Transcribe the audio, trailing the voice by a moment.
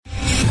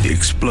The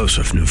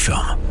explosive new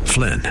film,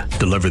 Flynn,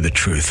 deliver the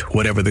truth,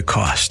 whatever the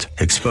cost,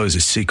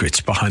 exposes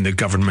secrets behind the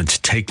government's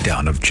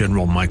takedown of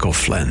General Michael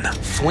Flynn.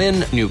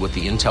 Flynn knew what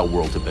the intel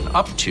world had been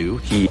up to.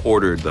 He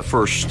ordered the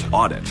first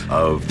audit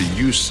of the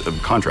use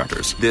of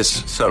contractors.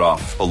 This set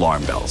off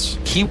alarm bells.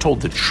 He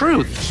told the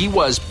truth. He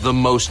was the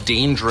most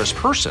dangerous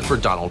person for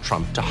Donald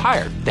Trump to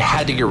hire. They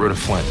had to get rid of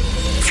Flynn.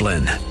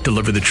 Flynn,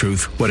 deliver the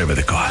truth, whatever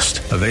the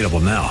cost. Available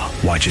now.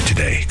 Watch it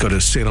today. Go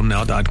to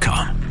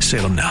salemnow.com.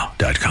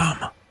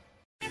 salemnow.com.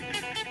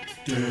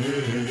 Elswick.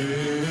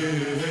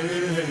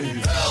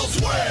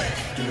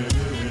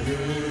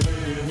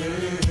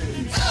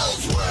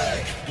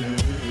 Elswick.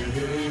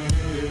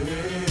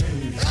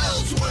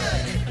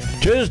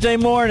 Elswick. Tuesday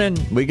morning,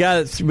 we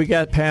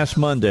got past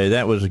Monday.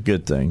 That was a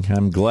good thing.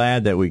 I'm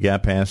glad that we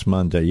got past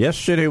Monday.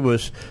 Yesterday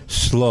was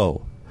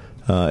slow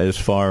as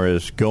far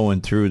as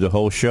going through the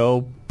whole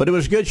show, but it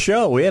was a good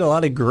show. We had a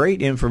lot of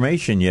great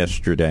information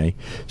yesterday,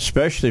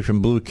 especially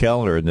from Blue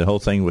Keller and the whole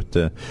thing with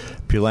the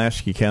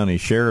Pulaski County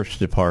Sheriff's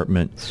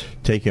Department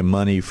taking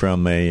money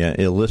from a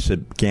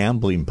illicit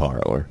gambling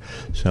parlor.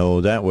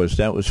 So that was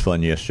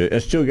fun yesterday. I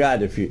still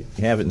got, if you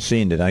haven't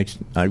seen it,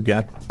 I've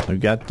got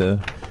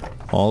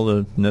all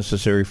the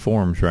necessary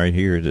forms right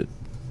here that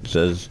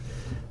says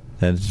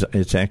that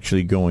it's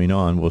actually going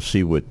on. We'll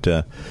see what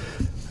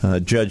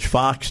Judge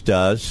Fox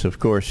does. Of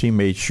course, he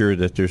made sure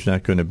that there's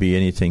not going to be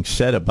anything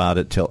said about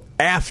it till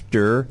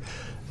after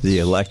the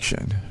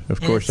election. Of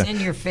course, it's in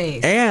your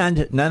face.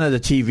 And none of the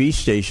TV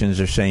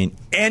stations are saying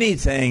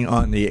anything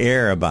on the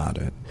air about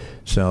it.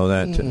 So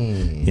that,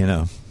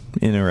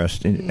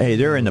 interesting. Hey,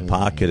 they're in the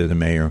pocket of the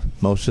mayor.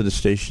 Most of the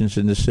stations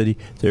in the city,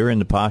 they're in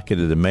the pocket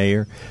of the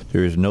mayor.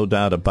 There is no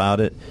doubt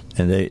about it.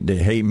 And they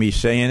hate me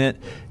saying it.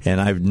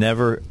 And I've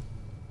never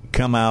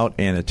come out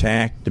and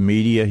attacked the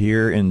media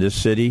here in this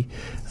city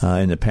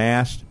in the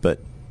past, but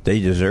they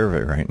deserve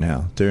it right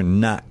now. They're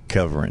not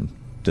covering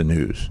the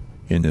news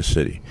in this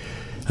city.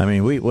 I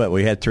mean,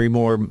 we had 3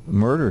 more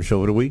murders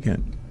over the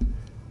weekend.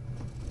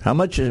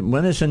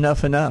 When is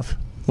enough enough?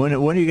 When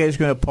are you guys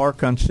going to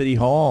park on City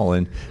Hall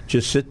and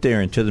just sit there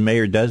until the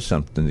mayor does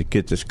something to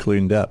get this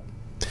cleaned up?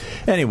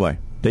 Anyway,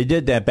 they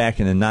did that back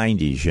in the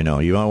 90s,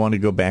 You might want to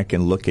go back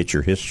and look at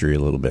your history a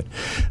little bit.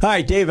 All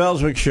right, Dave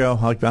Elswick Show.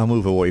 I'll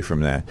move away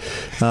from that.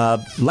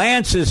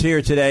 Lance is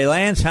here today.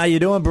 Lance, how you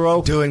doing,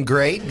 bro? Doing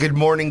great. Good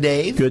morning,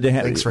 Dave. Good to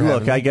have you. Thanks for having me.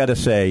 Look, I got to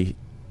say,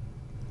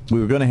 we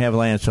were going to have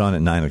Lance on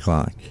at 9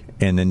 o'clock,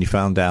 and then you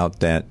found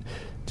out that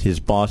his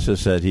bosses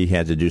said he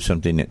had to do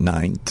something at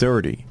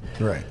 9:30.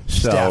 Right.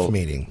 So staff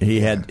meeting. He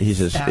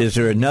says, is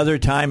there another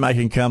time I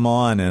can come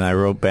on? And I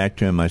wrote back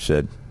to him, I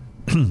said,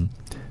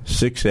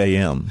 6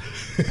 a.m.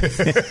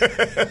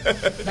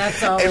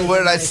 That's all. And what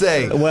did I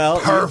say? Well,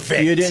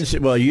 perfect. You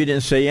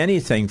didn't say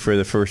anything for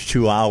the first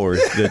 2 hours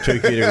that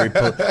took you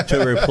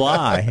to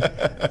reply,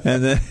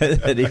 and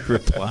then he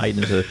replied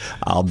and said,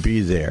 "I'll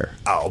be there.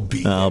 I'll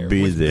be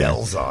with there.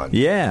 Bells on.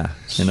 Yeah,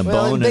 and a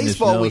well, bone in in his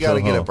baseball, nose. we got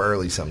to get up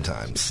early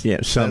sometimes. Yeah,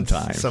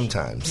 sometimes.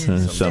 Sometimes.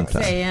 6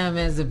 a.m.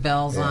 is a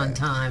bells on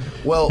time.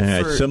 Well, all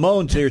right,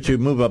 Simone's here to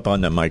move up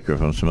on the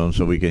microphone, Simone,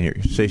 so we can hear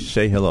you.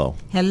 Say hello.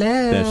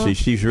 Hello. Yeah,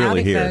 she's really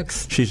Howdy, here.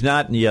 folks. She's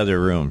not in the other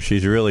room.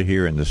 She's really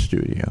here in the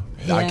studio.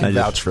 Yeah. I can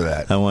vouch for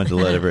that. I wanted to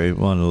let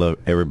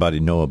everybody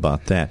know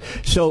about that.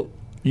 So,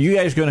 you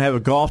guys going to have a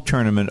golf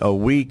tournament a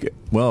week?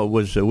 Well, it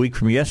was a week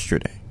from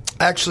yesterday.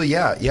 Actually,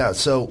 yeah.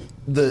 So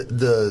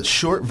the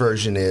short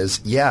version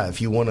is, if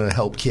you want to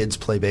help kids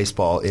play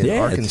baseball in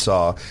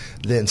Arkansas,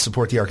 then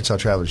support the Arkansas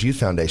Travelers Youth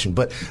Foundation.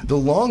 But the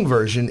long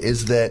version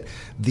is that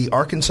the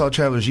Arkansas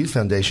Travelers Youth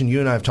Foundation, you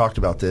and I have talked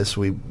about this.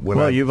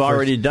 You've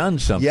already done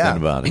something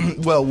about it.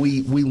 Well,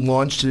 we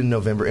launched it in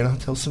November, and I'll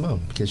tell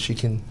Simone because she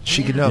can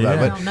know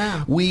about it.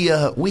 But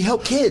we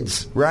help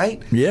kids,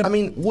 right? Yeah. I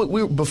mean,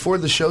 before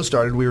the show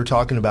started, we were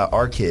talking about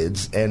our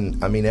kids,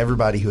 and I mean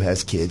everybody who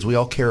has kids. We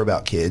all care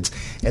about kids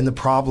and the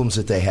problems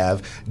that they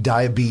have: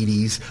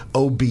 diabetes,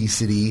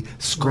 obesity,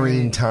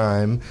 screen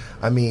time.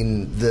 I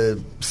mean,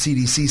 the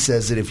CDC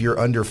says that if you're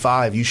under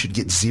 5, you should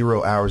get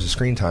 0 hours of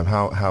screen time.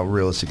 How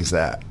realistic is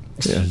that?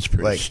 Yeah, it's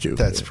pretty stupid.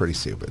 That's pretty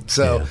stupid.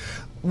 So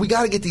we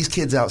got to get these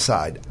kids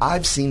outside.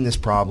 I've seen this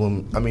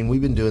problem. I mean,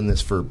 we've been doing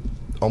this for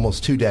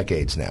almost 2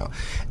 decades now,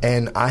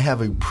 and I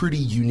have a pretty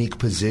unique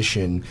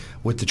position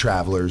with the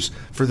Travelers.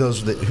 For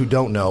those who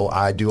don't know,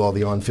 I do all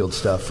the on-field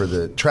stuff for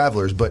the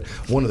Travelers, but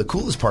one of the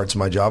coolest parts of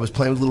my job is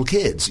playing with little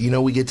kids.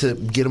 We get to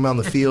get them on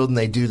the field, and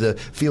they do the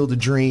Field of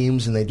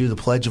Dreams, and they do the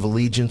Pledge of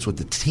Allegiance with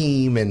the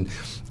team, and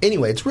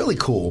anyway, it's really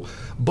cool,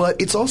 but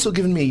it's also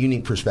given me a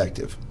unique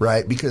perspective,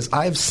 right? Because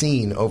I've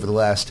seen over the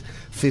last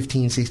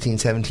 15, 16,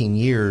 17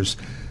 years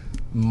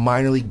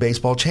minor league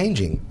baseball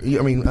changing.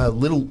 I mean,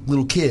 little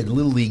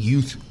league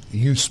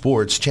youth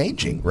sports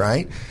changing,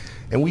 right?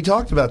 And we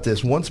talked about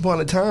this. Once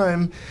upon a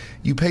time,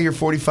 you pay your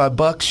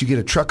 $45, you get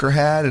a trucker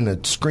hat and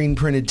a screen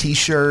printed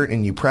T-shirt,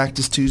 and you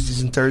practice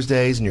Tuesdays and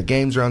Thursdays, and your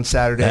games are on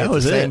Saturday at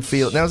the same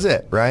field. That was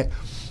it, right?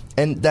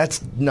 And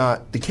that's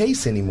not the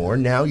case anymore.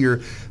 Now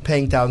you're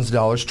paying thousands of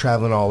dollars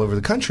traveling all over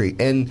the country,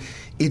 and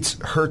it's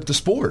hurt the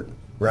sport.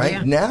 right?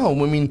 Yeah. Now, I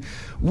mean,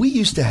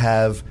 we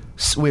have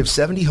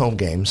 70 home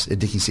games at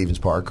Dickey-Stevens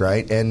Park,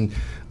 right? And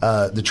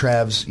the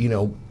Travs,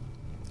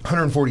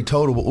 140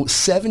 total, but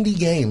 70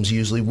 games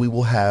usually we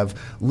will have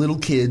little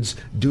kids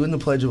doing the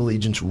Pledge of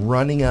Allegiance,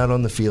 running out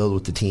on the field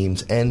with the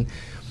teams. And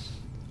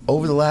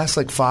over the last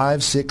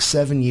 5, 6,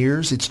 7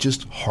 years, it's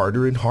just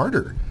harder and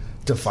harder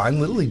to find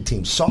Little League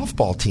teams,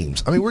 softball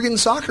teams. I mean, we're getting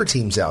soccer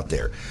teams out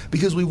there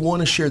because we want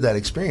to share that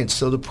experience.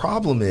 So the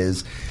problem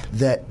is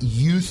that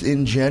youth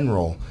in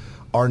general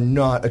are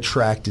not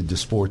attracted to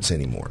sports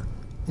anymore.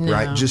 No.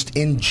 Right? Just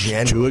in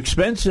general. Too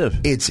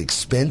expensive. It's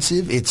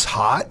expensive, it's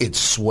hot, it's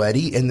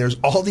sweaty, and there's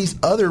all these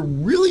other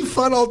really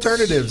fun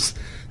alternatives.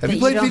 Have you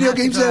played video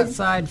games? To go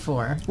outside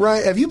for.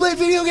 Right. Have you played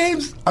video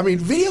games? I mean,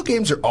 video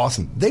games are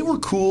awesome. They were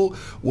cool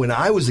when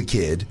I was a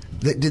kid.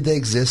 Did they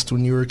exist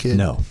when you were a kid?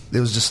 No. It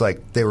was just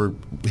like they were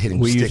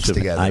hitting sticks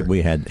together.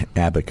 We had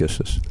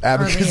abacuses. Or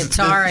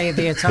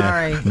the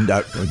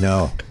Atari.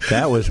 No,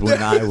 that was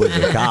when I was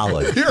in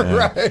college. You're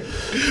right.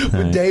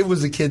 When Dave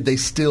was a kid, they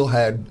still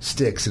had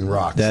sticks and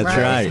rocks. That's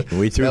right.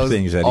 We threw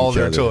things at all each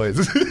other. All their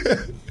toys.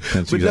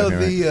 That's but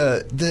exactly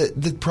right.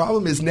 The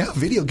problem is now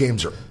video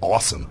games are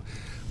awesome.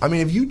 I mean,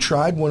 have you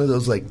tried one of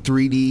those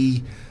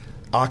 3D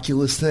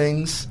Oculus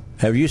things?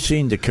 Have you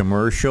seen the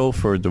commercial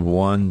for the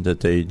one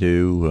that they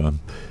do?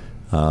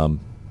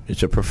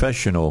 It's a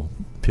professional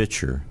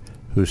pitcher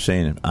who's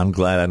saying, "I'm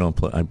glad I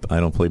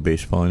don't play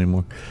baseball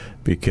anymore,"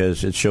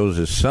 because it shows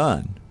his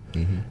son,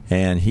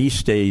 and he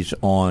stays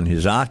on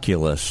his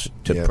Oculus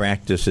to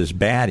practice his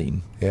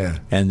batting,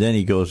 and then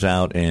he goes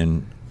out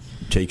and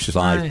takes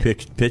live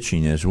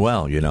pitching as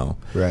well,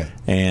 Right.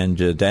 And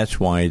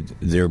that's why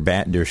their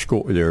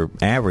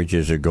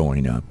averages are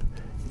going up.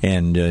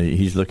 And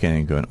he's looking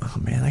and going, "Oh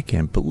man, I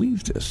can't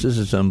believe this! This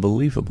is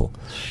unbelievable."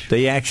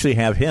 They actually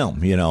have him,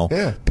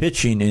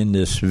 pitching in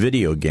this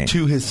video game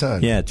to his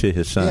son. Yeah, to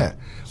his son. Yeah.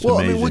 It's well,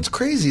 amazing. I mean, what's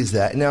crazy is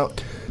that now.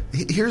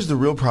 Here's the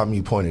real problem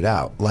you pointed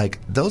out.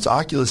 Those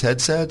Oculus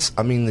headsets.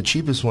 I mean, the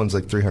cheapest one's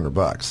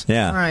 $300.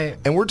 Yeah. Right.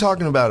 And we're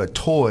talking about a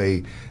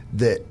toy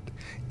that.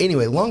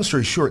 Anyway, long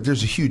story short,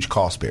 there's a huge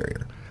cost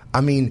barrier. I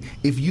mean,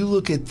 if you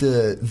look at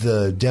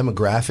the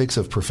demographics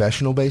of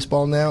professional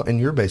baseball now, and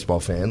you're a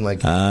baseball fan,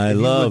 I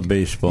love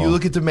baseball. You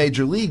look at the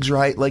major leagues,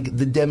 right?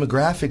 The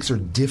demographics are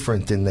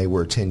different than they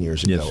were 10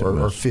 years ago,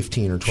 or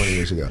 15 or 20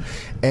 years ago,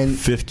 and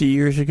 50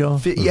 years ago,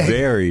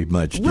 very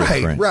much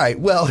different. Right.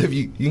 Well, if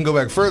you can go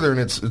back further, and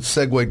it's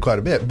segued quite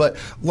a bit. But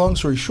long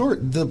story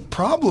short, the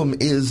problem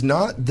is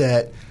not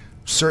that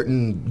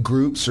certain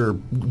groups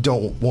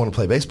don't want to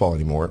play baseball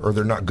anymore, or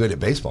they're not good at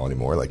baseball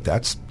anymore.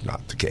 That's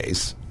not the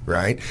case.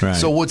 Right?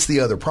 So what's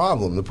the other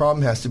problem? The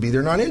problem has to be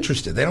they're not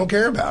interested. They don't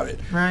care about it.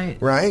 Right.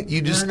 Right?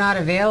 They're not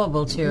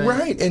available to it.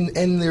 Right.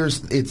 And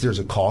there's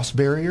a cost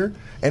barrier.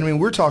 And I mean,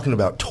 we're talking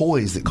about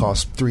toys that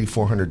cost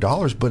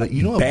 $300-400,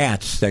 but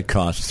bats that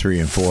cost $300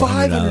 and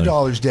 $400.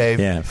 $500, Dave.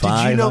 Yeah,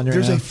 $500. Did you know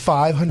there's a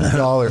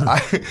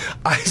 $500?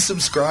 I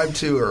subscribe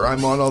to, or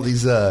I'm on all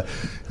these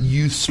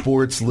youth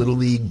sports, little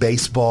league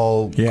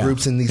baseball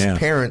groups, and these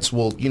parents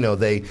will,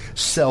 they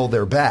sell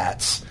their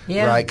bats,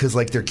 right? Because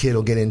their kid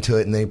will get into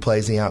it and then he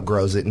plays and he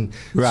outgrows it. And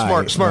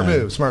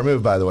smart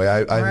move, by the way. I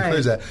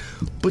encourage that.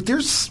 But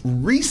there's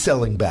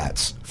reselling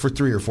bats for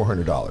 $300 or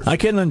 $400. I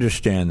can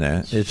understand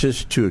that. It's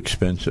just too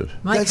expensive.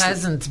 My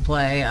cousins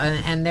play,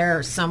 and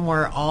they're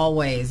somewhere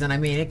always. And I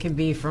mean, it can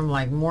be from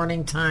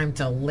morning time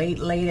till late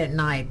at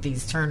night.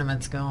 These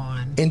tournaments go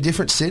on in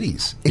different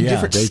cities, in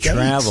different they states.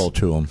 travel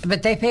to them.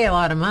 But they pay a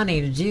lot of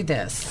money to do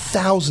this.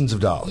 Thousands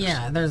of dollars.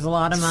 Yeah, there's a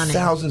lot of money.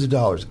 Thousands of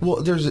dollars.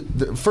 Well,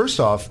 first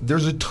off,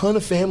 there's a ton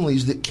of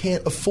families that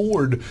can't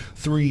afford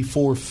 $3,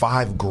 $4,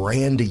 $5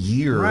 grand a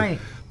year. Right.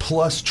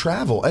 Plus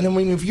travel. And I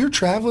mean, if you're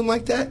traveling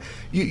like that,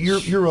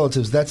 your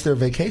relatives, that's their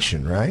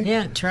vacation, right?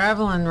 Yeah,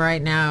 traveling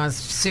right now is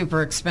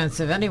super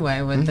expensive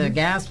anyway with the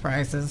gas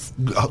prices.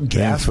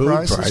 Gas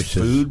prices,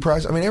 food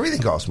prices. I mean, everything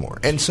costs more.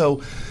 And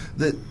so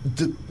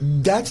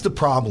that's the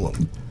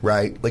problem,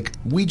 right?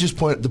 We just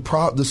pointed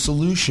the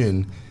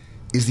solution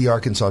is the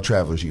Arkansas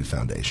Travelers Youth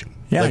Foundation.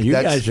 Yeah, you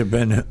guys have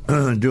been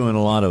doing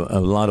a lot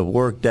of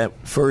work.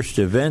 That first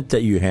event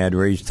that you had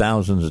raised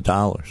thousands of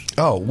dollars.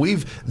 Oh,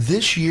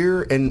 this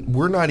year, and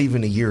we're not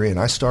even a year in.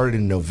 I started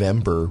in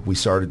November. We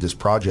started this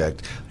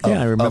project.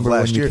 I remember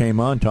when you came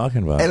on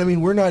talking about it. And I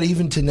mean, we're not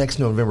even to next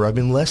November. I've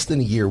been less than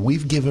a year.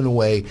 We've given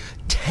away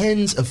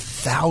tens of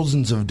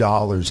thousands of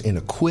dollars in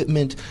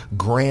equipment,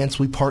 grants.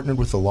 We partnered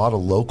with a lot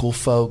of local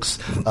folks,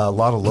 a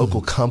lot of local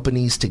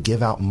companies to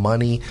give out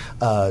money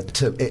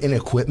in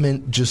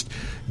equipment, just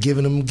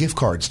giving them gift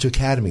cards to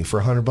Academy for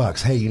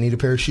 $100. Hey, you need a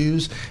pair of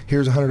shoes?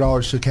 Here's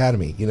 $100 to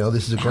Academy.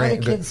 This is a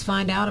grant. How do kids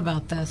find out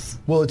about this?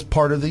 Well, it's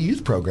part of the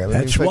youth program.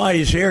 That's why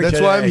he's here. That's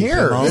today. why I'm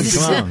here.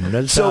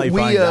 That's how you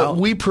find out.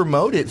 We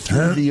promote it through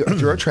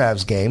our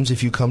Travs games.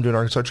 If you come to an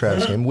Arkansas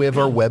Travs game, we have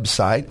our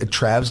website at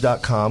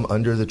travs.com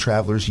under the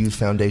Travelers Travelers Youth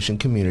Foundation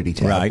community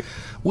tab. Right.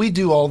 We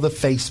do all the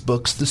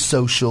Facebooks, the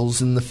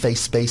socials, and the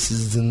face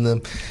spaces, and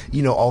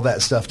the, all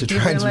that stuff to Do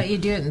try they and let you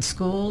do it in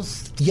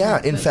schools?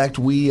 Yeah, in fact,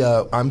 we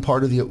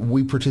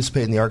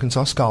participate in the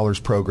Arkansas Scholars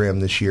Program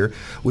this year,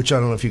 which I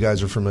don't know if you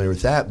guys are familiar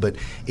with that, but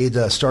it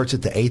starts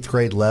at the 8th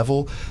grade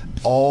level.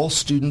 All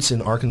students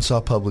in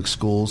Arkansas Public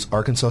Schools,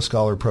 Arkansas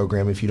Scholar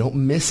Program, if you don't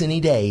miss any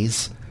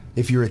days,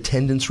 if your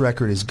attendance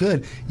record is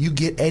good, you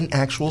get an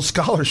actual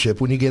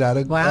scholarship when you get out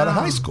of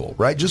high school,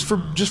 right? Just for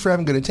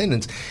having good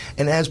attendance.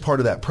 And as part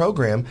of that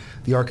program,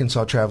 the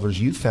Arkansas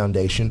Travelers Youth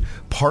Foundation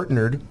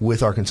partnered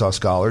with Arkansas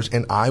Scholars,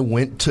 and I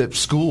went to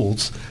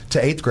schools to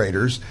 8th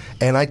graders,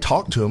 and I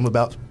talked to them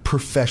about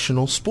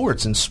professional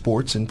sports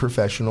and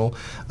professional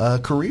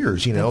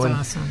careers. That's and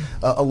awesome.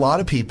 A lot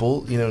of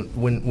people,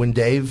 when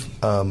Dave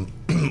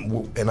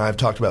and I've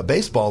talked about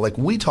baseball, like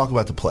we talk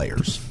about the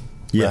players.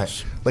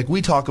 Yes. Right? Like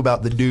we talk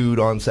about the dude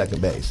on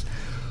second base.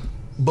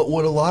 But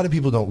what a lot of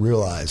people don't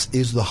realize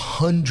is the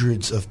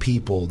hundreds of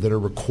people that are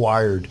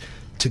required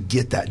to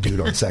get that dude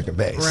on second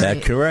base. Right.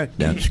 That's correct.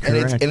 That's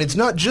correct. And it's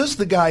not just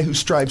the guy who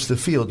stripes the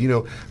field.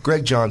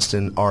 Greg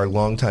Johnston, our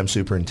longtime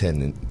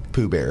superintendent,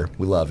 Pooh Bear,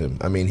 we love him.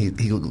 I mean,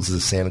 he was a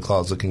Santa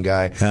Claus-looking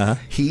guy. Uh-huh.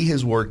 He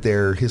has worked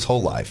there his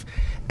whole life,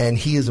 and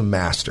he is a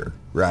master,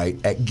 right,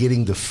 at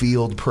getting the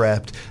field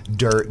prepped,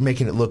 dirt,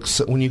 making it look,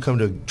 so, when you come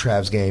to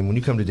Trav's game, when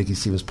you come to Dickie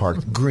Stevens Park,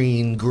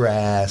 green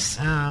grass,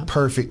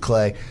 perfect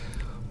clay.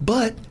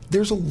 But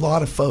there's a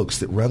lot of folks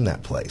that run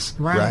that place,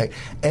 right?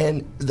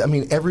 And, I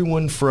mean,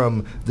 everyone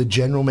from the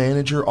general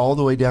manager all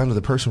the way down to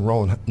the person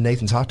rolling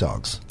Nathan's hot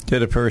dogs. To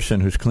the person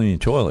who's cleaning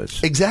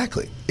toilets.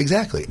 Exactly.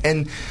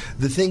 And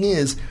the thing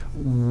is,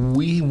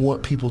 we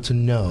want people to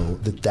know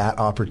that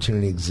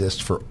opportunity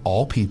exists for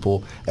all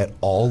people at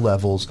all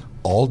levels,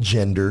 all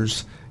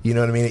genders. You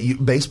know what I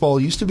mean? Baseball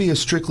used to be a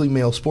strictly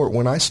male sport.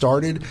 When I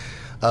started,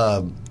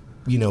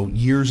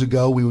 years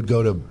ago, we would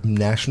go to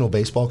national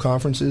baseball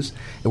conferences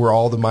where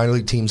all the minor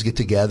league teams get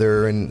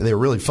together, and they were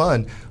really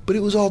fun, but it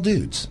was all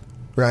dudes,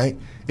 right?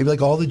 It'd be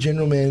like all the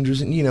general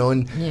managers,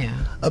 and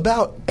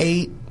about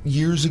 8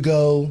 years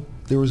ago,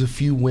 there was a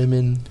few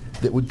women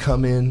that would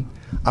come in.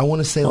 I want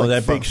to say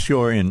that big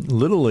story in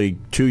Little League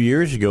 2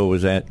 years ago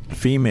was that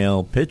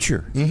female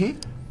pitcher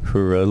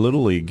for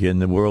Little League in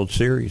the World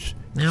Series.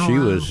 She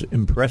was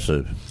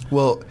impressive.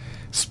 Well,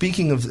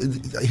 speaking of,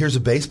 here's a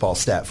baseball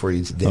stat for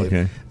you, Dave.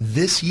 Okay.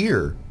 This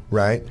year,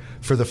 right,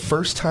 for the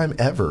first time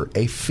ever,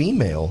 a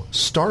female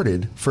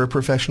started for a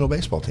professional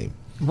baseball team.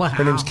 Wow.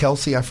 Her name's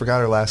Kelsey. I forgot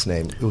her last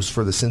name. It was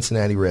for the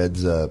Cincinnati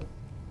Reds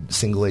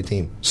single A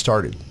team.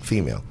 Started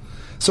female.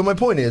 So my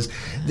point is,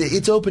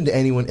 it's open to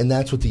anyone, and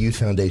that's what the Youth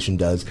Foundation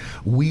does.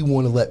 We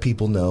want to let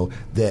people know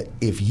that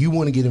if you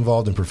want to get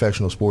involved in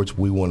professional sports,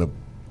 we want to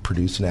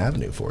produce an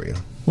avenue for you.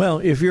 Well,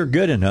 if you're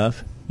good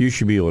enough, you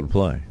should be able to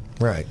play.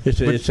 Right. It's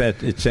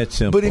that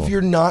simple. But if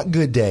you're not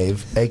good,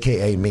 Dave,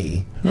 a.k.a.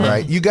 me,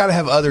 right, you got to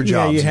have other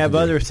jobs. Yeah, you have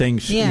other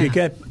things. Yeah.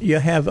 You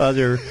have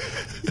other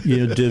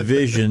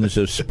divisions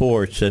of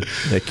sports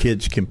that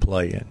kids can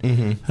play in.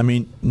 Mm-hmm. I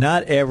mean,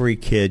 not every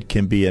kid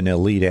can be an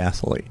elite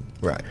athlete.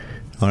 Right.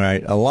 All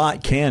right. A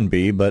lot can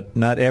be, but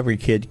not every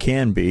kid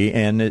can be.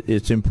 And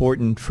it's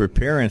important for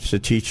parents to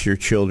teach their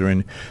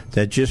children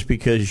that just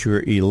because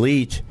you're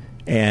elite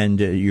and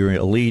you're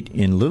elite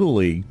in Little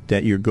League,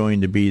 that you're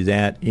going to be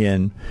that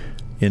in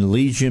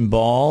Legion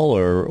Ball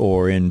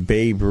or in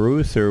Babe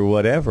Ruth or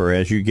whatever.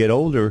 As you get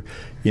older,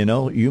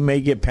 you may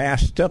get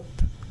passed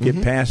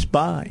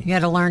by. You got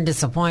to learn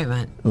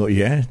disappointment. Well,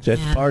 yeah,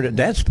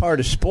 that's part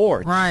of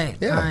sport. Right.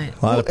 Yeah. Right.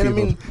 A lot of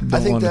people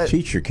don't want to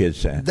teach your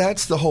kids that.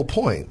 That's the whole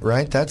point,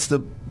 right? That's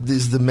the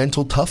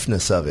mental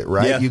toughness of it,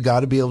 right? Yeah. You got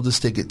to be able to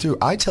stick it through.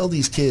 I tell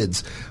these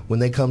kids when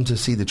they come to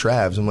see the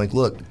Travs, I'm like,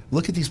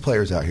 look at these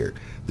players out here.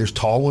 There's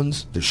tall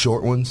ones, there's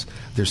short ones,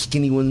 there's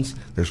skinny ones,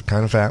 there's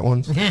kind of fat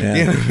ones.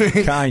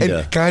 Yeah.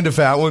 Kind of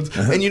fat ones.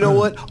 And you know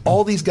what?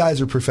 All these guys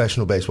are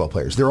professional baseball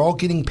players. They're all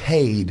getting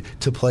paid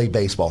to play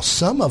baseball.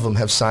 Some of them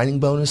have signing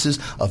bonuses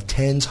of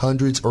tens,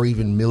 hundreds, or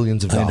even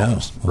millions of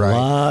dollars. I know. Right? A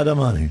lot of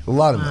money. A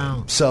lot of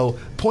money. So,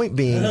 point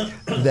being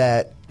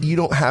that you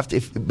don't have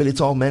to, but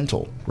it's all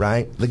mental,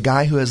 right? The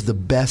guy who has the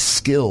best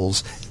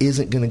skills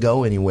isn't going to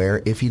go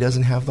anywhere if he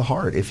doesn't have the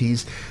heart, if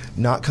he's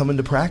not coming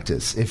to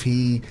practice, if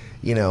he,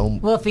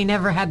 Well, if he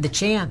never had the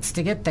chance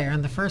to get there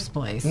in the first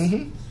place.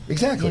 Mm-hmm.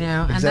 Exactly.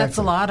 And that's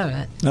a lot of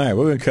it. All right,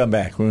 we're going to come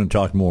back. We're going to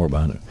talk more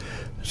about it.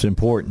 It's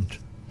important.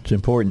 It's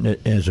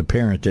important as a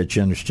parent that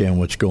you understand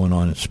what's going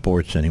on in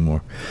sports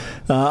anymore.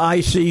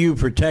 ICU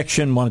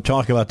protection, want to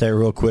talk about that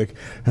real quick.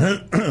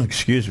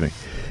 Excuse me.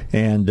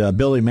 And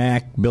Billy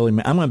Mack, I'm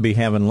going to be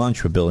having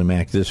lunch with Billy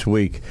Mack this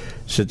week.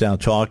 Sit down,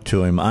 talk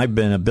to him. I've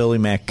been a Billy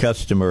Mack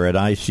customer at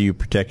ICU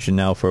Protection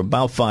now for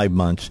about 5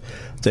 months.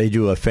 They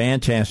do a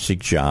fantastic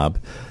job.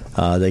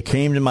 They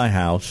came to my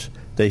house.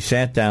 They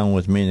sat down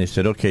with me and they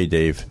said, okay,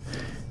 Dave,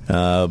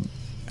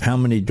 how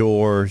many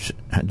doors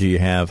do you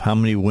have? How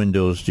many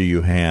windows do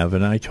you have?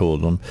 And I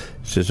told them,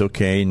 says,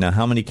 okay, now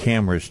how many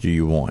cameras do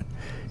you want?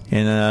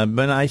 And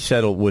but I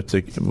settled with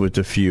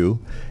a few,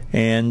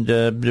 and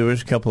there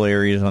was a couple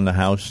areas on the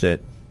house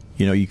that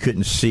you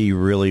couldn't see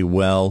really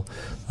well.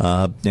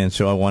 And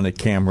so I wanted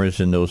cameras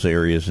in those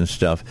areas and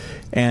stuff.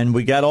 And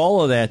we got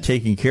all of that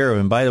taken care of.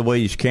 And by the way,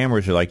 these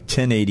cameras are like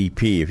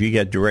 1080p. If you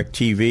got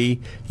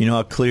DirecTV, you know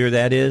how clear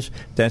that is?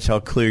 That's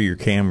how clear your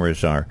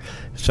cameras are.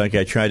 It's like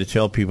I try to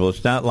tell people,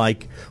 it's not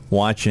like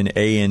watching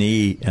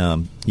A&E,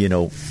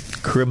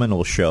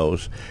 criminal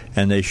shows,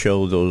 and they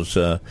show those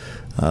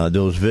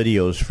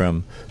videos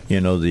from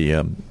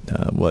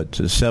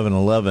the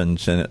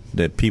 7-Elevens, and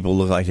that people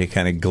look like they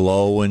kind of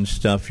glow and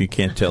stuff. You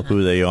can't tell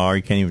who they are.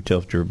 You can't even tell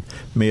if they're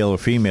male or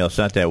female. It's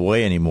not that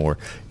way anymore.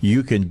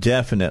 You can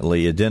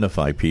definitely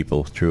identify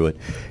people through it,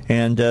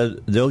 and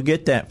they'll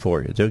get that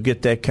for you. They'll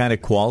get that kind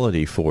of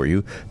quality for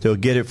you. They'll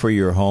get it for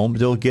your home.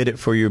 They'll get it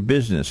for your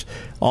business.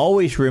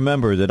 Always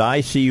remember that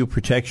ICU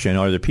Protection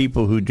are the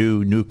people who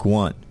do Nuke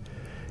One.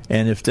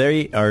 And if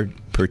they are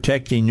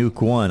protecting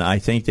Nuke One, I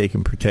think they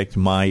can protect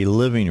my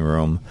living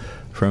room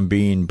from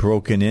being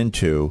broken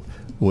into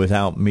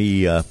without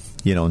me,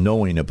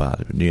 knowing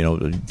about it.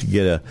 To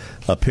get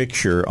a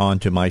picture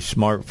onto my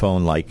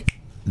smartphone like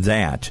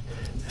that,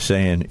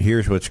 saying,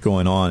 here's what's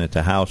going on at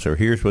the house, or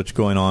here's what's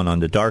going on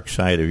the dark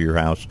side of your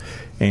house,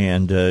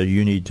 and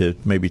you need to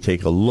maybe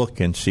take a look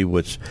and see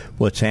what's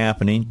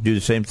happening. Do the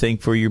same thing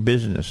for your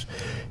business.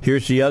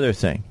 Here's the other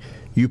thing.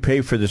 You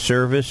pay for the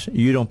service.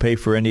 You don't pay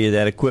for any of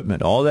that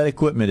equipment. All that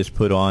equipment is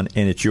put on,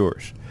 and it's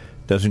yours.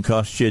 Doesn't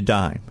cost you a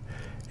dime.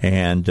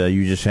 And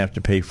you just have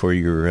to pay for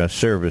your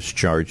service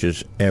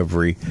charges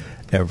every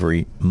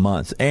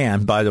month.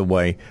 And, by the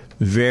way,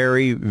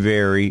 very,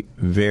 very,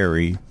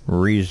 very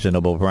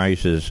reasonable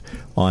prices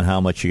on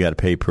how much you got to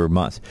pay per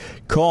month.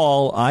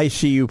 Call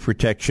ICU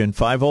Protection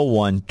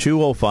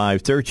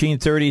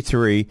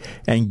 501-205-1333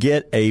 and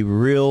get a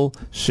real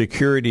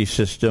security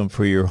system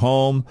for your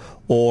home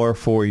or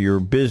for your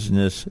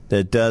business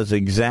that does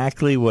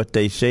exactly what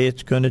they say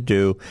it's going to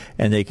do,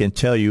 and they can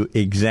tell you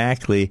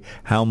exactly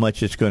how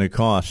much it's going to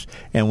cost.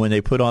 And when they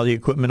put all the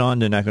equipment on,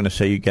 they're not going to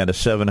say you got a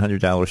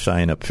 $700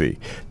 sign-up fee.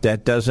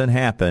 That doesn't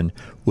happen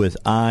with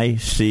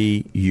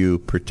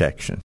ICU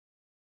Protection.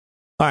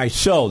 All right,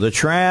 so the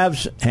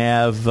Travs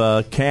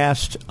have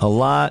cast a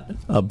lot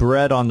of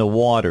bread on the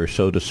water,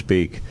 so to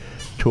speak,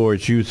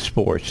 towards youth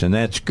sports, and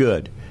that's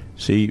good.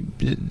 See,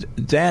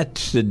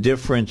 that's the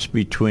difference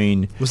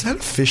between... Was that a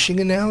fishing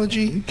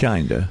analogy?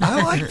 Kind of.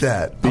 I like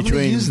that.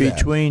 Between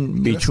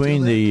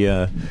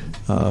the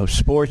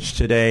sports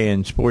today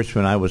and sports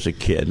when I was a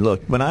kid.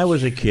 Look, when I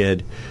was a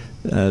kid,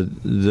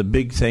 the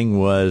big thing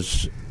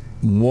was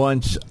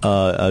once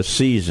a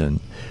season,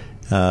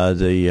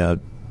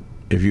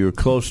 if you were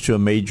close to a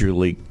major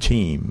league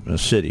team, a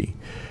city,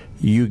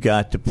 you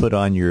got to put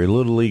on your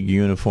Little League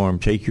uniform,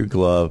 take your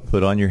glove,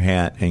 put on your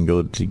hat, and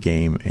go to the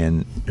game,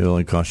 and it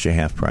only cost you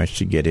half price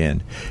to get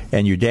in.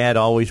 And your dad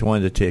always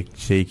wanted to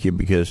take you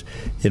because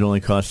it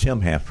only cost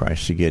him half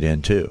price to get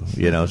in, too.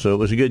 So it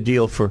was a good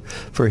deal for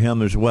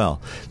him as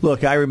well.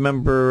 Look, I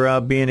remember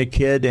being a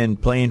kid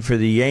and playing for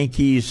the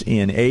Yankees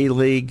in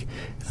A-League,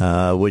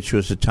 which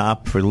was the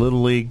top for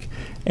Little League,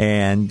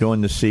 and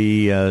going to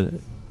see the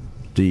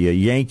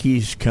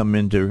Yankees come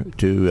into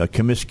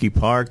Comiskey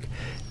Park,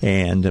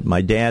 and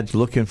my dad's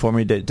looking for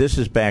me. This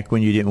is back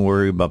when you didn't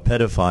worry about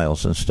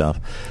pedophiles and stuff,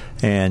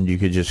 and you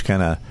could just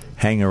kind of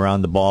hang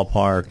around the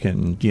ballpark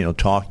and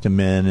talk to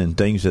men and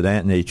things of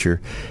that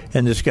nature.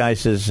 And this guy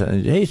says,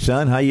 "Hey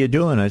son, how you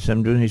doing?" I said,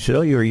 "I'm doing." He said,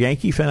 "Oh, you're a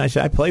Yankee fan?" I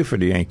said, "I play for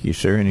the Yankees,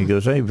 sir." And he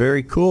goes, "Hey,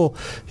 very cool."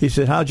 He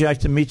said, "How'd you like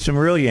to meet some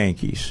real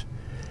Yankees?"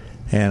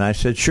 And I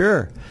said,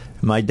 "Sure."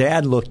 My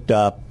dad looked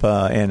up,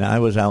 and I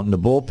was out in the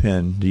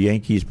bullpen, the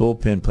Yankees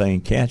bullpen,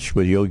 playing catch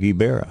with Yogi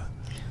Berra.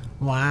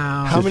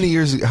 Wow. How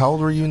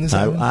old were you in this?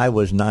 I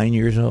was 9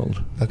 years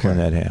old when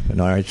that happened.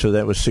 All right, so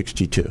that was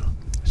 1962.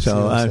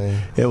 So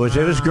it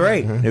was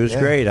great. It was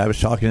great. I was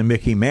talking to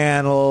Mickey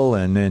Mantle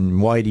and then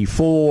Whitey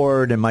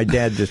Ford, and my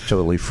dad just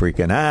totally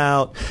freaking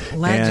out.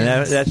 Legends.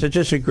 And that's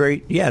just a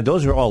great. Yeah,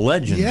 those are all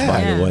legends,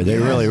 by the way. They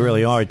really,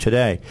 really are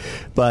today.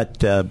 But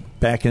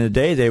back in the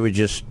day, they were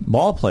just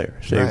ball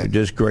players. They were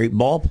just great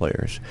ball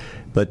players.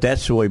 But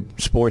that's the way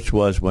sports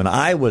was when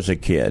I was a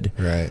kid.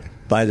 Right.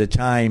 By the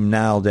time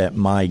now that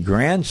my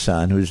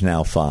grandson, who's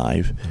now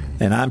 5,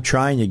 and I'm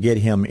trying to get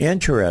him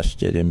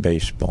interested in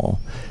baseball,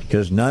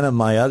 because none of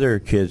my other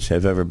kids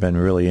have ever been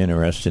really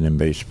interested in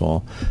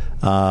baseball.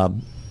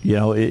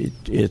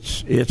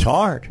 It's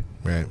hard.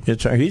 Right.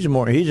 He's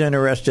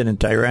interested in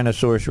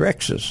Tyrannosaurus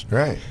Rexes.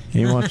 Right.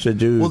 He wants to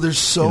do. Well, there's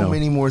so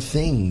many more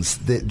things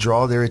that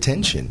draw their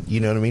attention. You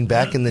know what I mean?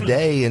 Back in the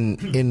day,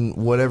 in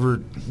whatever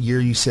year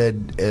you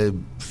said,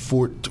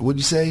 what'd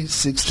you say?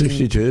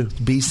 62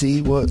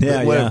 BC.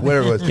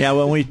 Whatever it was. Yeah.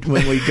 When we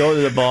go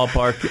to the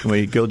ballpark,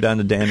 we go down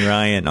to Dan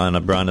Ryan on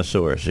a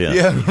brontosaurus. Yeah.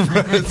 Yeah.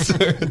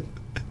 Right.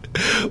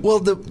 Well,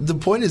 the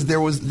point is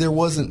there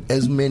wasn't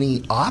as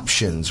many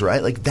options,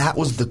 right? Like that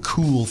was the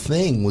cool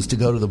thing, was to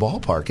go to the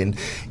ballpark. And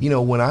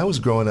when I was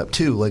growing up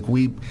too, like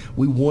we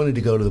wanted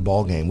to go to the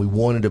ball game. We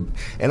wanted to,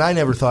 and I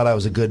never thought I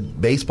was a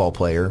good baseball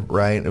player,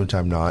 right? Which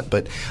I'm not,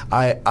 but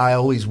I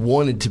always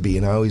wanted to be,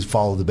 and I always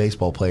followed the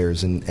baseball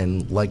players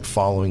and liked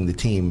following the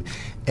team.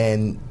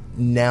 And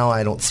now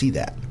I don't see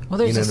that. Well,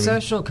 there's a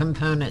social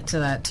component to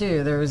that,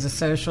 too. There was a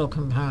social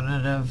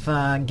component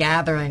of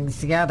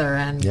gatherings together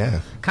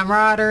and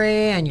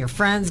camaraderie, and your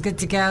friends get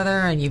together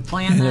and you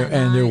plan that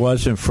and there night.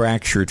 wasn't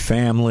fractured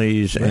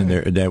families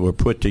that were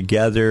put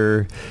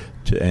together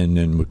and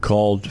then were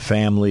called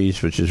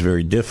families, which is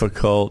very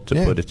difficult to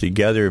put it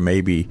together.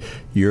 Maybe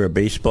you're a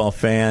baseball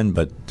fan,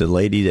 but the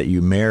lady that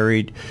you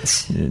married,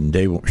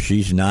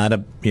 she's not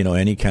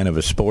any kind of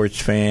a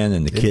sports fan,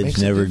 and the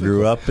kids never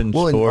grew up in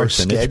sports,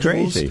 and it's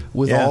crazy.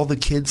 With all the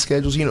kids'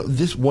 schedules,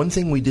 this one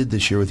thing we did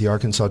this year with the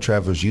Arkansas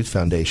Travelers Youth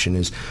Foundation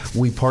is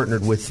we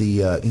partnered with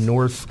the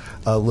North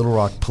Little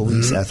Rock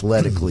Police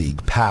Athletic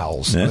League,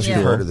 PALS. If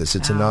you've heard of this,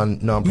 it's a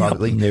non-profit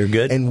league. They're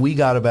good, and we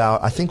got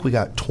I think we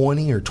got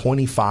 20 or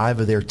 25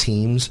 of their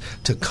teams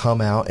to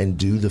come out and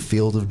do the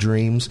Field of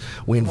Dreams.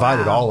 We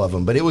invited all of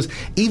them, but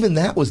even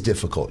that was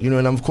difficult,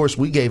 and of course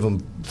we gave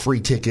them free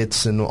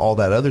tickets and all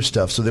that other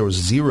stuff, so there was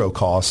zero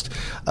cost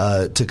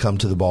to come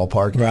to the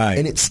ballpark, right?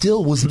 And it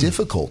still was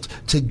difficult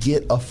to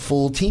get a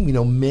full team.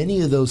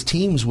 Many of those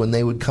teams, when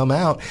they would come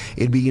out,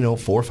 it'd be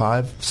 4,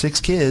 5,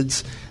 6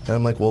 kids. And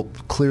I'm like, well,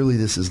 clearly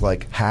this is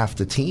like half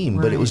the team,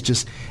 but it's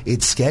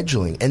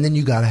scheduling, and then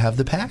you got to have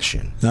the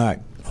passion. All right.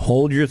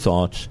 Hold your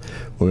thoughts.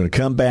 We're going to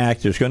come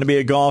back. There's going to be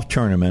a golf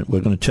tournament. We're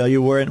going to tell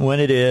you where and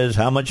when it is,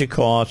 how much it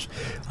costs.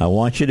 I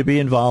want you to be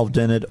involved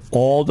in it.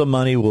 All the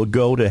money will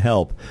go to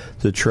help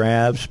the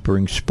Travs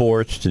bring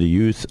sports to the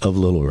youth of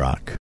Little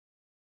Rock.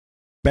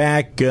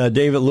 Back,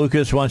 David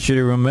Lucas wants you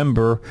to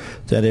remember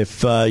that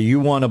if you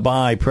want to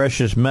buy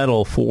precious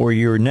metal for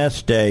your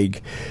nest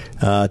egg,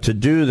 to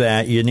do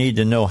that, you need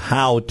to know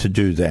how to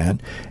do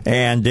that.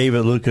 And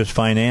David Lucas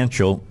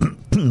Financial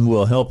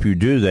will help you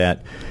do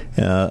that.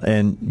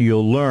 And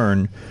you'll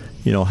learn,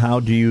 how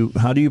do you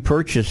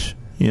purchase,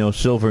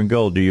 silver and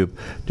gold? Do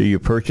you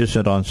purchase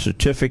it on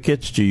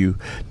certificates? Do you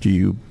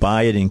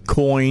buy it in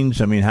coins?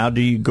 I mean, how do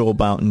you go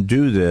about and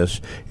do this?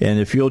 And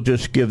if you'll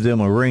just give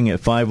them a ring at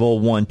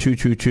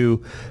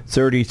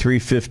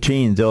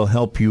 501-222-3315, they'll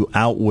help you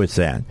out with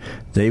that.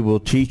 They will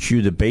teach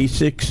you the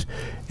basics,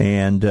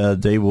 and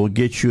they will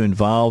get you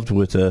involved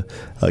with a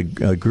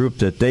group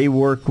that they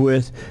work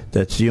with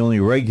that's the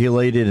only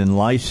regulated and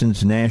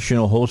licensed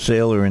national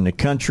wholesaler in the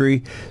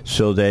country,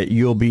 so that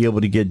you'll be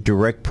able to get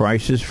direct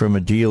prices from a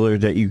dealer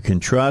that you can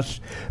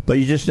trust, but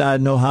you just got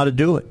to know how to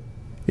do it.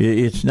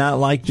 It's not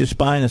like just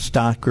buying a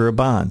stock or a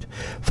bond.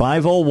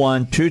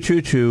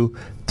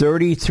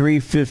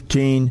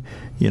 501-222-3315.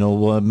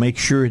 Make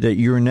sure that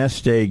your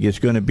nest egg is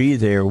going to be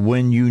there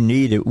when you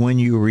need it, when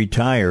you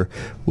retire.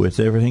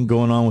 With everything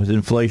going on with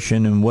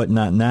inflation and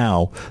whatnot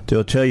now,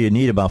 they'll tell you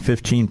need about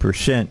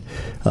 15%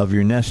 of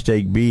your nest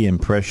egg be in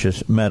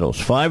precious metals.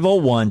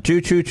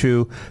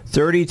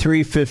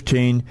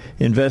 501-222-3315.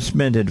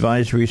 Investment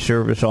advisory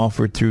service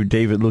offered through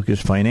David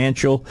Lucas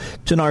Financial.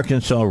 It's an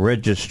Arkansas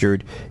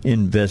registered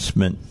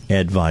investment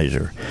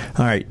advisor.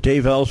 All right,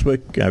 Dave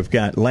Elswick. I've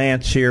got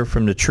Lance here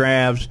from the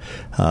Travs.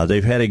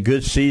 They've had a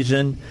good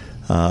season.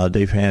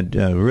 They've had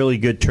a really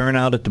good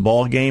turnout at the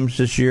ball games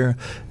this year.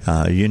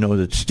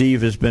 That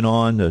Steve has been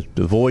on, the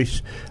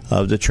voice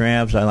of the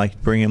Travs. I like to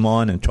bring him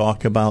on and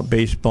talk about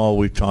baseball.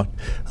 We've talked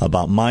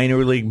about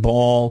minor league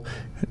ball,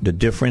 the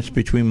difference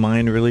between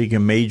minor league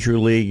and major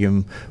league,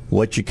 and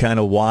what you kind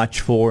of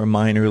watch for in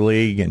minor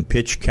league, and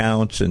pitch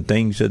counts and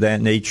things of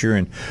that nature,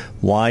 and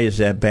why is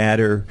that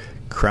batter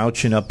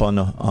crouching up on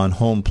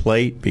home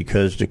plate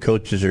because the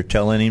coaches are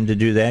telling him to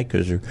do that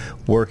because they're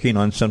working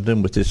on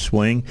something with his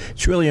swing.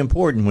 It's really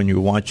important when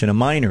you're watching a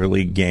minor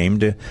league game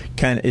to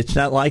it's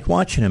not like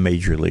watching a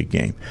major league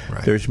game.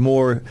 Right. There's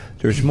more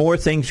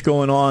things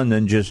going on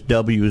than just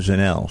W's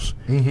and L's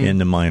in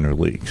the minor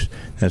leagues.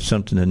 That's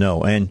something to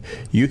know. And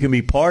you can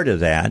be part of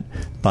that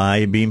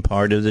by being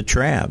part of the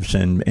Travs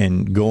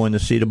and going to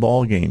see the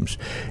ball games.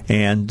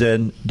 And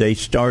then they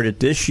started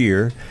this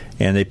year,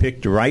 and they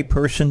picked the right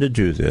person to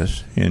do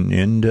this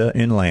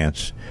in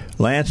Lance.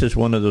 Lance is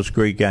one of those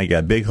great guys. Got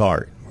a big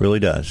heart, really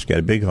does. Got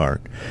a big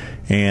heart,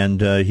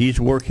 and he's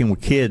working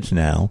with kids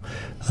now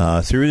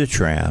through the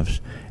Travs,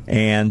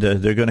 and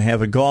they're going to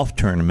have a golf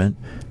tournament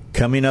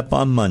coming up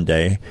on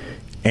Monday,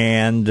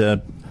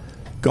 and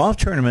golf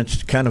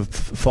tournaments kind of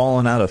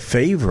fallen out of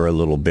favor a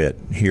little bit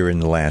here in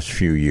the last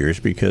few years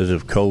because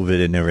of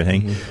COVID and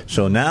everything.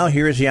 So now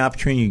here's the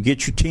opportunity to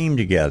get your team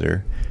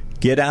together,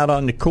 get out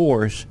on the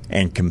course,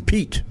 and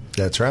compete.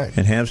 That's right.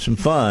 And have some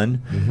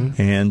fun,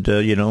 and,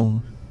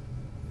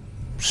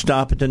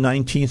 stop at the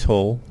 19th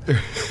hole,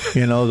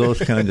 those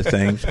kind of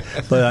things.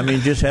 But I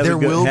mean, just have a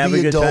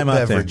good time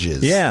out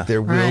beverages. there. Yeah,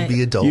 there will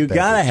be adult. You beverages.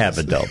 Gotta have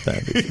adult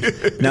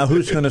beverages. Now,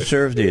 who's going to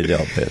serve the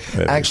adult beverages?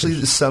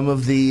 Actually, some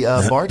of the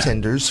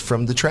bartenders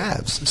from the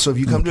Travs. So if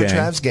you come to a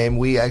Travs game,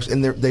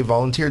 they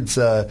volunteered. It's,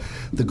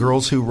 the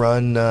girls who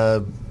run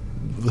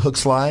Hook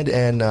Slide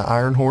and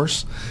Iron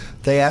Horse.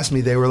 They asked me,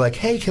 they were like,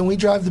 hey, can we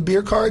drive the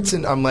beer carts?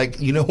 And I'm like,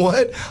 you know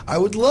what? I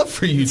would love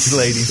for you two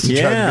ladies to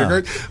drive the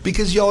beer carts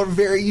because y'all are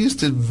very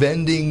used to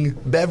vending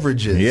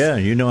beverages. Yeah,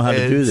 you know how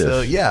to do this.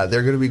 So, yeah,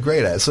 they're going to be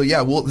great at it. So,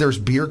 yeah, there's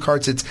beer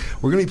carts.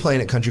 We're going to be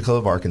playing at Country Club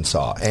of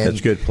Arkansas. And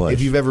that's a good place.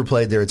 If you've ever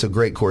played there, it's a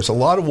great course. A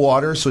lot of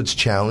water, so it's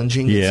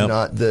challenging.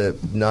 Yeah.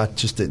 It's not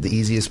just the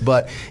easiest,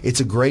 but it's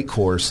a great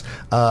course,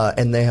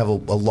 and they have a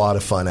lot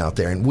of fun out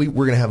there. And we're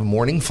going to have a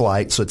morning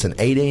flight, so it's an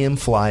 8 a.m.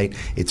 flight.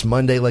 It's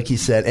Monday, like you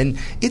said, and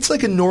it's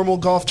like a normal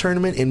golf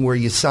tournament in where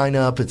you sign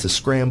up. It's a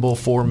scramble,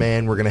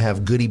 4-man. We're going to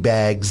have goodie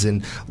bags,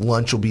 and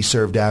lunch will be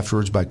served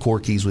afterwards by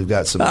Corky's. We've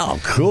got some. Oh,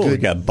 cool! We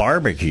got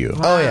barbecue.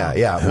 Oh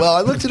yeah. Well,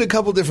 I looked at a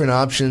couple different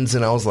options,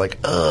 and I was like,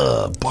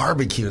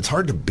 barbecue. It's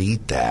hard to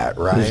beat that,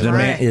 right?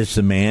 Is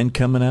the man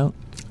coming out?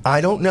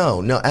 I don't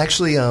know. No,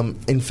 actually,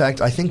 in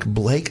fact, I think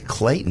Blake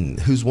Clayton,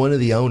 who's one of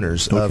the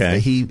owners,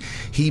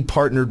 he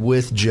partnered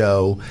with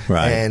Joe,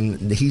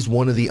 and he's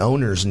one of the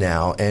owners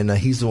now, and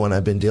he's the one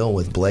I've been dealing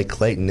with, Blake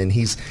Clayton, and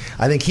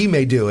I think he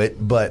may do it,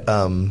 but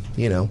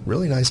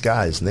really nice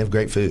guys, and they have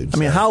great food. I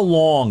mean, how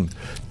long?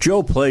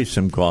 Joe plays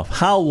some golf.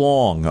 How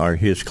long are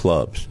his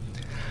clubs?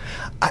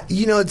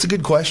 It's a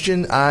good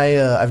question.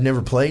 I've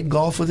never played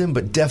golf with him,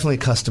 but definitely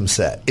custom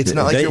set. It's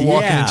not like you're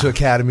walking into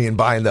Academy and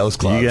buying those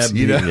clubs.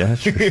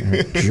 That's for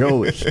sure.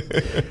 Joe is.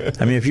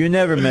 I mean, if you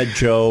never met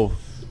Joe,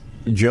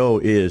 Joe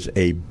is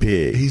a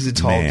big. He's a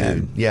tall man.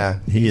 dude. Yeah,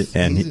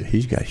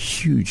 he's got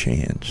huge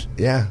hands.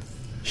 Yeah.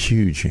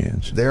 Huge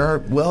hands. They're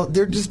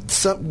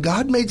just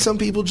God made some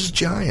people just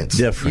giants.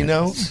 Different.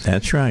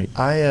 That's right.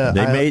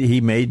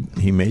 He made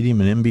him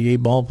an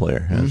NBA ball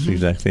player. That's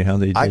exactly how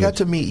they did it. I got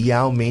to meet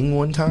Yao Ming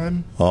one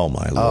time. Oh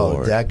my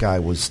Lord. Oh, that guy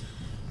was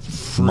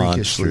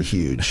freakishly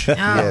huge.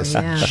 Yes,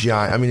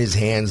 giant. I mean, his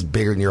hand's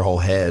bigger than your whole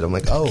head. I'm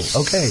like, oh,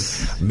 okay,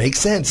 makes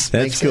sense.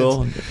 That's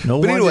cool. No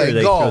but wonder anyway,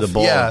 they golf, throw the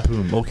ball. Yeah.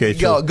 Boom. Okay,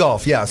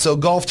 golf. Yeah, so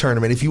golf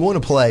tournament. If you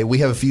want to play, we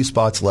have a few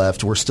spots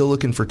left. We're still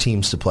looking for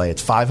teams to play.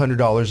 It's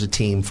 $500 a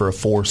team for a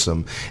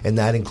foursome, and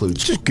that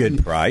includes just a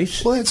good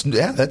price. Well,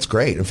 that's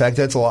great. In fact,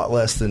 that's a lot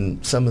less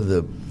than some of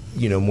the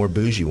more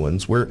bougie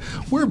ones. We're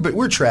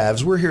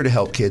Travs. We're here to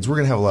help kids. We're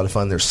going to have a lot of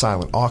fun. There's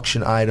silent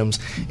auction items.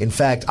 In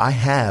fact, I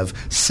have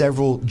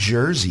several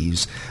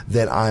jerseys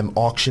that I'm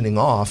auctioning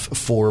off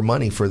for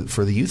money for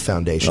the Youth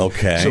Foundation.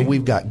 Okay. So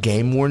we've got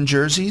game-worn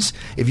jerseys.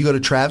 If you go to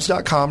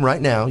Travs.com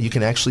right now, you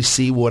can actually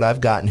see what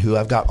I've got and who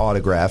I've got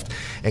autographed,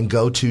 and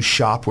go to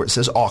shop where it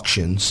says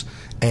auctions,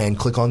 and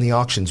click on the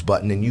auctions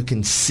button, and you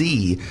can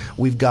see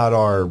we've got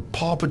our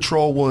Paw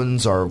Patrol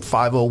ones, our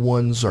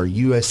 501s, our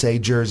USA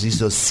jerseys,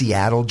 those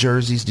Seattle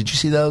jerseys. Did you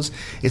see those?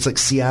 It's like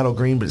Seattle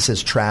green, but it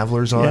says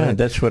Travelers on it. Yeah,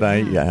 that's what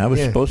I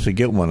was supposed to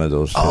get one of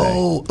those today.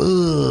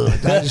 Oh,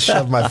 I just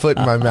shoved my foot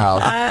in my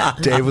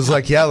mouth. Dave was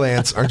like, yeah,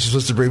 Lance, aren't you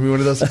supposed to bring me one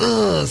of those?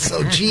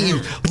 So gee,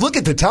 look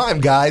at the time,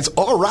 guys.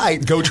 All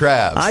right, go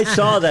Travs. I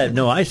saw that.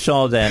 No, I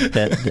saw that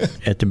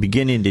at the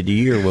beginning of the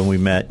year when we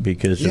met,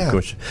 because, of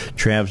course,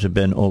 Travs have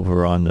been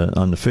over on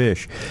the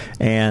fish,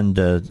 and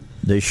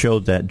they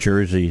showed that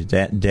jersey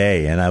that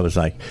day, and I was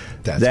like,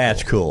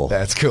 that's cool.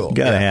 That's cool.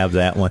 Got to have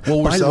that one.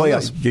 Well, by the way,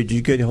 did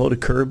you get a hold of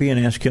Kirby and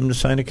ask him to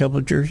sign a couple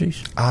of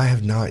jerseys? I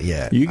have not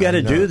yet. You got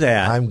to do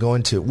that. I'm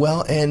going to.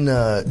 Well, and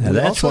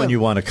that's one you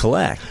want to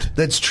collect.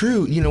 That's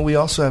true. We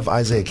also have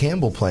Isaiah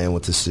Campbell playing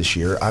with us this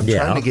year. I'm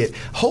trying to get,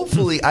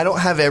 hopefully, I don't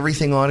have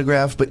everything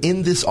autographed, but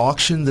in this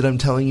auction that I'm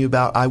telling you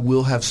about, I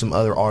will have some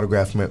other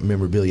autographed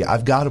memorabilia.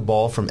 I've got a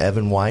ball from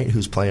Evan White,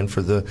 who's playing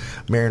for the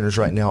Mariners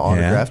right now,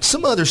 autographed.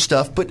 Some other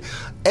stuff, but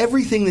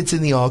everything that's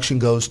in the auction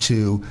goes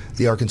to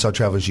the Arkansas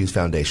Travelers Youth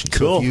Foundation.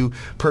 Cool. So if you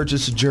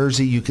purchase a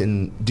jersey, you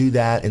can do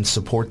that and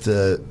support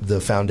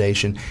the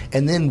foundation.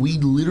 And then we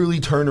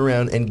literally turn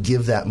around and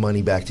give that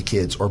money back to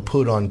kids or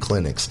put on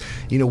clinics.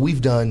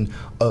 We've done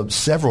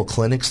several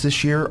clinics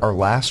this year. Our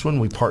last one,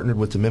 we partnered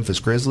with the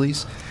Memphis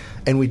Grizzlies,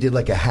 and we did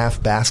like a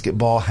half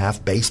basketball,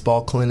 half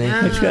baseball clinic.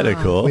 That's kind of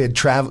cool. We had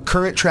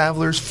current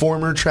Travelers,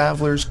 former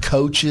Travelers,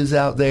 coaches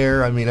out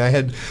there. I mean, I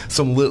had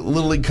some Little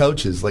League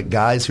coaches, like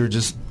guys who are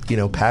just,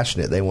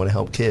 passionate. They want to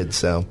help kids.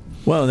 So,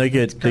 well, they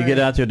get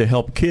out there to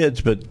help kids,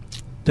 but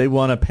they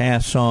want to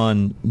pass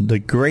on the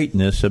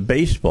greatness of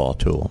baseball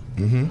to them.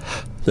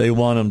 Mm-hmm. They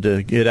want them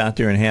to get out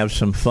there and have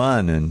some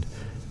fun and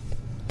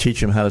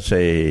teach them how to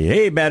say,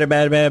 hey, batter.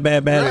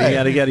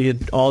 Right. You got to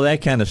get all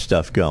that kind of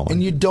stuff going.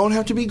 And you don't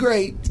have to be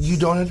great. You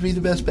don't have to be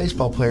the best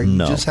baseball player. You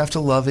just have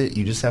to love it.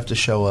 You just have to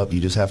show up. You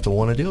just have to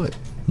want to do it.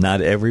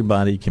 Not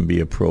everybody can be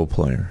a pro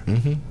player.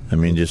 Mm-hmm. I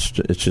mean, it's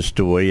just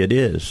the way it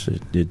is.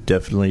 It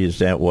definitely is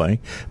that way.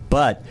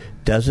 But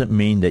doesn't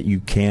mean that you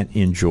can't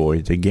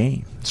enjoy the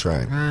game. That's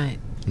right. Right.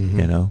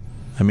 Mm-hmm.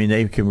 I mean,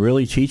 they can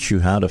really teach you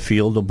how to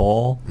field the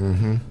ball.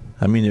 Mm-hmm.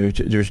 I mean,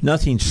 there's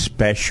nothing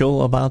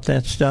special about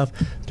that stuff.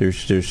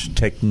 There's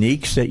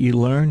techniques that you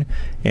learn,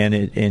 and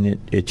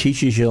it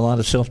teaches you a lot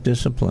of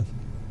self-discipline.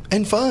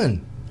 And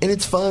fun. And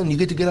it's fun. You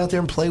get to get out there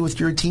and play with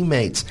your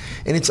teammates.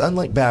 And it's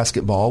unlike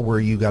basketball where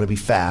you got to be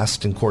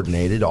fast and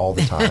coordinated all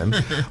the time,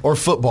 or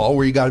football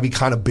where you got to be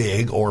kind of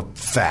big or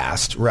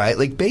fast, right?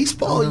 Like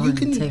baseball, you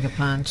can take a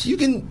punch. You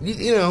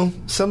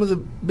can, some of the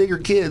bigger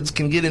kids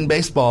can get in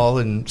baseball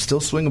and still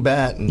swing a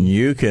bat. And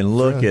you can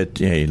look at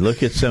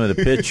some of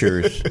the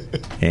pitchers,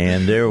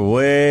 and they're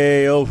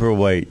way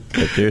overweight,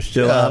 but they're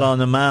still out on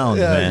the mound,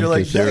 man. You're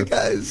like, that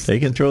guys, they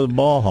can throw the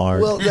ball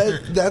hard. Well,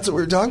 that's what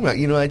we're talking about.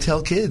 I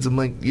tell kids, I'm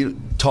like,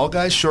 tall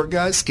guys, short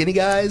guys, skinny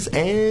guys,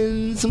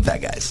 and some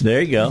fat guys.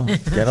 There you go.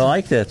 Gotta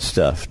like that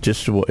stuff.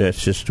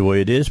 That's just the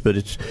way it is.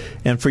 But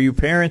and for you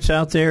parents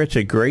out there, it's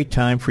a great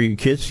time for your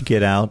kids to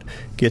get out,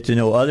 get to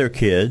know other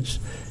kids,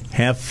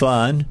 have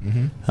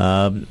fun.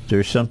 Mm-hmm.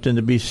 There's something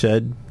to be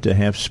said to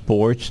have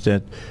sports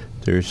that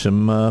there's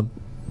some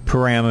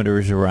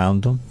parameters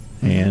around them.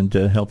 And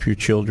help your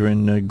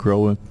children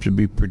grow to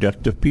be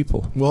productive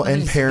people. Well,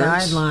 and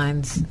parents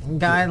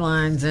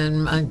guidelines,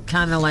 and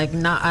kind of like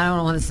I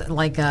don't want to say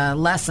like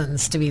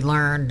lessons to be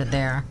learned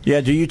there.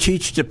 Yeah. Do you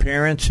teach the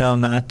parents how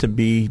not to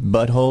be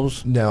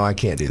buttholes? No, I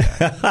can't do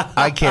that.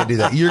 I can't do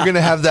that. You're going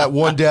to have that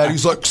one dad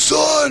who's like,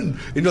 son,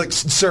 and you're like,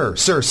 sir,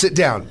 sit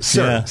down,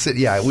 sir, sit.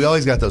 Yeah, we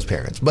always got those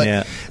parents.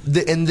 But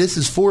and this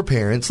is for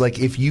parents. Like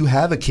if you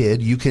have a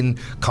kid, you can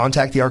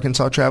contact the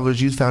Arkansas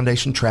Travelers Youth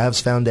Foundation,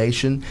 Travs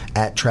Foundation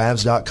at Travs.com.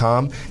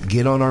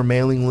 Get on our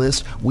mailing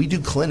list. We do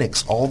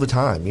clinics all the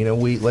time.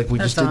 We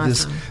just did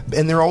this,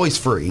 and they're always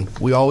free.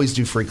 We always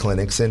do free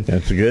clinics, and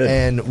that's good.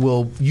 And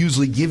we'll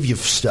usually give you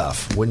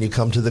stuff when you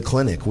come to the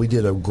clinic. We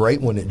did a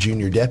great one at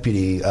Junior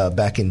Deputy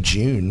back in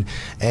June,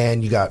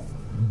 and you got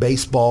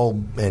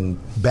baseball and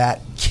bat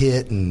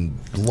kit and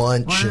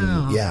lunch.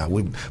 Wow.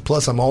 And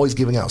plus I'm always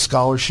giving out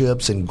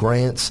scholarships and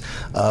grants.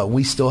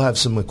 We still have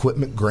some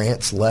equipment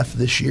grants left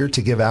this year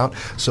to give out,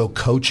 so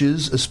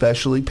coaches,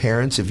 especially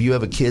parents, if you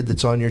have a kid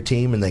that's on your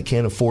team and they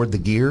can't afford the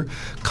gear,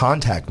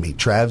 contact me,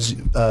 Travs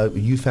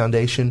Youth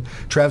Foundation,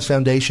 Travs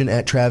Foundation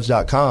at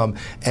Travs.com,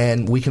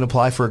 and we can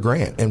apply for a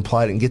grant and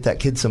apply it and get that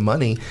kid some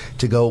money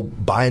to go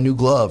buy a new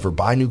glove or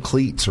buy new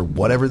cleats or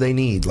whatever they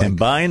need. And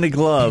buying the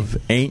glove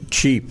ain't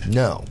cheap.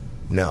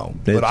 No,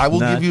 but I will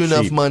give you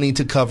enough money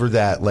to cover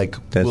that.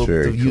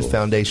 The Youth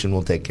Foundation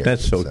will take care of it.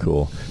 That's so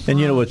cool.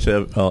 And you know what's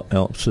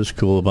else is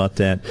cool about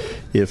that?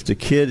 If the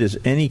kid is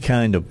any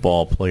kind of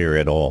ball player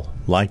at all,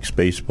 likes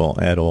baseball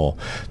at all,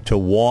 to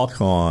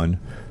walk on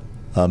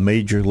a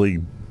major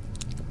league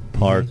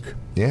park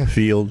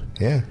field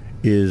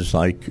is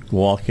like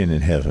walking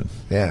in heaven.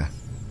 Yeah.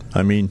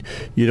 I mean,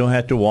 you don't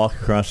have to walk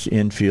across the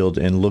infield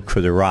and look for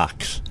the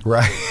rocks.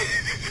 Right.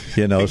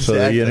 Exactly.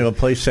 So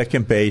play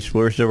second base.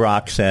 Where's the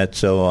rocks at?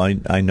 So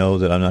I know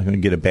that I'm not going to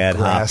get a bad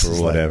Grass hop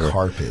or whatever. Like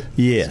carpet.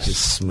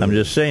 Yes, I'm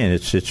just saying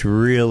it's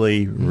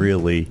really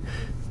really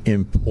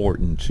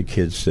important to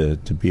kids to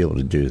be able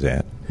to do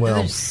that.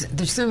 Well,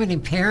 there's so many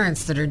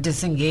parents that are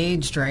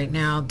disengaged right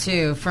now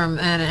too.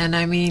 And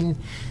I mean,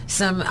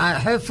 some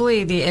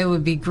hopefully it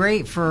would be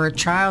great for a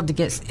child to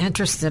get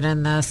interested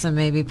in this and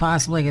maybe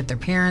possibly get their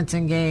parents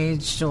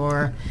engaged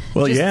or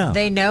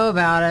they know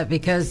about it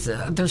because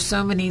there's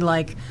so many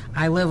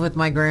I live with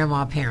my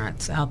grandma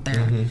parents out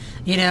there,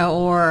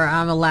 or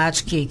I'm a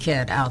latchkey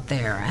kid out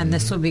there, and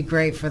this would be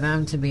great for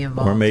them to be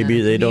involved. Or maybe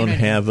in they don't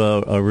have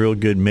a real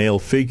good male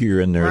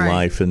figure in their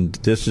life, and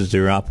this is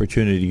their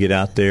opportunity to get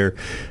out there,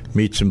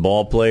 meet some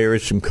ball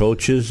players, some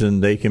coaches,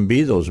 and they can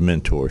be those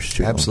mentors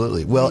too.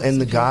 Absolutely. Well, and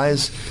the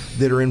guys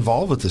that are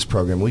involved with this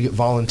program, we get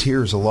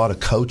volunteers. A lot of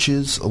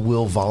coaches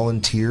will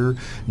volunteer,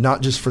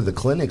 not just for the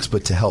clinics,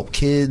 but to help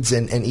kids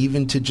and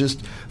even to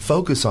just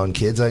focus on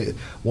kids.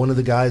 One of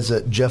the guys,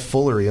 Jeff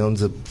Fuller, he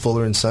owns the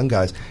Fuller and Son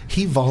guys,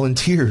 he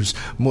volunteers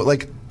more,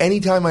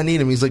 anytime I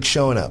need him, he's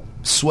showing up,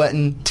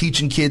 sweating,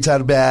 teaching kids how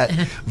to bat,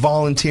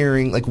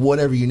 volunteering,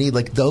 whatever you need.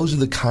 Those are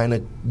the kind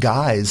of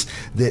guys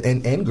that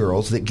and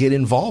girls that get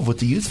involved with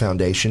the Youth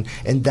Foundation,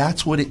 and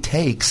that's what it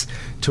takes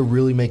to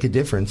really make a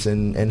difference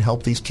and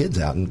help these kids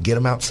out and get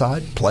them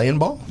outside playing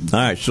ball. All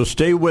right, so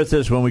stay with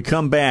us. When we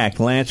come back,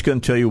 Lance's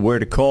going to tell you where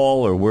to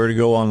call or where to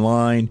go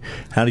online,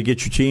 how to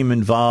get your team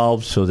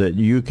involved so that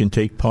you can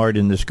take part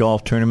in this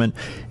golf tournament.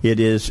 It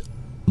is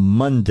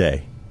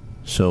Monday.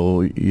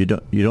 So you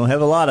don't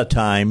have a lot of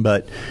time,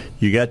 but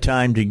you got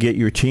time to get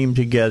your team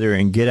together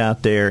and get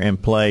out there and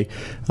play.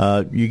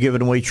 You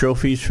giving away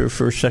trophies for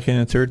first, second,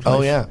 and third place?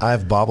 Oh yeah, I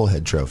have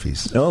bobblehead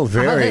trophies. Oh,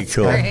 very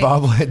cool. I have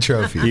bobblehead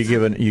trophies.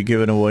 You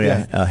giving away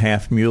a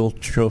half mule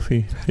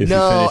trophy if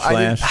no, you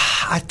finish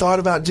last? I thought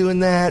about doing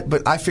that,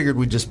 but I figured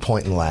we'd just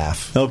point and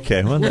laugh.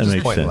 Okay, well that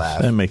makes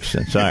sense. That makes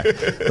sense. All right,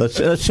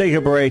 let's take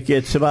a break.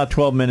 It's about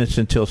 12 minutes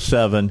until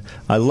 7.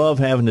 I love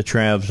having the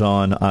Travs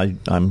on.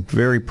 I'm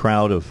very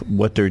proud of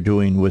what they're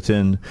doing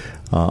within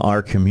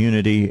our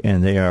community,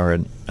 and they are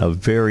a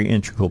very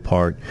integral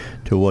part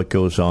to what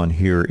goes on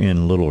here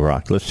in Little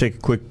Rock. Let's take a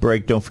quick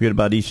break. Don't forget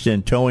about East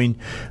End Towing.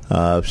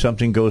 If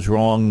something goes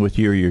wrong with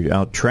you, you're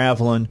out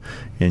traveling,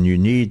 and you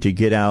need to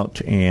get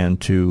out and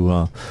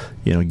to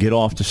get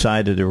off the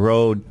side of the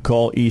road,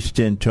 call East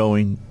End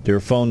Towing. Their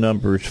phone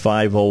number is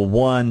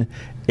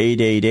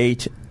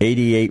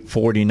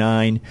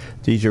 501-888-8849.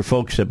 These are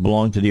folks that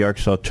belong to the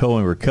Arkansas Tow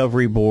and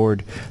Recovery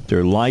Board.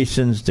 They're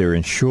licensed. They're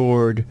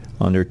insured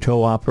on their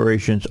tow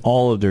operations.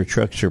 All of their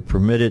trucks are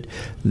permitted.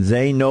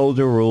 They know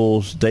the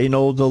rules. They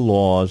know the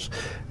laws.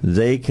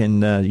 They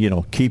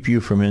can, keep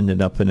you from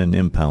ending up in an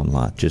impound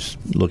lot. Just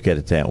look at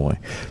it that way.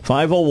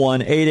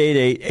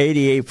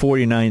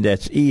 501-888-8849.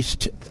 That's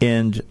East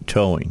End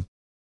Towing.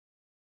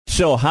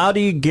 So how do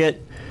you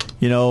get,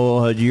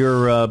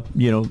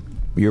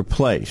 your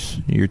place,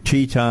 your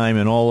tea time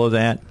and all of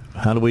that?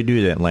 How do we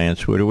do that,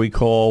 Lance? Where do we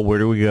call? Where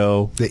do we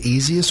go? The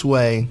easiest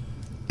way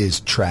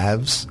is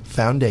Travs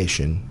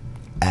Foundation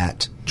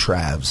at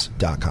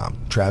Travs.com.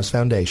 Travs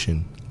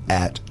Foundation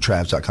at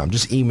Travs.com.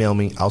 Just email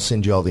me. I'll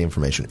send you all the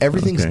information.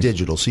 Everything's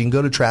digital, so you can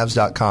go to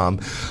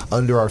Travs.com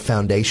under our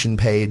foundation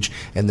page,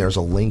 and there's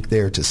a link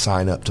there to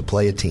sign up to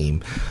play a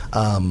team.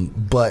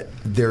 But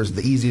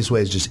the easiest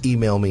way is just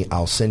email me.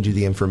 I'll send you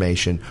the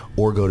information,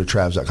 or go to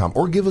Travs.com,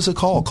 or give us a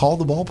call. Call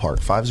the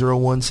ballpark,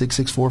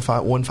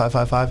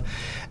 501-664-1555,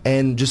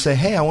 and just say,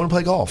 hey, I want to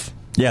play golf.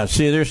 Yeah,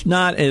 see, there's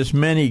not as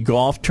many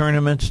golf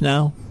tournaments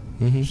now.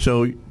 Mm-hmm.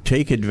 So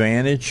take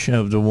advantage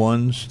of the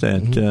ones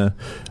that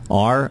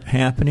are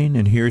happening,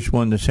 and here's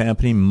one that's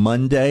happening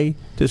Monday.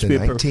 This the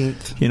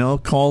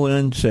 19th. Call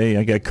in, say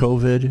I got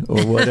COVID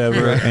or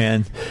whatever,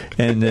 and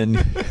then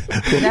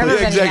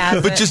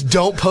exactly. But just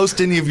don't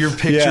post any of your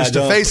pictures to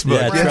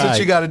Facebook. Yeah, that's what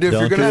you got to do. If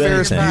you're going to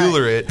Ferris anything.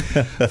 Bueller it,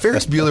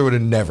 Ferris Bueller would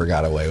have never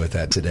got away with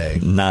that today.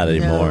 Not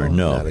anymore.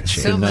 No, not a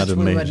chance. So much we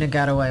amazing. wouldn't have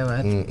got away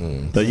with.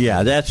 Mm-mm. But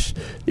yeah, that's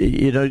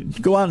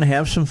go out and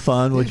have some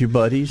fun with your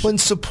buddies. And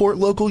support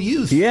local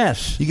youth.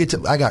 Yes.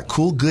 I got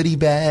cool goodie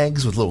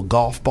bags with little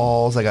golf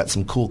balls. I got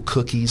some cool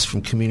cookies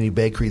from Community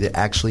Bakery that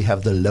actually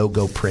have the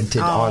logo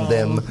printed on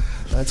them.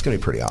 That's going to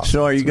be pretty awesome.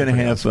 So are you going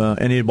to have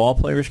any ball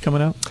players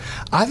coming out?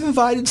 I've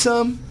invited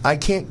some. I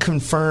can't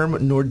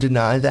confirm nor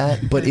deny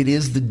that, but it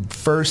is the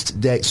first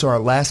day. So our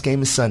last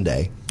game is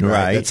Sunday.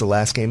 Right. That's the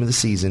last game of the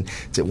season.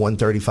 It's at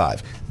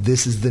 1:35.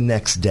 This is the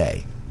next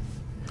day.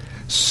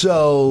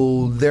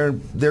 So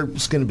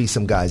there's going to be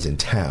some guys in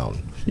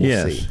town.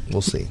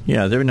 We'll see.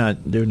 Yeah, they're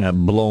not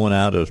blowing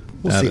out of.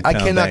 We'll see. I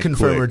cannot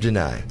confirm or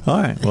deny.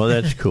 All right. Well,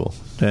 that's cool.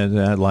 I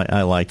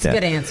like that.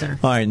 Good answer.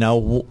 All right. Now,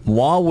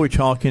 while we're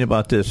talking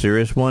about this, there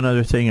is one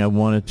other thing I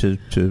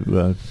wanted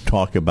to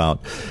talk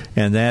about,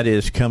 and that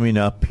is coming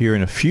up here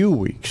in a few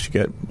weeks.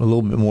 Got a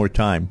little bit more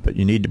time, but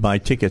you need to buy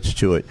tickets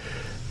to it.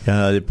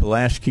 The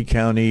Pulaski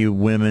County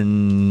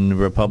Women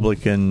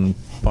Republican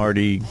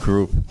Party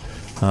group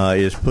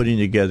is putting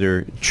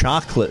together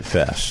Chocolate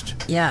Fest.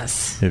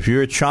 Yes. If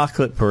you're a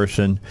chocolate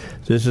person,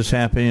 this is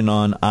happening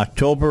on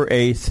October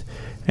 8th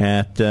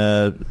at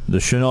the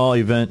Chenal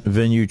Event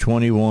Venue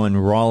 21,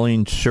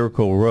 Rawlings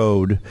Circle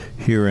Road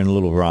here in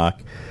Little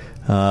Rock.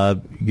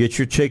 Get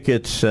your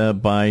tickets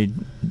by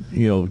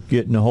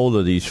getting a hold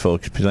of these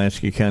folks,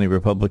 Pulaski County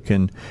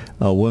Republican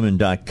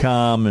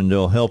Women.com, and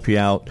they'll help you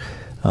out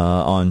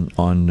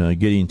on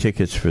getting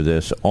tickets for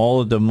this.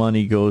 All of the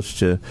money goes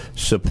to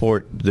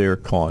support their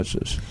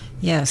causes.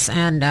 Yes,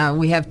 and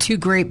we have two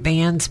great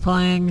bands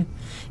playing,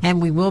 and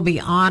we will be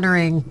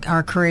honoring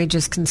our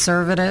courageous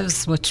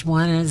conservatives, which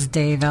one is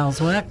Dave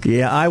Elswick.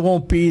 Yeah, I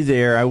won't be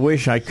there. I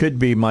wish I could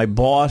be. My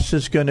boss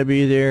is going to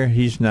be there.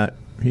 He's not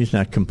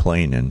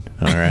complaining.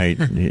 All right,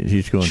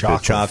 he's going to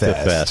Chocolate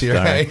Fest. Right?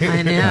 All right?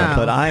 I know.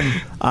 But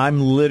I'm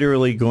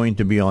literally going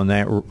to be on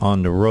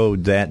the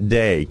road that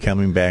day,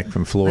 coming back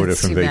from Florida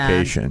from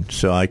vacation,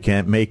 so I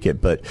can't make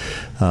it. But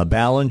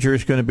Ballinger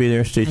is going to be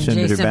there. State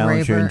Senator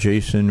Ballinger and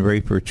Jason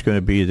Rapert's going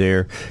to be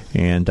there,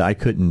 and I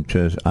couldn't.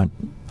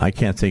 I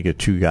can't think of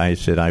two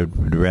guys that I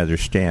would rather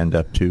stand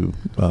up to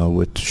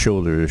with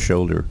shoulder to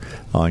shoulder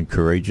on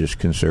courageous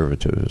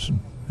conservatism.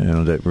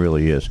 That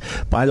really is.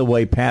 By the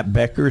way, Pat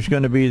Becker's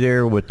going to be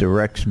there with the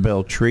Rex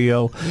Bell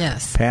Trio.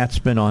 Yes. Pat's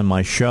been on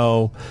my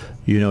show.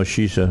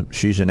 She's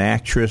an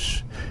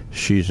actress.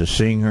 She's a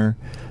singer.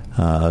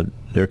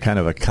 They're kind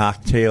of a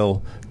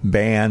cocktail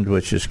band,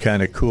 which is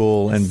kind of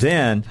cool. And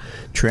then,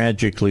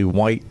 Tragically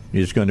White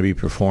is going to be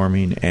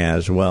performing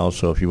as well.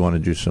 So if you want to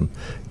do some,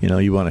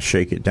 you want to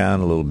shake it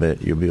down a little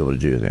bit, you'll be able to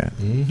do that.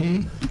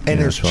 Mm-hmm. And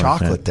there's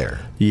chocolate there.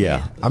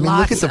 Yeah. I mean,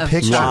 lots look at the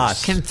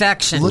pictures.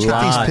 Confection. Look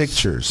at these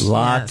pictures.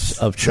 Lots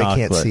of chocolate.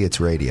 They can't see it's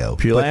radio.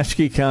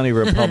 Pulaski County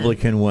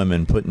Republican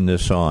Women putting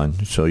this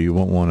on, so you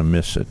won't want to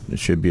miss it. It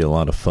should be a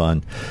lot of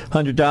fun.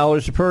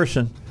 $100 a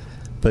person,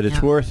 but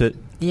it's worth it.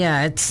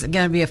 Yeah, it's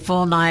going to be a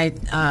full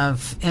night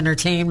of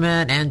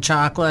entertainment and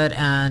chocolate,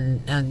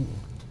 and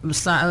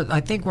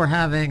I think we're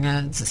having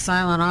a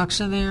silent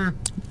auction there.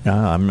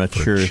 I'm not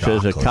sure. It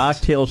says a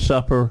cocktail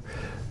supper,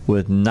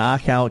 with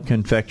knockout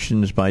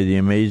confections by the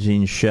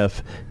amazing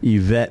chef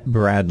Yvette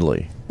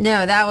Bradley.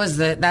 No, that's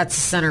the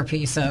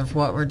centerpiece of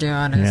what we're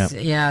doing. Is,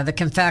 the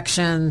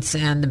confections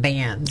and the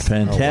bands.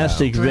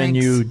 Fantastic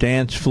venue, Drinks.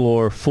 dance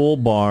floor, full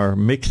bar,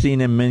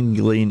 mixing and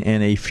mingling,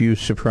 and a few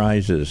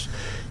surprises.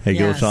 It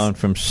goes on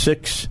from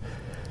 6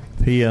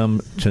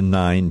 p.m. to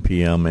 9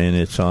 p.m., and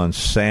it's on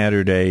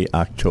Saturday,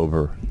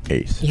 October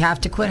 8th. You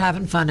have to quit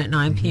having fun at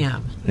 9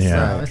 p.m.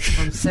 Yeah. So it's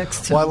from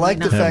 6 to Well, I like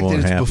the 9. fact that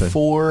it's happen.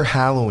 before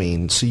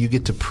Halloween, so you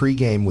get to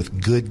pregame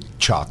with good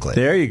chocolate.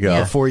 There you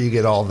go. Before you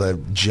get all the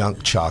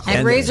junk chocolate.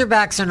 And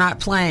Razorbacks are not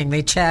playing.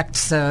 They checked,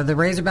 so the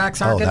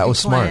Razorbacks aren't going that to be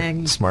was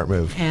playing. smart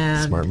move.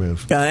 And Smart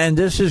move. And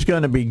this is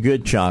going to be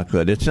good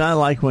chocolate. It's not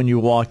like when you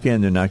walk in,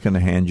 they're not going to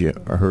hand you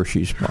a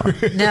Hershey's bar.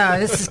 No,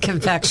 this is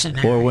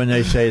confectionery. Or when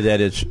they say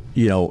that it's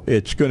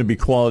it's going to be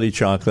quality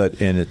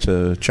chocolate and it's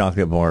a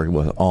chocolate bar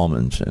with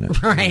almonds in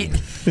it. Right.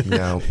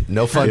 No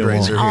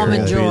fundraiser here.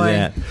 Almond Do Joy.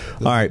 that.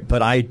 All right,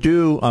 but I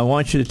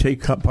want you to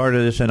take part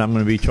of this, and I'm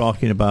going to be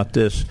talking about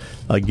this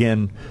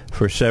again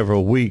for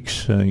several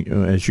weeks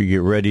as you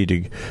get ready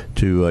to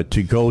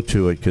go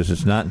to it, because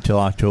it's not until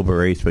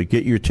October 8th. But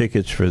get your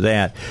tickets for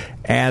that,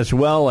 as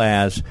well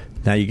as.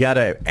 Now, you got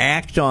to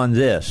act on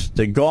this.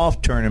 The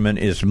golf tournament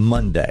is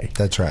Monday.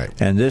 That's right.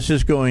 And this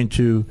is going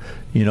to,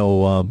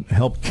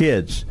 help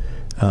kids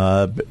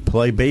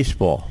play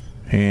baseball.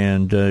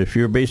 And if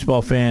you're a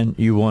baseball fan,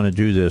 you want to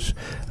do this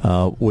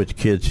with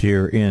kids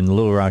here in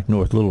Little Rock,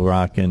 North Little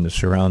Rock, and the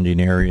surrounding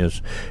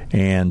areas.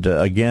 And,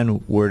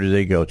 again, where do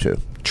they go to?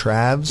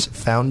 Travs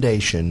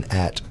Foundation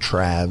at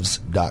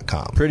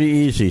Travs.com. Pretty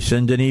easy.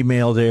 Send an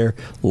email there.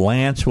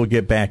 Lance will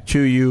get back to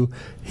you.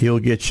 He'll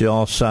get you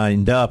all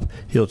signed up.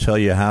 He'll tell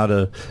you how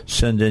to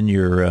send in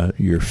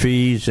your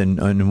fees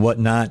and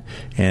whatnot,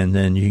 and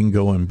then you can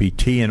go and be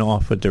teeing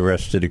off with the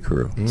rest of the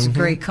crew. It's a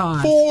great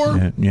cause.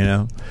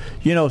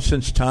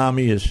 Since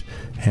Tommy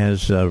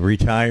has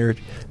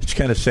retired, it's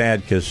kind of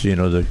sad because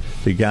the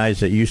guys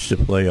that used to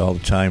play all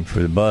the time for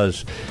the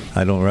Buzz,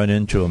 I don't run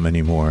into them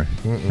anymore.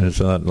 There's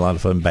a lot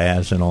of fun.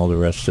 Baz and all the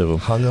rest of them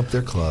hung up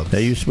their clubs.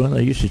 They used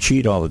to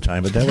cheat all the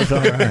time, but that was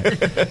all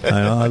right.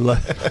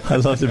 I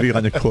love to be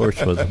on the course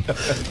with them.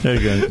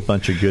 They're a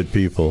bunch of good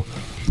people.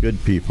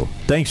 Good people.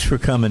 Thanks for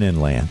coming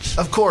in, Lance.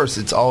 Of course,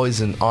 it's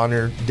always an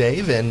honor,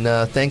 Dave, and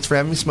thanks for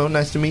having me, Simone.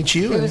 Nice to meet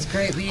you. It was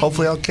great meeting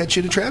Hopefully, you. I'll catch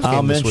you at a Travs I'll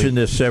game this mention week.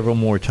 this several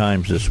more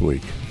times this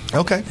week.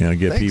 Okay. Get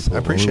Thanks. people. I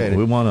appreciate it.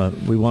 We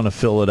want to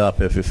fill it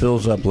up. If it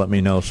fills up, let me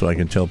know so I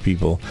can tell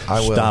people. I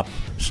will.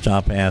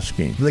 Stop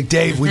asking. Like,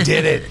 Dave, we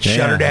did it.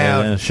 Shut her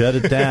down. Shut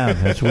it down.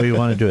 That's the way you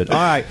want to do it. All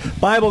right.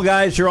 Bible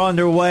guys are on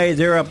their way.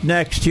 They're up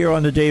next here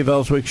on the Dave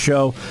Elswick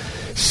Show.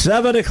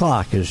 7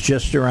 o'clock is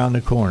just around the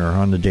corner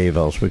on the Dave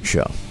Elswick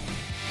Show.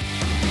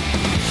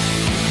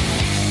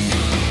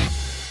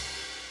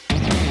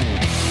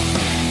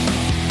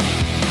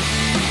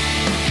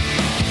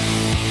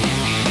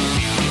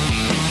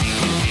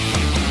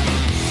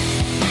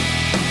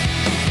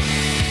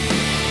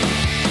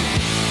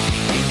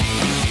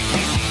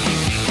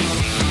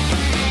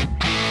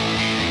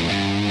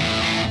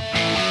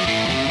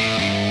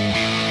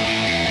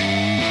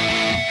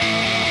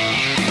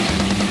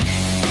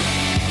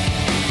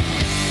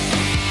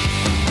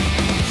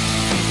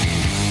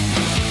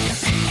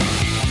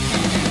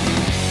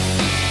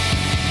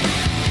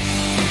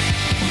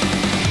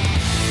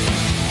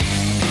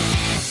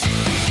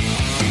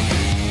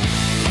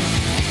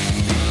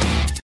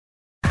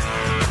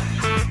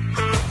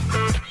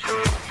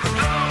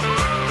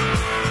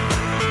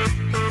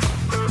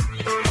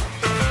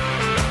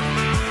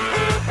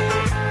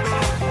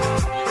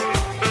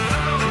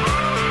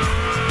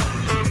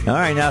 All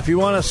right, now if you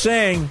want to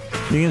sing,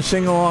 you can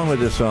sing along with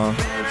this song.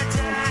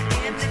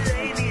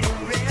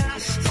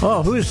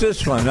 Oh, who's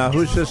this one? Now,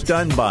 who's this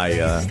done by,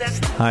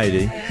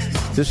 Heidi?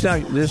 This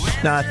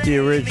is not the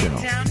original.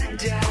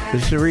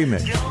 This is a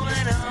remix.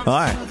 All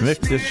right,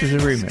 Mick, this is a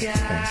remix.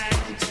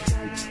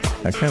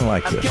 Okay. I kind of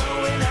like this.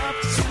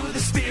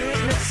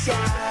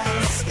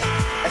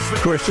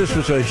 Of course, this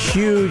was a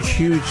huge,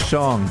 huge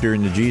song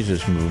during the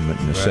Jesus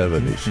movement in the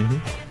 70s.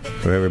 Mm-hmm.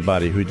 For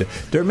everybody who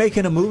they're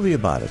making a movie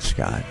about it,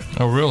 Scott.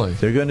 Oh, really?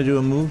 They're going to do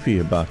a movie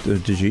about the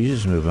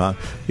Jesus movement,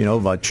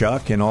 about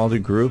Chuck and all the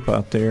group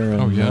out there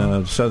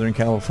in Southern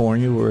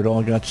California where it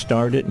all got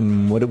started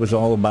and what it was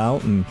all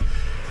about, and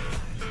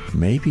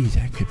maybe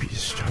that could be the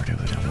start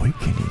of an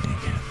awakening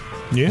again.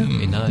 Yeah,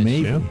 be nice.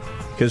 Maybe.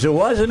 Because it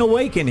was an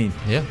awakening.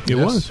 Yeah, it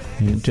was.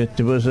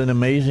 It was an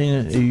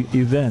amazing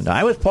event.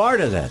 I was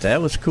part of that.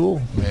 That was cool.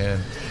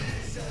 Man.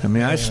 I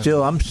mean, I'm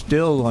still,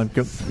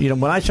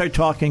 when I start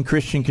talking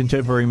Christian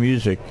contemporary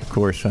music, of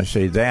course, I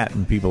say that,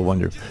 and people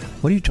wonder,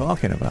 what are you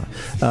talking about?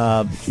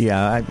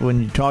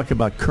 When you talk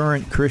about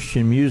current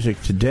Christian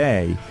music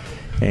today,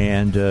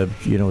 and, the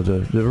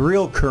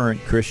real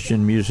current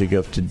Christian music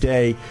of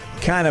today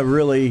kind of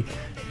really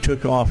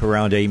took off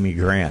around Amy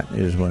Grant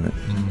is when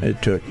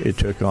it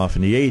took off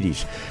in the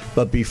 80s.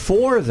 But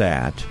before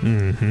that,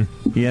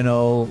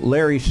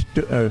 Larry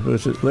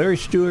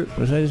Stewart,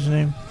 was that his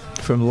name?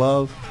 From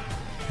Love?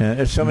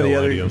 Some of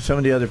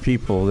the other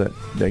people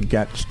that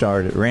got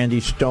started,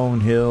 Randy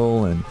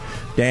Stonehill and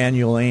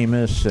Daniel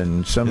Amos,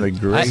 and some of the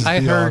great. I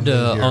heard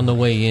on the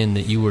way in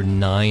that you were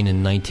 9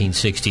 in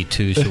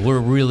 1962, so we're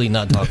really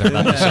not talking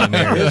about the same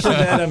era. Isn't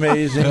that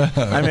amazing?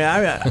 I mean,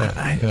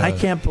 I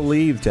can't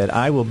believe that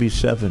I will be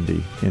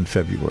 70 in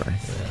February.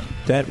 Yeah.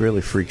 That really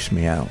freaks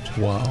me out.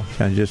 Wow!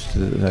 I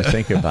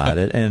think about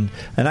it, and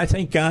I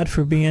thank God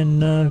for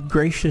being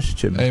gracious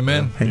to me.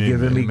 Amen. And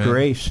giving me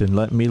grace and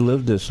letting me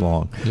live this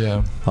long.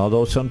 Yeah.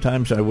 Although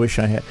sometimes I wish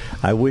I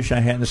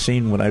hadn't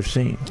seen what I've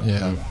seen.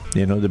 Yeah.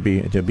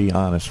 To be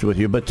honest with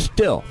you, but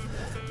still,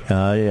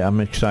 I'm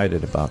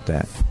excited about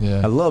that.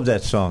 Yeah. I love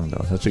that song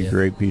though. That's a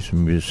great piece of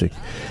music.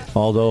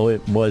 Although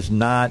it was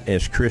not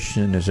as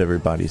Christian as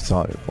everybody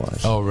thought it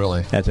was. Oh,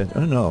 really?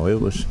 No,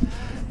 it was.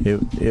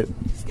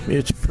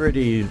 It's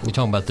pretty. You're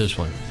talking about this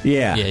one?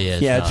 Yeah,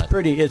 It's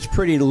It's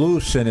pretty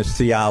loose in its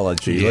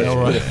theology. Yeah,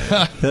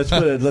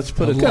 let's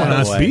put it got a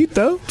nice way. beat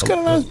though. It's got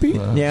a nice beat.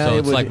 Yeah, so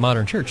it's like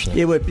modern church. Then.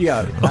 It would.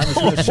 Yeah, I was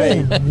going to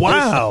say.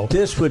 Wow,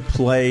 this would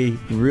play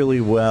really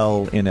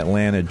well in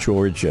Atlanta,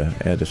 Georgia,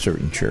 at a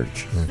certain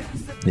church.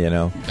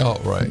 Oh,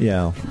 right.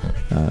 Yeah,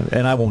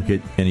 and I won't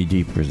get any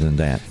deeper than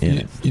that in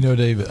it.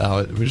 Dave,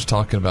 we're just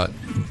talking about.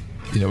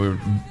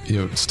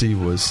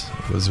 Steve was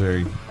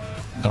very.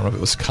 I don't know if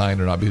it was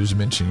kind or not, but he was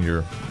mentioning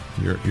your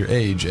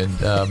age, and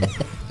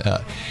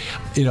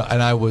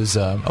and I was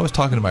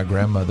talking to my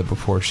grandmother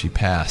before she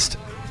passed,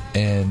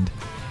 and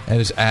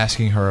just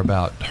asking her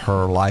about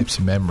her life's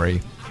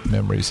memories,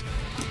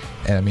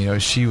 and I mean,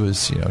 she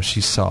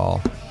saw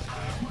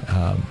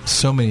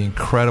so many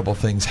incredible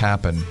things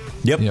happen,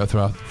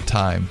 throughout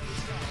time,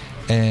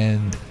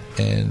 and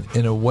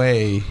in a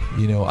way,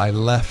 I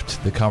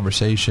left the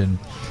conversation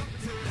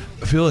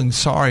feeling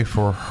sorry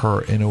for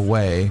her in a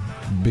way,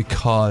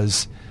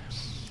 because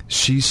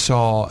she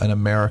saw an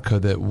America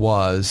that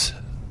was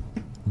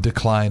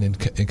decline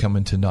and come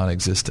into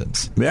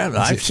non-existence. Yeah,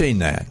 I've seen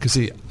that. Because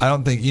I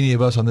don't think any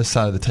of us on this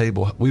side of the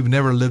table, we've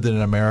never lived in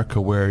an America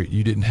where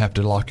you didn't have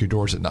to lock your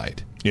doors at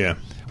night. Yeah.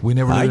 We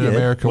never lived in an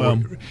America where...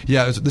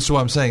 this is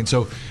what I'm saying.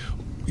 So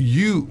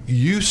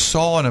you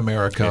saw in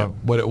America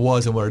what it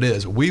was and what it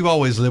is. We've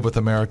always lived with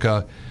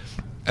America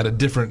at a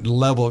different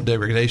level of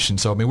degradation.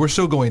 So, I mean, we're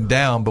still going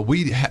down, but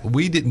we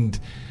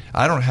didn't.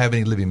 I don't have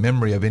any living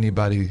memory of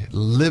anybody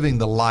living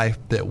the life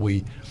that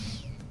the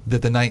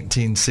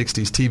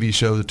 1960s TV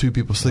show, the two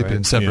people sleeping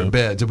in separate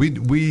beds.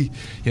 We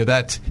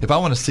that if I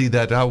want to see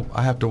that,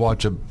 I have to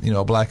watch a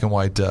black and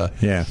white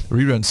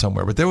rerun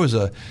somewhere. But there was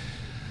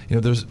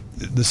there's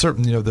the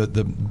certain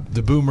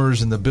the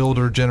boomers and the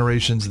builder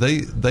generations.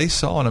 They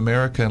saw in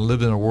America and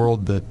lived in a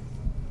world that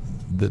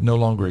no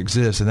longer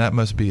exists, and that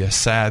must be a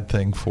sad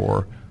thing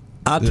for.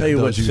 I'll tell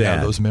you what's sad.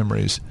 Have those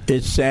memories.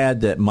 It's sad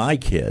that my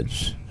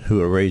kids, who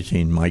are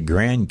raising my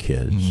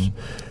grandkids,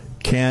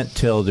 can't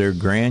tell their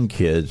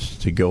grandkids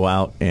to go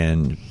out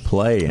and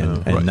play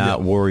and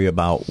not worry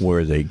about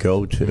where they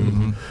go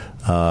to.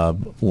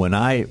 When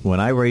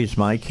I raised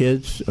my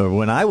kids, or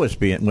when I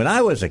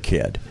was a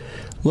kid,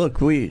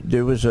 look, we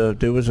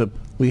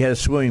had a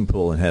swimming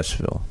pool in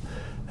Hessville.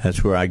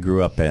 That's where I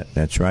grew up at.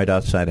 That's right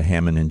outside of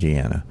Hammond,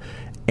 Indiana.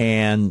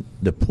 And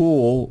the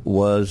pool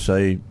was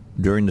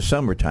during the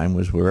summertime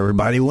was where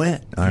everybody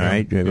went. All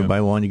right,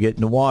 everybody wanted to get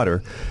in the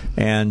water,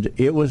 and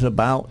it was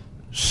about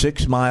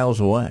 6 miles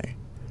away.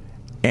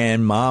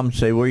 And Mom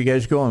say, "Where are you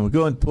guys going?" "We're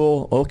going to the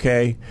pool."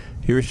 "Okay,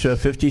 here's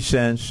 50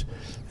 cents.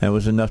 That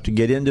was enough to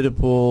get into the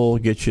pool,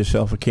 get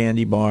yourself a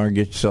candy bar,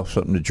 get yourself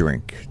something to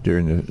drink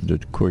during the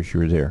course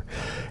you were there.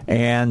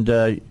 And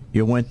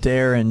you went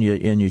there and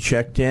you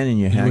checked in and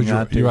you hung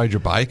out there. You ride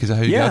your bike? Is that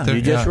how you got there?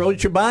 You just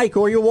rode your bike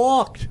or you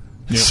walked.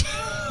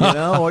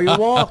 Or you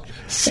walked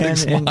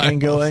and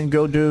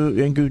go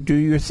do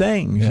your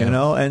thing,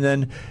 and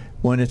then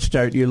when it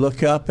started, you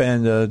look up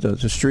and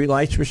the street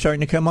lights were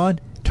starting to come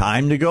on.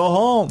 Time to go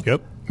home.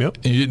 Yep.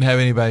 And you didn't have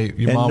anybody,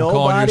 your mom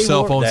calling your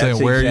cell phone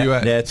saying, "Where are you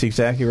at?" That's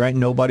exactly right.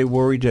 Nobody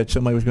worried that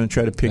somebody was going to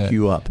try to pick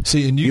you up.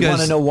 See, and you guys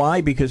want to know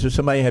why? Because if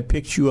somebody had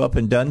picked you up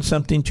and done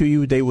something to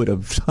you, they would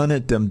have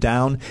hunted them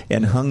down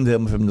and hung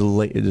them from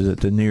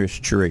the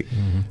nearest tree.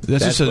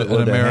 That's just an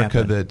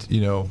America that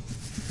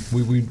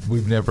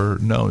we've never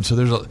known. So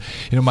there's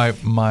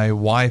my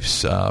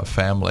wife's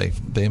family.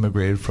 They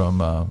immigrated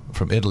from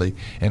Italy,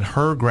 and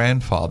her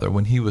grandfather,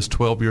 when he was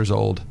 12 years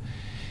old,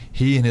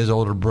 he and his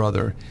older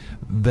brother,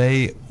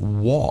 they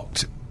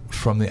walked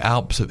from the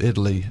Alps of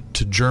Italy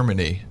to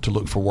Germany to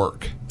look for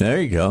work. There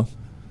you go.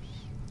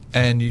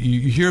 And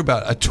you hear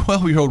about a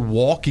 12-year-old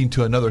walking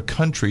to another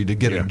country to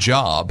get a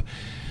job.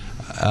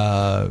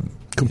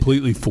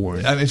 Completely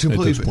foreign. I mean, it's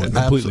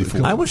completely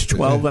foreign. I was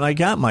 12 when I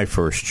got my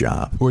first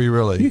job. Were you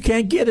really? You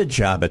can't get a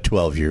job at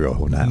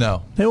 12-year-old now.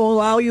 No. They won't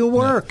allow you to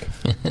work.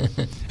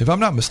 If I'm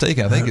not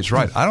mistaken, I think it's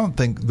right. I don't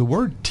think the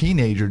word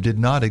teenager did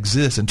not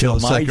exist until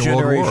the Second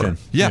World War.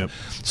 Yeah. Yep.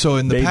 So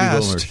in the Baby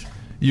past, boomers.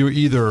 you were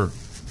either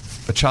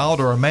a child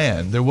or a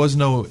man. There was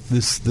no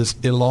this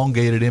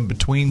elongated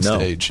in-between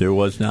stage. No, there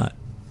was not.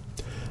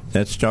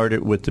 That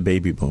started with the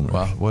baby boomers.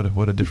 Wow,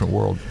 what a different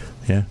world.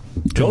 Yeah.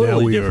 now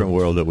Totally we different are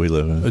world that we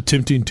live in.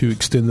 attempting to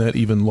extend that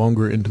even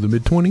longer into the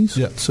mid-20s.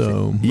 Yeah.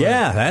 So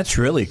Yeah, that's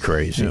really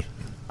crazy. Yeah.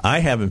 I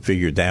haven't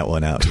figured that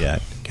one out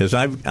yet because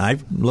I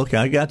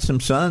got some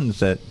sons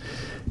that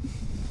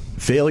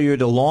failure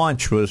to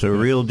launch was a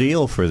real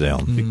deal for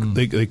them.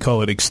 they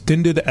call it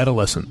extended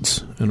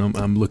adolescence, and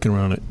I'm looking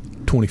around at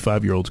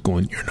 25-year-olds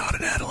going, "You're not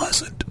an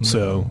adolescent."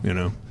 So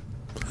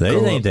They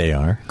think they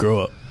are.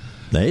 grow up.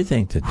 They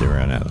think that they're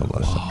an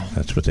adolescent.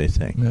 That's what they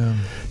think.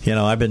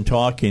 Yeah. I've been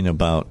talking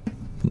about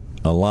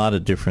a lot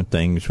of different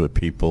things with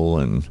people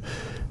and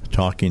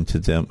talking to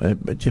them.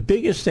 But the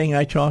biggest thing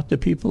I talk to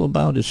people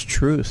about is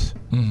truth.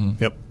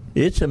 Yep.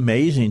 It's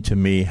amazing to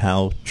me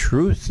how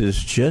truth is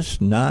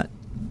just not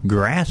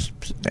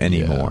grasped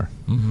anymore.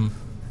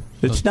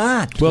 It's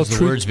not. Well,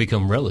 the words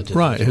become relative.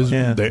 Right.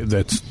 Yeah.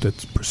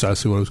 That's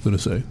precisely what I was going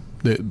to say.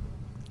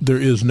 There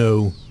is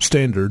no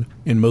standard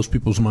in most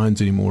people's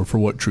minds anymore for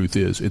what truth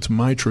is. It's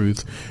my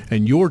truth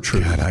and your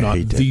truth, God, I not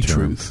hate that the term.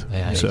 truth. Yeah,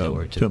 I hate that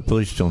word too.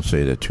 Please don't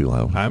say that too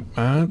loud. I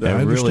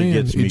That really understand.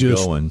 gets me it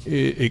just, going.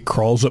 It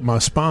crawls up my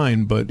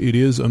spine, but it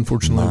is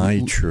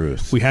unfortunately My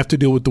truth. We have to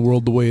deal with the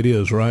world the way it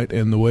is, right?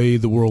 And the way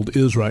the world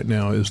is right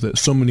now is that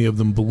so many of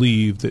them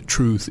believe that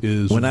truth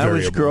is When I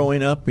was variable.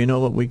 growing up, you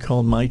know what we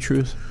called my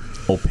truth?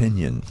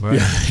 Opinion. Right.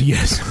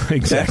 Yes,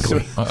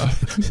 exactly.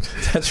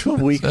 That's what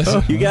we.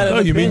 You got an Oh,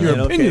 you mean your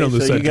opinion on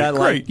the so subject. You got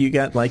Great. you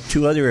got like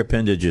two other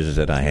appendages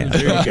that I have.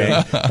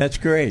 Okay, that's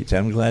great.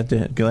 I'm glad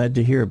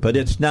to hear. But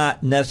it's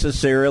not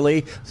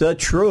necessarily the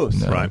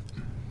truth. Right.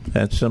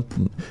 That's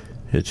something.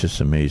 It's just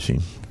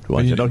amazing. But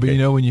when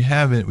you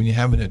have it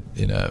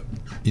in a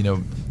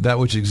that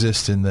which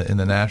exists in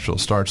the natural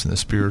starts in the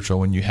spiritual.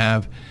 When you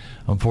have,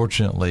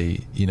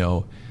 unfortunately,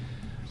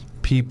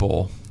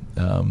 people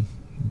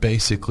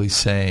basically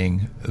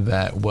saying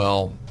that,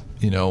 well,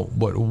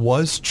 what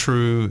was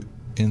true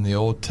in the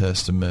Old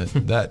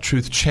Testament, that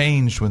truth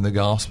changed when the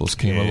Gospels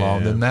came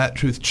along. Then that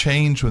truth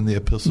changed when the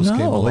epistles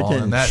came along,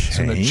 and that's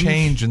going to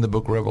change in the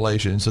Book of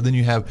Revelation. So then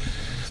you have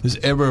this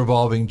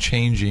ever-evolving,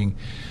 changing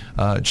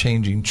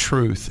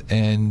truth,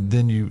 and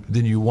then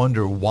you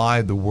wonder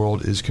why the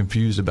world is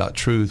confused about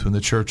truth when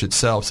the church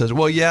itself says,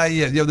 well,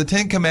 the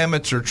 10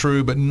 Commandments are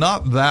true, but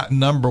not that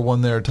number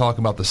one there talking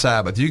about the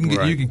Sabbath. You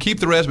can keep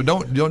the rest, but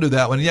don't do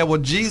that one. Yeah, well,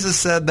 Jesus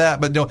said that,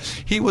 but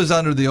he was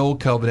under the old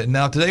covenant.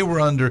 Now today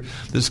we're under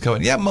this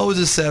covenant. Yeah,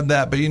 Moses said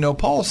that, but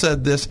Paul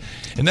said this,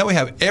 and now we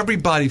have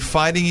everybody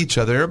fighting each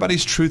other,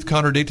 everybody's truth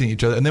contradicting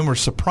each other, and then we're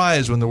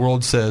surprised when the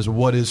world says,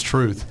 what is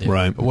truth?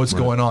 Right. What's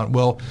going on?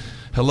 Well,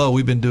 hello,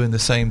 we've been doing the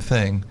same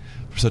thing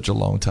for such a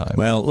long time.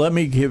 Well, let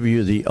me give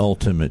you the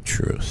ultimate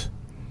truth.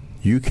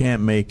 You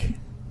can't make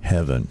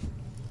heaven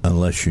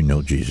unless you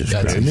know Jesus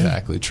That's Christ.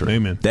 exactly true.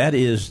 Amen. That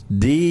is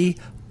the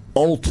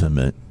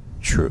ultimate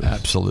truth.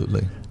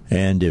 Absolutely.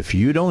 And if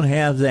you don't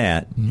have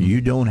that, you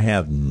don't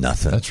have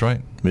nothing. That's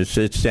right.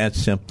 It's that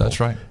simple. That's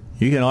right.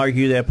 You can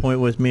argue that point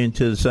with me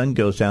until the sun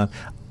goes down,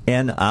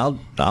 and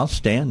I'll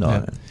stand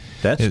on it.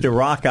 That's the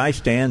rock I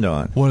stand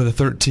on. One of the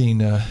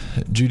 13,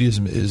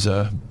 Judaism is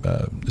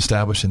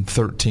established in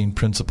 13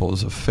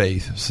 principles of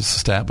faith. It's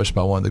established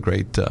by one of the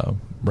great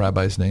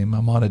rabbis named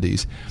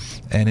Maimonides.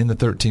 And in the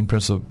 13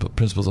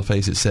 principles of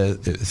faith, it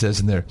says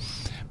in there,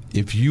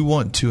 if you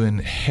want to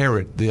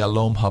inherit the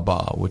Olam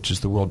Haba, which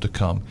is the world to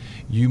come,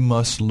 you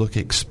must look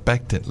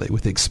expectantly,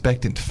 with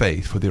expectant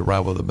faith, for the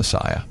arrival of the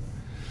Messiah.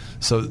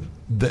 So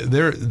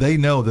they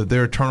know that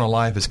their eternal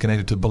life is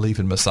connected to belief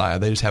in Messiah.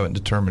 They just haven't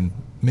determined,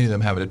 many of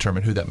them haven't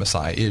determined who that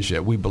Messiah is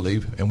yet. We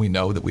believe and we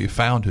know that we've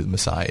found who the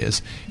Messiah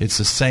is. It's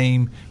the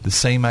same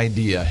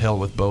idea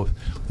held with both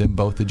the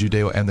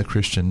Judeo and the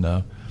Christian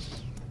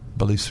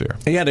belief sphere.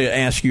 I got to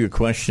ask you a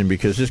question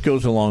because this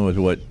goes along with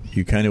what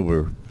you kind of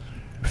were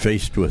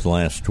faced with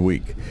last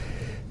week.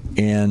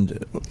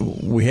 And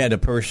we had a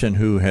person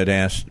who had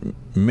asked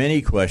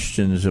many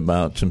questions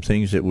about some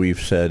things that we've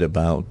said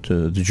about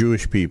the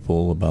Jewish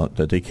people, about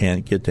that they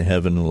can't get to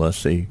heaven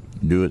unless they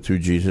do it through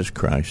Jesus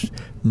Christ.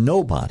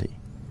 Nobody,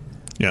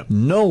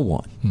 no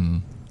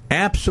one,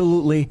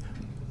 absolutely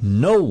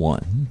no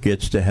one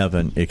gets to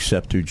heaven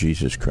except through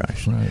Jesus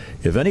Christ. Right.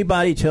 If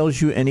anybody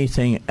tells you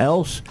anything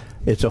else,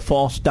 it's a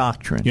false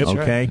doctrine. Yep.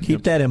 Okay, Right.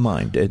 keep that in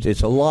mind.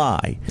 It's a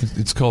lie.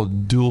 It's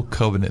called dual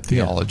covenant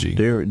theology.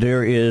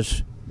 There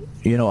is,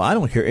 I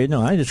don't care.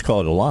 I just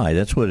call it a lie.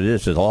 That's what it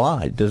is. It's a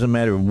lie. It doesn't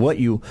matter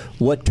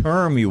what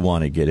term you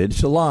want to get it.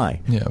 It's a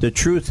lie. Yeah. The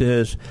truth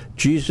is,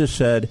 Jesus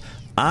said,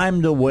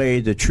 "I'm the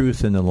way, the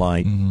truth, and the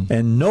light,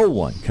 and no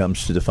one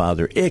comes to the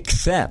Father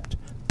except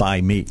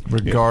by me."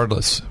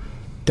 Regardless.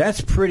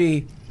 That's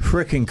pretty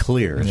frickin'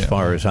 clear as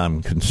far as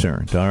I'm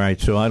concerned. All right,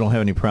 so I don't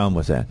have any problem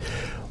with that.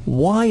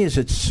 Why is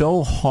it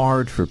so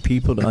hard for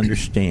people to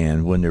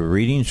understand when they're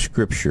reading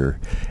Scripture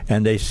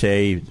and they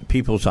say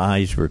people's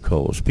eyes were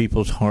closed,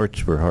 people's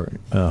hearts were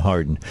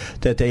hardened,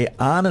 that they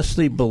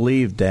honestly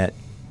believe that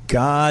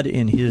God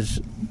in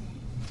His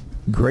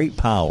great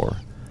power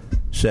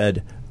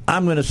said,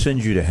 "I'm going to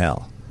send you to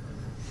hell"?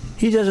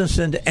 He doesn't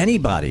send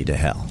anybody to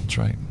hell. That's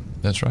right.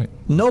 That's right.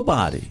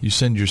 Nobody. You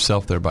send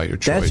yourself there by your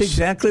choice. That's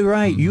exactly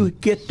right. You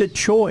get the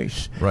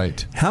choice.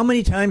 Right. How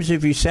many times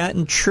have you sat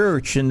in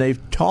church and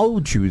they've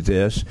told you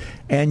this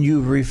and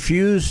you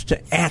refused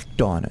to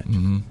act on it?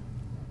 Mm-hmm.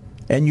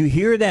 And you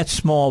hear that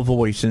small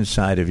voice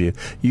inside of you.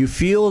 You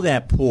feel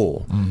that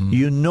pull. Mm-hmm.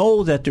 You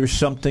know that there's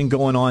something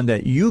going on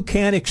that you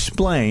can't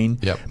explain,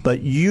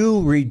 but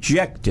you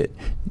reject it.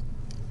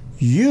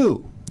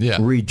 You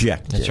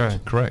reject it. That's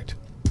right.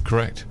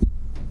 Correct.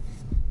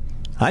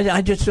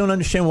 I just don't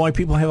understand why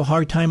people have a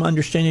hard time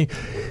understanding.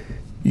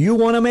 You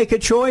want to make a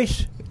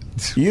choice?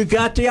 You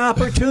got the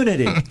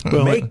opportunity.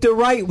 Make the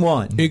right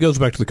one. It goes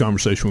back to the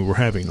conversation we were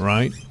having,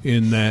 right?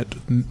 In that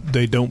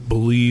they don't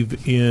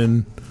believe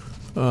in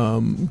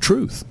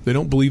truth. They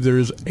don't believe there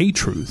is a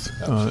truth,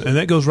 and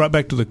that goes right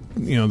back to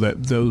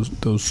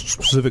those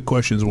specific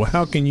questions. Well,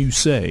 how can you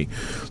say?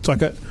 It's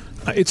like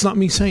it's not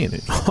me saying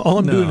it. All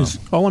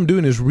I'm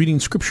doing is reading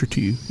Scripture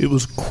to you. It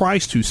was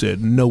Christ who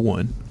said, "No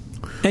one."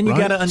 And you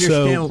got to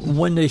understand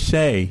when they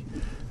say,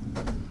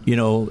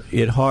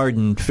 it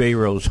hardened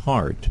Pharaoh's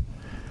heart.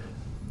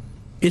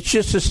 It's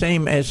just the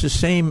same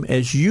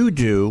as you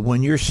do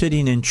when you're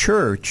sitting in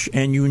church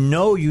and you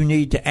know you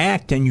need to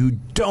act and you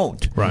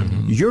don't. Right.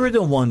 You're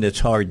the one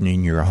that's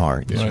hardening your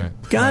heart. Right.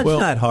 God's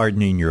not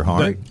hardening your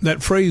heart.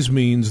 That phrase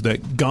means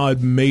that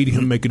God made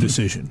him make a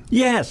decision.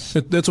 Yes.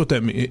 That's what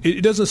that means.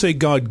 It doesn't say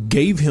God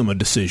gave him a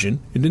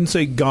decision. It didn't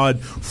say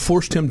God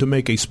forced him to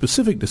make a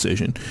specific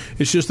decision.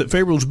 It's just that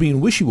Pharaoh's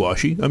being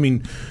wishy-washy. I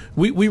mean,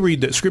 we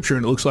read that Scripture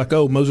and it looks like,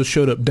 Moses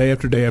showed up day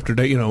after day after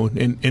day,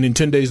 and in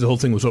 10 days the whole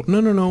thing was over.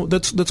 No.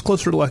 That's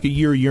closer to like a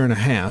year and a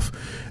half.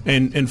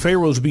 And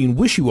Pharaoh's being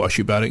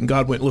wishy-washy about it, and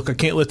God went, look, I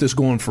can't let this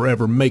go on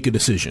forever. Make a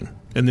decision.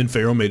 And then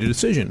Pharaoh made a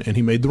decision, and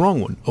he made the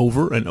wrong one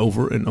over and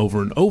over and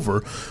over and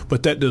over.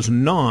 But that does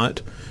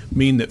not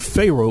mean that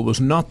Pharaoh was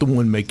not the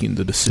one making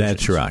the decision.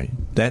 That's right.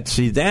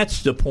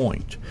 That's the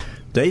point.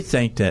 They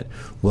think that,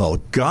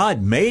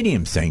 God made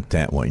him think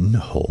that way.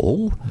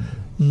 No.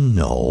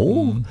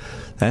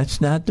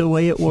 That's not the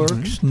way it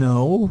works.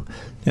 No.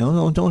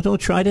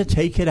 Don't try to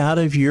take it out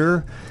of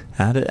your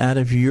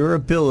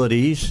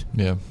abilities.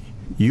 Yeah.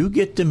 You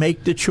get to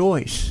make the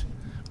choice.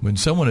 When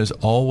someone is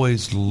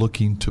always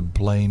looking to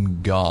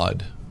blame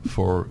God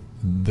for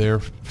their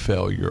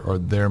failure or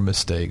their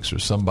mistakes or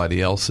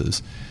somebody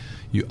else's,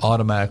 you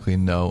automatically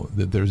know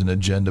that there's an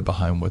agenda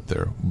behind what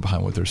they're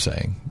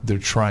saying. They're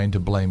trying to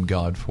blame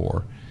God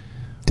for.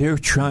 They're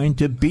trying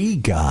to be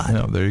God.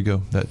 No, there you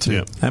go. That too.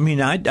 Yeah. I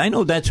mean, I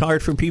know that's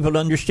hard for people to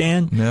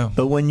understand. Yeah.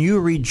 But when you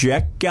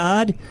reject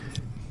God,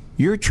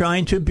 you're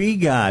trying to be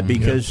God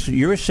because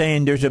you're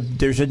saying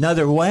there's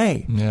another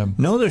way. Yeah.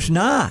 No, there's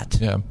not.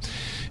 Yeah.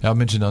 I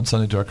mentioned on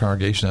Sunday to our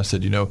congregation, I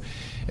said,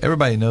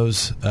 everybody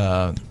knows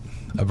a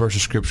verse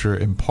of Scripture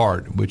in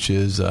part, which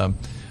is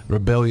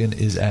rebellion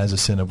is as a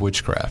sin of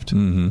witchcraft.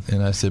 Mm-hmm.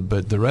 And I said,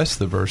 but the rest of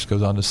the verse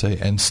goes on to say,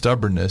 and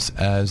stubbornness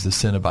as the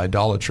sin of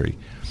idolatry.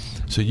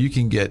 So you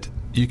can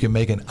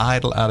make an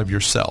idol out of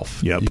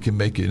yourself. Yep. You can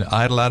make an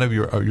idol out of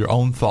your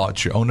own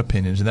thoughts, your own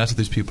opinions, and that's what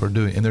these people are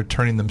doing. And they're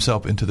turning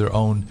themselves into their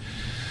own.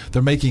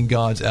 They're making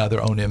gods out of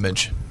their own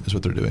image, is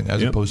what they're doing,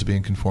 as opposed to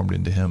being conformed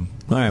into Him.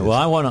 All right. Well,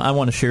 I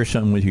want to share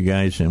something with you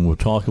guys, and we'll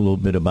talk a little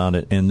bit about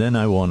it, and then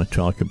I want to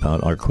talk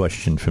about our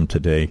question from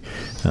today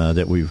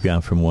that we've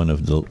got from one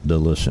of the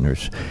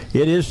listeners.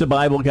 It is the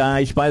Bible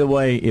Guys. By the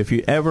way, if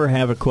you ever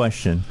have a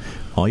question,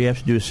 all you have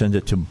to do is send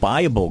it to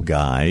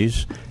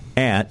BibleGuys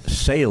at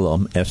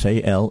Salem,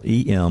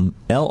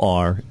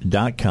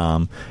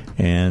 SALEMLR.com,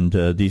 and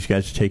these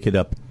guys take it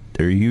up.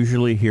 They're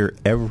usually here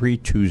every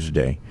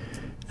Tuesday,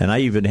 and I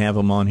even have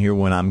them on here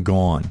when I'm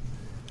gone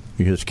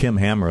because Kim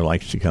Hammer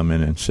likes to come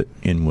in and sit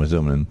in with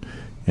them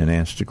and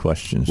ask the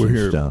questions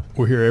stuff.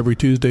 We're here every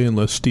Tuesday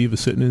unless Steve is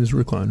sitting in his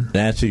recliner.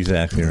 That's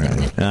exactly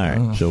right. All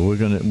right, so we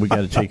got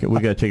to take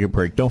a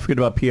break. Don't forget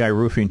about PI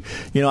Roofing.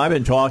 I've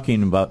been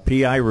talking about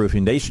PI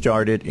Roofing. They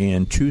started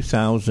in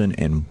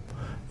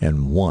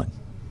 2001.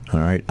 All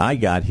right, I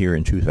got here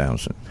in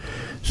 2000.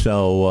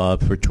 So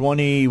for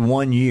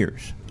 21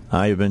 years,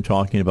 I have been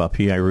talking about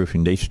PI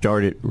Roofing. They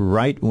started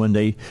right when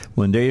they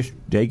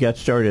got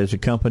started as a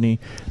company.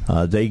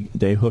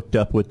 They hooked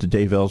up with the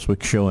Dave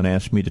Elswick Show and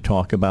asked me to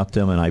talk about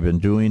them, and I've been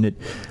doing it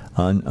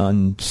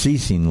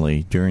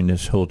unceasingly during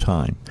this whole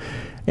time.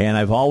 And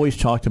I've always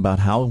talked about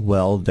how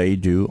well they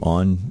do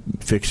on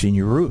fixing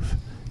your roof.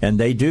 And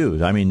they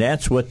do. I mean,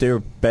 that's what they're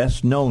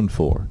best known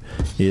for,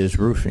 is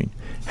roofing.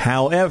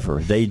 However,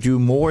 they do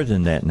more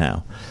than that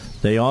now.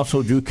 They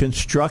also do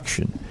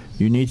construction.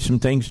 You need some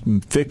things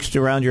fixed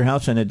around your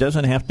house, and it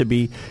doesn't have to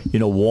be,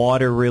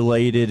 water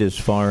related as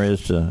far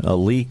as a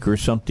leak or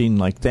something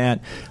like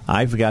that.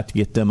 I've got to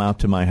get them out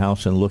to my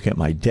house and look at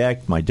my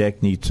deck. My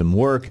deck needs some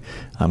work.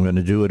 I'm going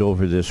to do it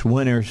over this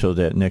winter so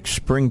that next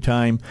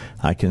springtime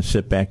I can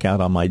sit back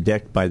out on my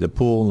deck by the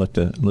pool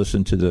and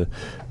listen to the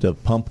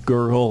pump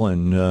gurgle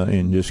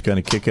and just kind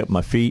of kick up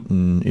my feet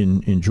and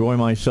enjoy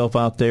myself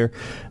out there.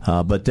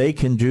 But they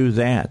can do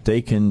that.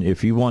 They can,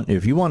 if you want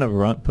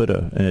to put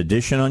an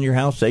addition on your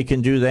house, they take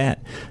and do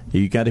that.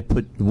 You got to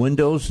put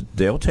windows.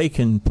 They'll take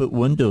and put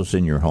windows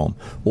in your home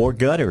or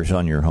gutters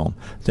on your home.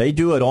 They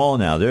do it all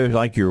now. They're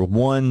like your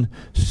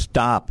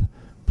one-stop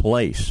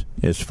place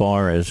as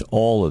far as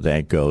all of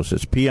that goes.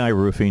 It's PI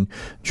Roofing.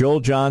 Joel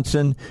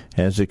Johnson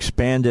has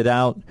expanded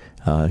out.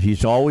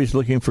 He's always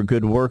looking for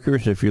good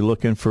workers. If you're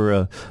looking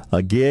for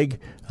a gig,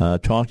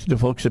 talk to the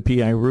folks at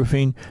PI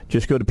Roofing.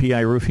 Just go to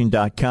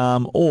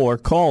piroofing.com or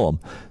call them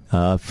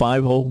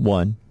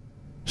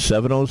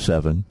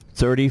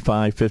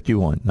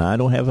 501-707-3551. Now, I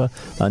don't have a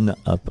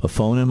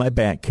phone in my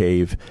back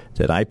cave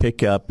that I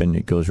pick up and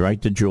it goes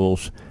right to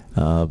Joel's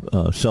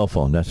cell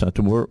phone. That's not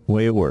the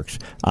way it works.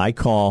 I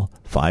call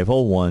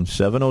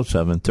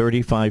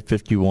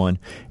 501-707-3551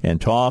 and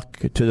talk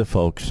to the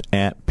folks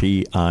at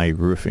PI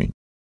Roofing.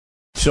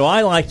 So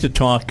I like to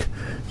talk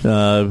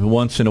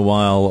once in a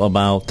while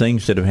about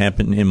things that have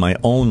happened in my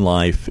own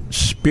life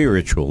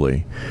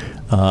spiritually,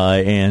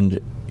 and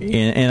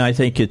I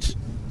think it's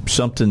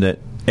something that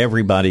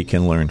everybody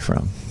can learn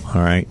from.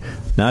 All right,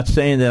 not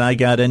saying that I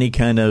got any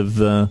kind of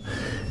the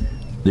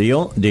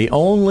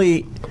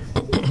only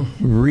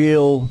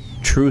real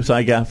truth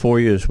I got for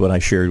you is what I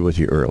shared with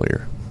you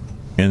earlier,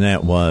 and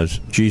that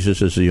was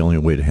Jesus is the only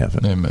way to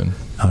heaven. Amen.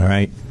 All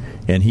right,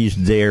 and He's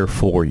there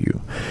for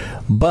you,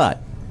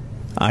 but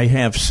I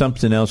have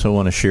something else I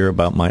want to share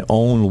about my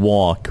own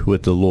walk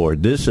with the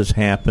Lord. This has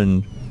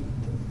happened.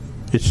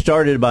 It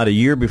started about a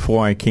year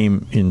before I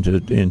came into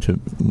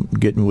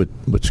getting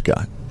with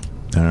Scott.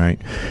 All right,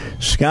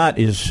 Scott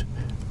is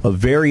a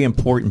very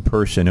important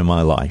person in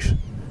my life.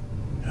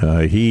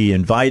 He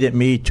invited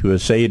me to a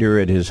Seder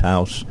at his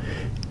house,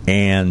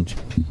 and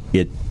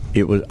it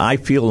was. I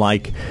feel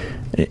like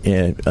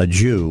a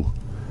Jew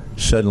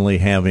suddenly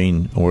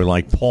having, or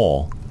like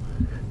Paul,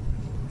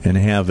 and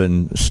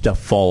having stuff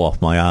fall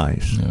off my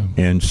eyes,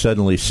 and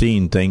suddenly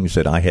seeing things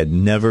that I had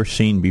never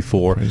seen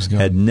before,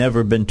 had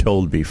never been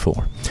told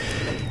before.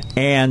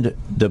 And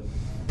the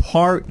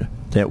part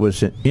that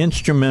was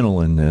instrumental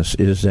in this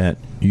is that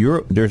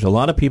there's a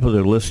lot of people that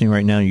are listening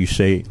right now. You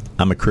say,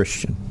 I'm a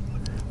Christian.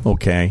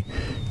 Okay,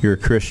 you're a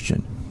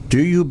Christian.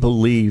 Do you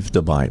believe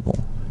the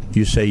Bible?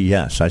 You say,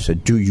 yes. I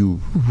said, do you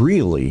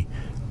really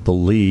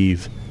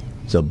believe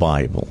the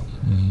Bible?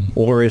 Mm-hmm.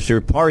 Or is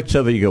there parts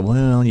of it you go,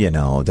 well,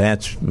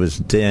 that was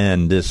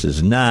then, this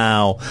is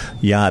now,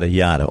 yada,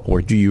 yada.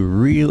 Or do you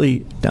really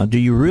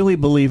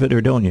believe it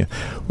or don't you?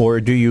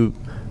 Or do you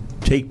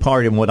take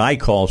part in what I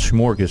call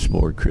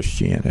smorgasbord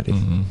Christianity?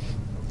 Mm-hmm.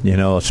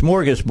 A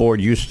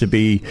smorgasbord used to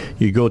be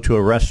you go to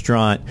a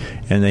restaurant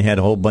and they had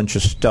a whole bunch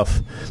of stuff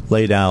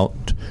laid out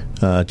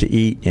to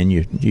eat, and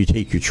you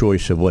take your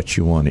choice of what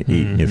you want to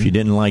eat. Mm-hmm. If you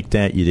didn't like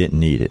that, you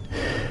didn't eat it.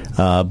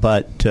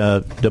 But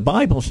the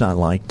Bible's not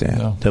like that.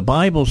 No. The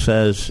Bible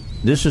says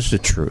this is the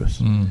truth.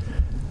 Mm.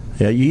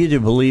 You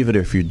either believe it or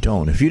if you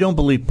don't. If you don't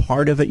believe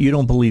part of it, you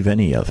don't believe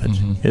any of it.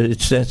 Mm-hmm.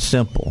 It's that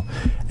simple.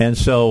 And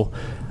so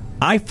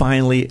I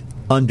finally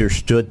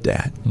understood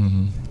that.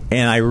 Mm-hmm.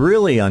 And I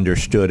really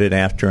understood it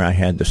after I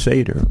had the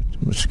Seder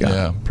with Scott.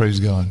 Yeah, praise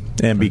God.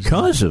 And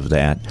because of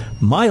that,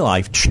 my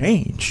life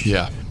changed.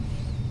 Yeah.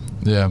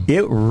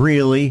 It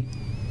really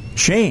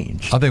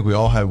changed. I think we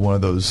all had one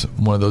of those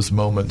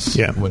moments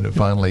when it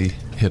finally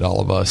hit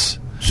all of us.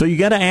 So you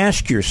got to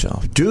ask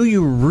yourself, do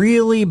you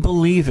really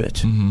believe it?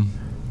 Mm-hmm.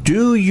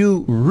 Do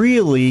you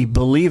really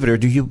believe it, or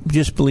do you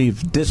just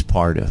believe this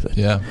part of it?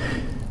 Yeah.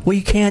 Well,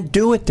 you can't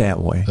do it that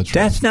way.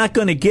 That's not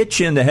going to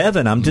get you into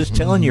heaven. I'm just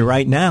telling you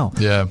right now.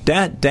 Yeah.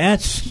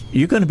 That's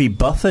you're going to be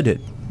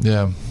buffeted.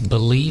 Yeah.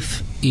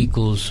 Belief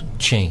equals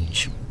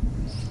change.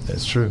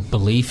 That's true.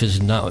 Belief is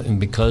not, and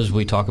because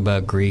we talk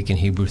about Greek and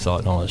Hebrew thought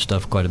and all that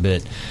stuff quite a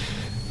bit,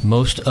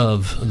 most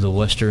of the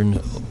Western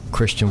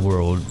Christian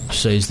world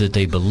says that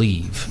they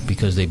believe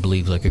because they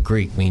believe like a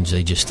Greek, means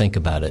they just think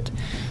about it.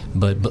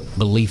 But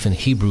belief in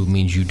Hebrew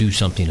means you do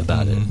something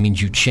about it. It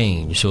means you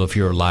change. So if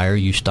you're a liar,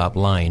 you stop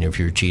lying. If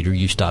you're a cheater,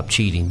 you stop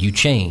cheating. You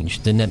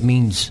change. Then that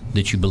means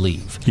that you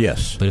believe.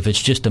 Yes. But if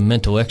it's just a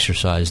mental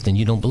exercise, then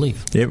you don't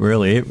believe. It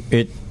really,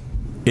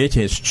 it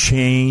has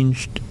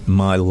changed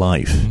my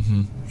life.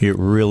 Mm-hmm. It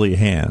really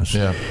has.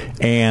 Yeah.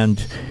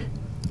 And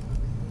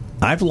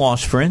I've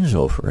lost friends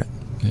over it.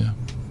 Yeah.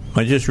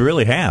 I just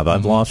really have.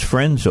 I've lost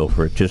friends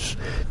over it, just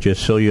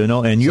so you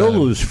know. And you'll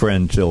lose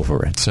friends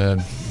over it.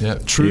 Sad. Yeah.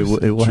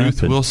 Truth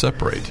will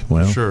separate.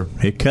 Well, for sure.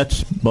 It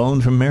cuts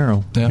bone from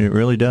marrow. Yeah. It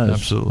really does.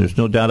 Absolutely. There's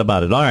no doubt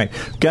about it. All right.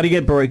 Got to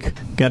get break.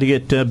 Got to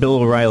get Bill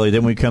O'Reilly.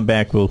 Then we come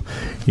back. We'll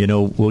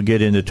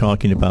get into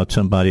talking about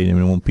somebody, and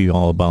it won't be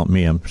all about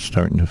me. I'm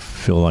starting to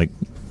feel like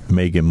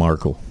Meghan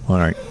Markle. All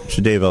right. It's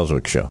the Dave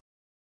Elswick Show.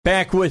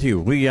 Back with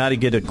you. We got to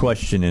get a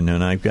question in,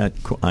 and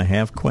I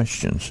have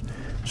questions.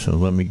 So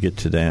let me get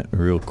to that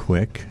real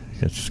quick.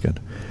 I just got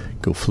to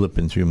go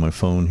flipping through my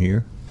phone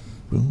here.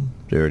 Boom.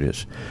 There it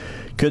is.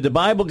 Could the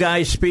Bible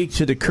guys speak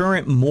to the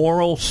current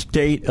moral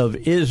state of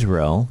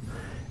Israel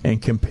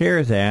and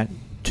compare that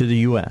to the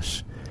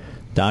U.S.?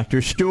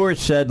 Dr. Stewart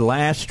said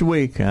last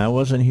week, I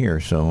wasn't here,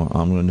 so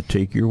I'm going to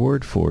take your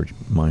word for it,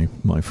 my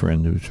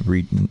friend who's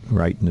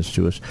writing this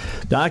to us.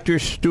 Dr.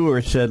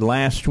 Stewart said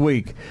last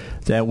week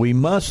that we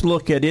must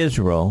look at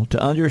Israel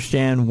to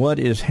understand what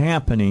is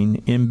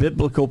happening in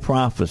biblical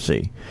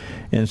prophecy.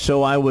 And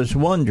so I was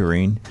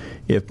wondering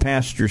if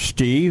Pastor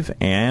Steve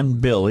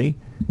and Billy,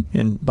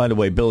 and by the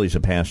way, Billy's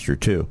a pastor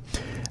too,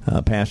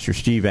 Pastor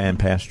Steve and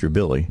Pastor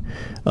Billy,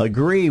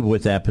 agree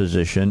with that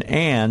position,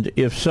 and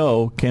if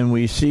so, can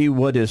we see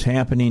what is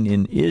happening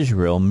in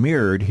Israel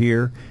mirrored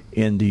here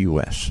in the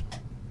U.S.?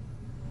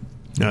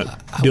 Now,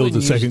 deal with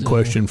the second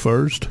question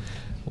first,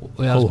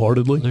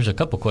 wholeheartedly. There's a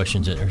couple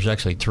questions. There's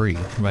actually three,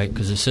 right?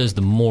 Because it says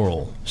the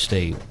moral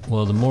state.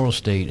 Well, the moral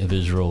state of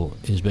Israel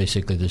is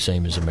basically the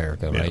same as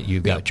America, right?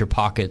 You've got your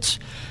pockets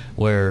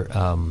where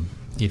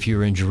if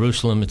you're in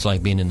Jerusalem, it's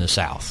like being in the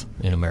South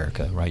in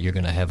America, right? You're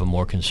going to have a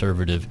more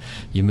conservative.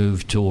 You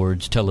move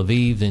towards Tel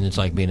Aviv, then it's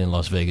like being in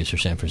Las Vegas or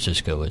San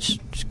Francisco. It's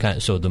kind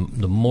of, so the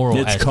moral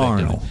aspect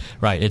carnal. of it,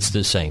 right? It's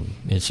the same,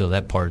 and so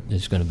that part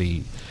is going to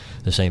be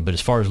the same. But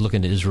as far as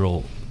looking to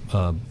Israel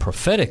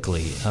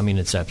prophetically, I mean,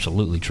 it's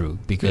absolutely true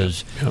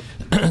because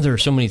there are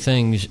so many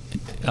things.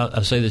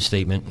 I'll say this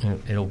statement.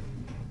 I'll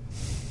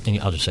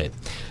just say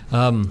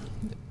it.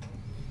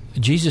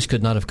 Jesus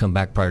could not have come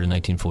back prior to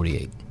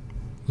 1948.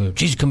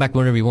 Jesus come back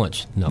whenever he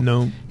wants.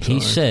 No. He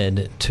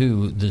said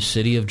to the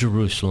city of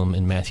Jerusalem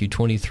in Matthew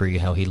 23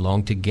 how he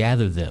longed to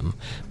gather them,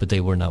 but they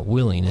were not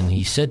willing. And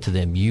he said to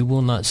them, "You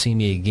will not see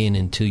me again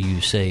until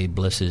you say,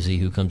 'Blessed is he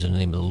who comes in the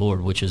name of the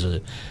Lord,'" which is a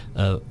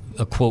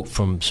quote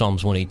from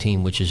Psalms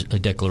 118, which is a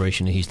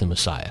declaration that he's the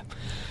Messiah.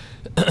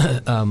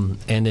 And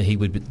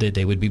that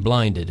they would be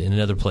blinded, and in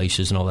other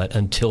places and all that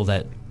until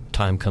that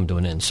time come to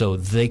an end. So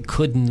he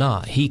could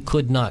not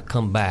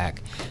come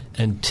back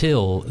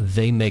until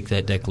they make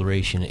that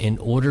declaration. In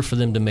order for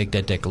them to make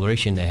that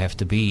declaration, they have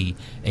to be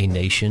a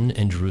nation,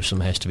 and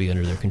Jerusalem has to be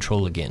under their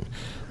control again.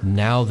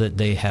 Now that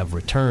they have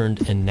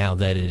returned, and now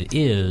that it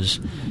is,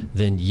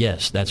 then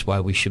yes, that's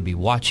why we should be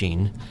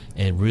watching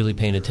and really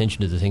paying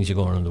attention to the things that are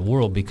going on in the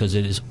world, because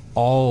it is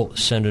all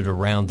centered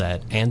around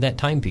that and that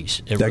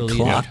timepiece. That really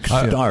clock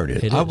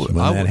started.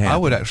 I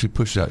would actually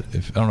push that. I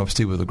don't know if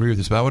Steve would agree with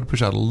this, but I would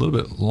push out a little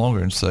bit longer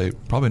and say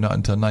probably not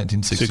until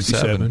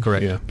 1967.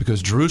 Correct. Yeah.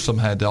 Because Jerusalem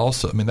had to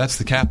also. I mean, that's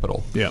the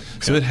capital. Yeah.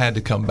 So it had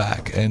to come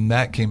back, and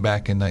that came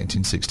back in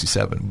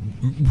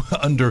 1967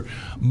 under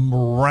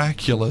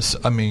miraculous.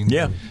 I mean,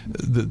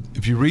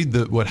 if you read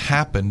what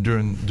happened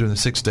during the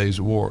 6 Day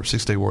War,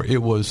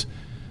 it was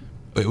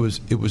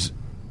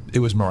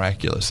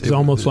miraculous. It's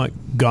almost like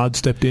God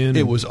stepped in.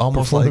 It was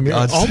almost like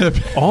God stepped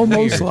in.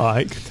 Almost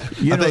like.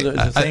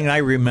 The thing I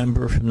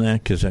remember from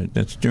that, because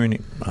that's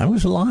during I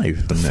was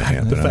alive when that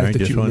happened. I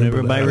just want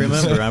everybody to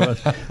remember.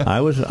 I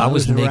was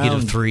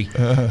around,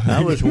 -3.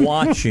 I was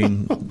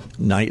watching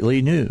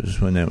nightly news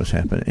when that was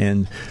happening,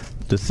 and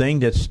the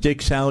thing that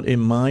sticks out in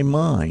my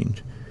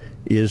mind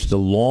is the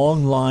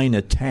long line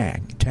of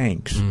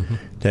tanks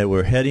that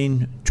were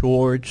heading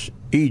towards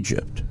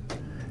Egypt.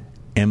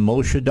 And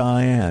Moshe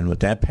Dayan, with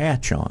that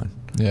patch on,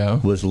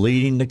 was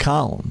leading the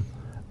column.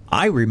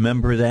 I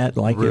remember that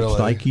like it's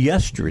like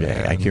yesterday.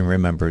 Man. I can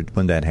remember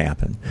when that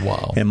happened.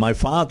 Wow. And my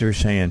father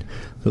saying,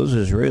 "Those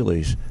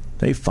Israelis,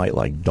 they fight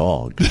like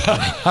dogs."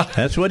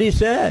 That's what he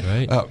said.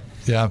 Right.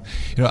 Yeah.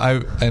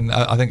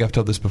 I think I've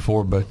told this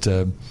before, but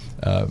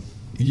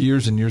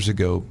years and years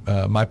ago,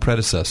 my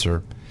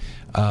predecessor,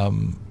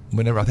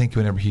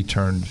 whenever he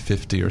turned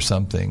 50 or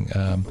something,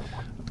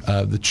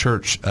 the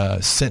church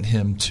sent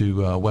him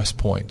to West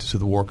Point, to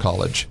the War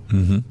College.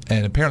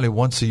 And apparently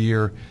once a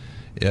year,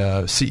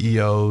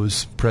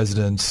 CEOs,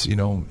 presidents,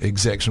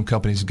 execs from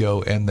companies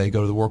go, and they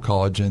go to the War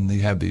College, and they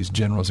have these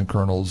generals and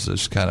colonels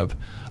just kind of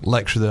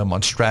lecture them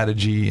on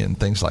strategy and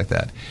things like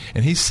that.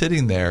 And he's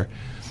sitting there,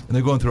 and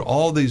they're going through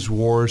all these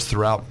wars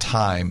throughout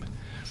time.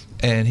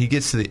 And he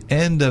gets to the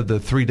end of the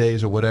 3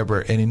 days or whatever,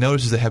 and he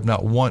notices they have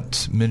not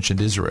once mentioned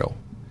Israel.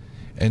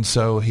 And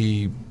so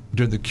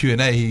during the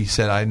Q&A, he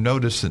said, "I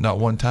noticed that not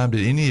one time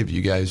did any of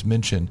you guys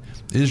mention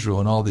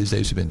Israel in all these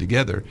days we've been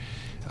together."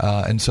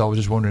 And so I was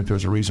just wondering if there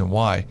was a reason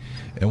why.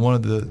 And one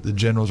of the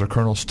generals or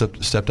colonels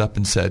stepped up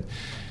and said,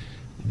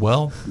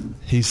 "Well,"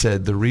 he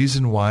said, "the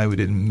reason why we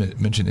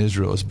didn't mention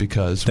Israel is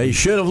because they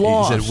should have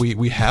lost." He said,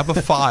 we have a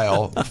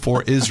file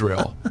for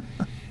Israel,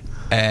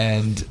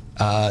 and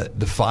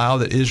the file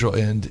that Israel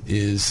in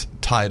is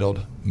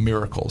titled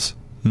Miracles.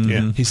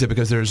 Yeah. He said,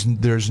 because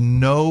there's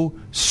no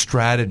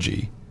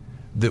strategy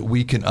that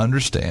we can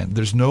understand.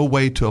 There's no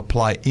way to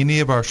apply any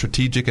of our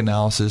strategic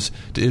analysis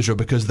to Israel,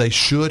 because they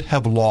should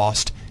have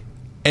lost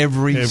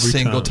every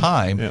single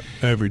time. Yeah,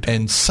 every time.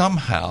 And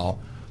somehow,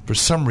 for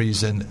some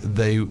reason,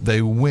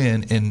 they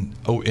win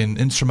in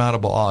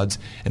insurmountable odds.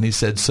 And he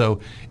said, so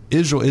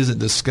Israel isn't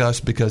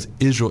discussed because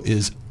Israel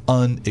is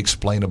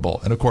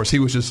unexplainable. And of course, he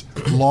was just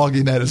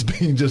logging that as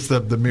being just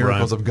the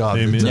miracles of God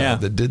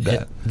that did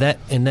that.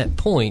 That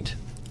point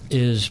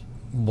is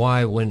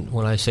why when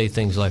I say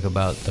things like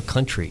about the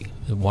country,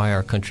 why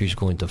our country is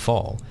going to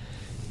fall,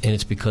 and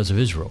it's because of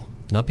Israel,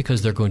 not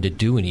because they're going to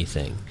do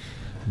anything.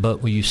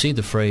 But when you see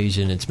the phrase,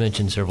 and it's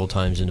mentioned several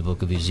times in the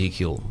book of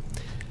Ezekiel,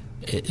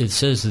 it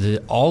says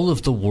that all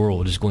of the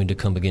world is going to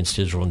come against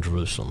Israel and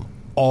Jerusalem.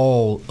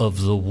 All of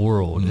the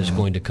world is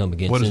going to come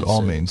against. What does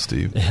all mean,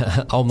 Steve?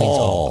 All means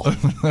all.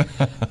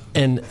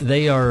 And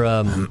they are,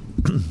 and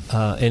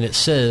it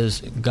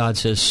says, God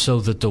says,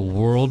 so that the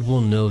world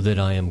will know that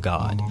I am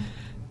God.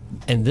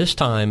 And this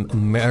time,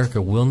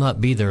 America will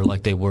not be there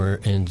like they were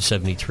in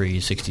 73,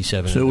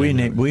 67. So we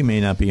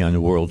may not be on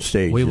the world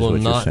stage. We will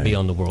not be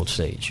on the world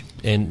stage.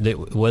 And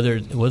whether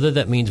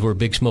that means we're a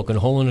big smoking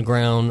hole in the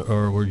ground,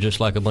 or we're just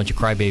like a bunch of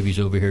crybabies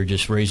over here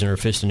just raising our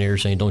fist in the air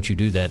saying, don't you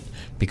do that,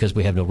 because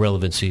we have no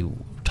relevancy,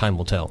 time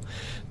will tell.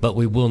 But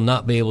we will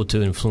not be able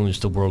to influence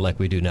the world like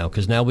we do now,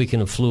 because now we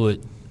can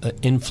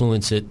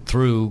influence it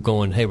through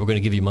going, hey, we're going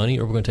to give you money,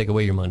 or we're going to take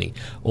away your money.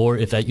 Or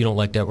if you don't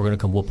like that, we're going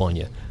to come whoop on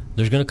you.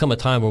 There's going to come a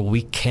time where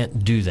we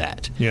can't do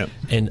that. Yeah.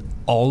 And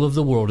all of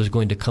the world is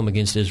going to come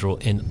against Israel,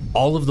 and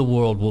all of the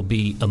world will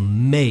be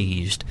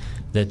amazed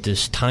that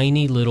this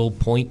tiny little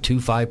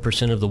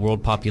 0.25% of the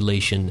world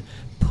population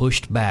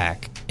pushed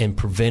back and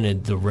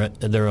prevented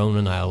their own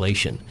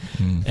annihilation.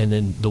 And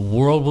then the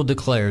world will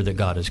declare that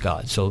God is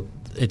God. So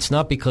it's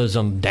not because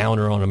I'm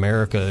downer on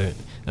America.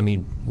 I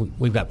mean,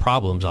 we've got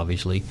problems,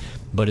 obviously,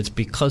 but it's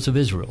because of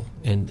Israel.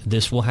 And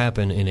this will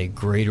happen in a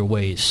greater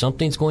way.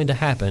 Something's going to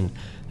happen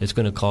that's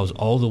going to cause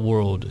all the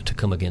world to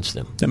come against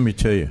them. Let me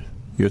tell you,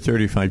 you're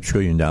 $35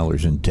 trillion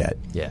in debt.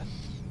 Yeah.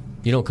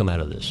 You don't come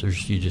out of this.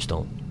 You just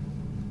don't.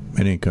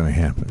 It ain't going to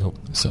happen. Nope.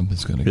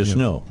 Something's going to give. Just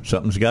know,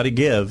 something's got to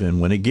give,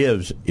 and when it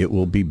gives, it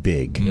will be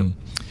big. Yep.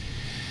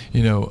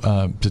 You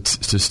know,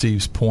 to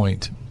Steve's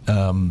point,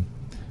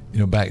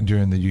 back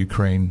during the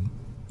Ukraine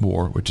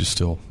war, which is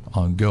still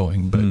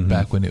ongoing, but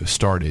back when it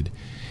started,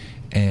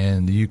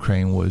 and the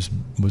Ukraine was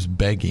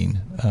begging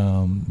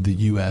the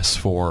U.S.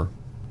 for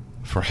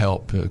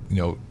help,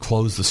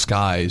 close the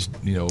skies,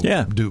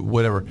 do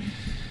whatever.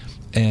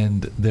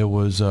 And there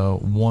was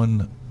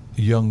one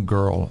young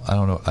girl. I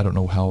don't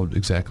know how old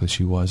exactly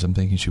she was. I'm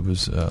thinking she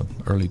was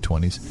early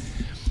 20s,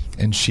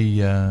 and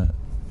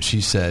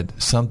she said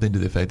something to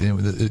the effect. And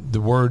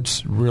the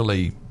words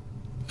really,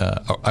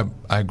 I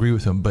agree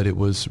with him, but it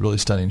was really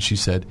stunning. She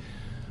said,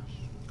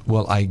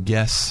 "Well, I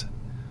guess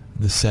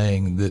the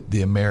saying that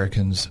the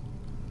Americans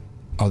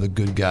are the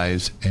good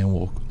guys and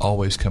will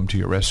always come to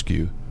your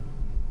rescue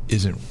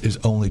is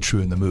only true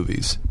in the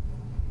movies."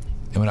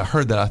 And when I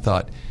heard that, I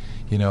thought,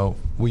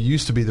 we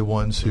used to be the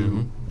ones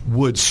who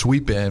would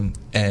sweep in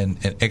and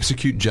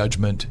execute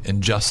judgment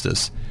and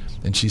justice.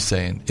 And she's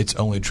saying it's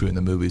only true in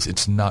the movies.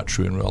 It's not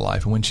true in real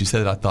life. And when she said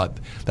it, I thought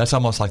that's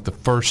almost like the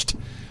first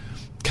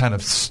kind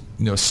of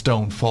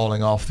stone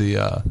falling off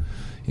the.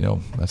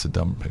 That's a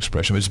dumb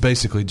expression. But it's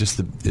basically just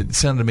it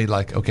sounded to me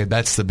like, okay,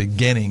 that's the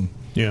beginning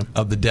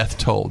of the death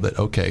toll. That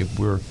okay,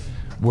 we're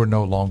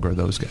no longer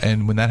those guys.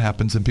 And when that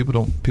happens, then people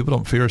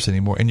don't fear us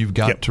anymore. And you've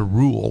got to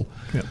rule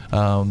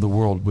the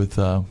world with.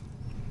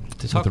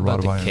 To talk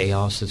about the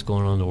chaos that's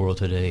going on in the world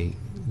today,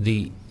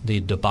 the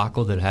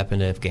debacle that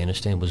happened in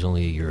Afghanistan was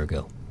only a year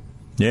ago.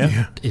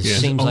 Yeah. It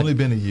seems it's only like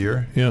been a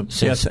year. Yeah.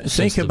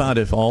 Think about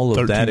if all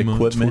of that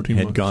equipment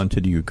had gone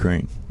to the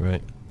Ukraine.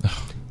 Right. I'm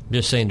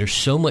just saying, there's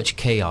so much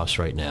chaos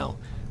right now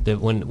that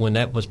when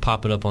that was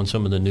popping up on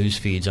some of the news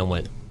feeds, I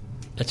went,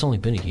 that's only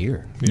been a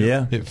year.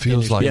 Yeah. It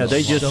feels like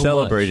they just so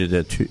celebrated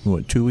that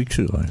 2 weeks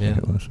ago, I think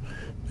it was,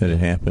 that it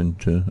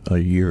happened a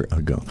year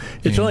ago.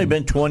 It's only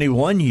been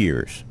 21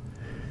 years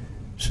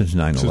since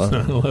 9/11.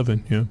 Since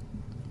 9/11, yeah.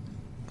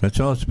 That's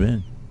all it's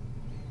been.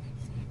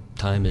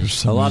 Time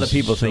is a lot of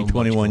people think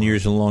 21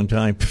 years is a long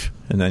time,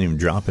 and not even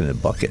drop in a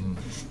bucket.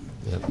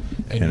 Yep.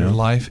 And your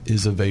life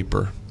is a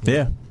vapor.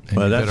 Yeah. And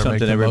well, that's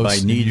something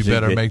everybody needs. You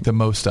better make the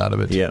most out of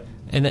it. Yeah.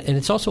 And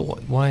it's also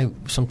why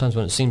sometimes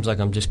when it seems like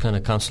I'm just kind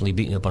of constantly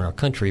beating up on our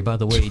country. By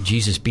the way,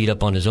 Jesus beat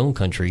up on his own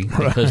country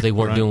because they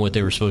weren't doing what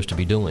they were supposed to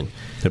be doing.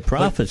 The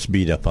prophets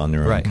beat up on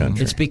their own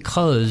country. It's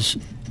because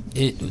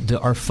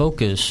our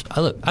focus.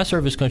 I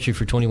served this country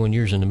for 21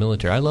 years in the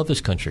military. I love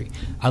this country.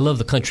 I love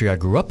the country I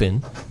grew up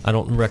in. I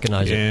don't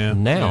recognize it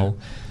now,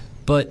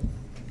 but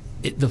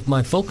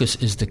my focus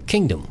is the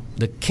kingdom.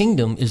 The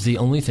kingdom is the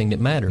only thing that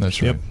matters.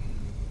 That's right.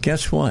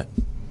 Guess what?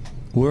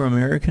 We're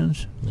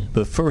Americans,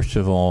 but first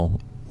of all,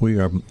 we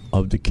are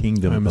of the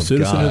kingdom I'm a of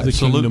citizen God. of the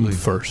kingdom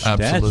first.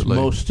 That's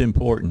most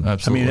important.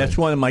 Absolutely. I mean, that's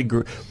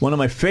one of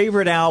my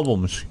favorite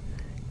albums,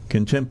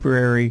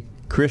 contemporary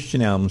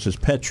Christian albums, is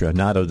Petra,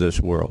 Not of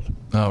This World.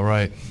 Oh,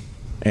 right.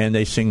 And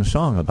they sing a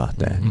song about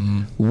that.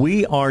 Mm-hmm.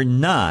 We are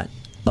not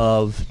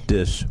of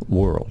this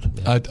world.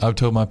 I've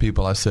told my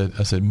people, I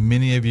said,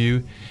 many of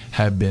you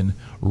have been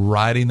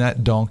riding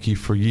that donkey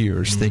for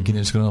years, thinking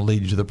it's going to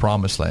lead you to the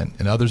promised land,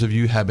 and others of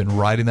you have been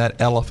riding that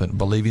elephant,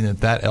 believing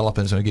that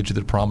elephant is going to get you to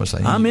the promised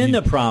land. I'm in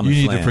the promised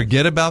land. You need to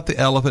forget about the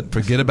elephant,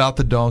 forget about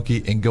the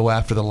donkey, and go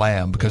after the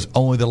lamb, because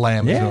only the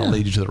lamb is going to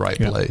lead you to the right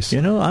place.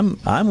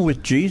 I'm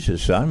with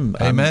Jesus.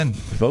 Amen,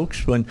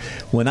 folks.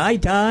 When I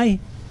die,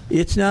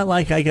 it's not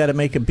like I got to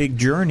make a big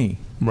journey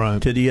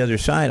to the other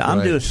side.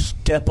 I'm just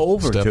step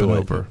over to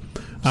it.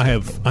 I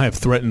have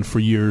threatened for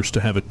years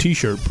to have a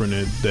T-shirt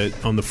printed that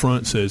on the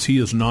front says, "He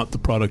is not the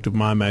product of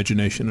my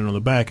imagination," and on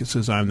the back it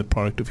says, "I am the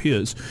product of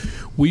his."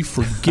 We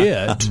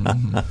forget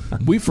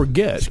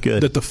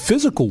that the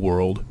physical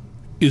world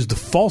is the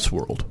false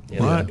world.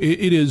 Yeah. Right?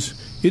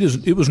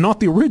 It was not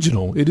the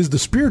original. It is the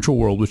spiritual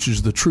world, which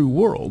is the true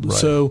world. Right.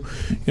 So,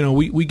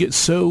 we get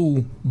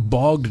so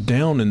bogged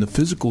down in the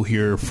physical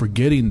here,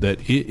 forgetting that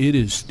it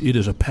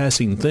is a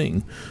passing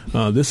thing.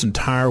 This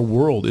entire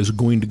world is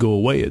going to go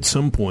away at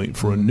some point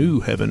for a new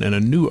heaven and a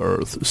new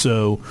earth.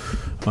 So,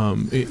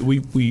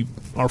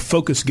 our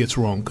focus gets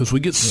wrong because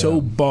we get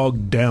so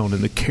bogged down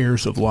in the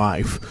cares of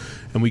life.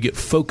 And we get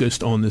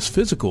focused on this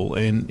physical,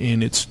 and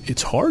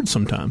it's hard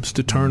sometimes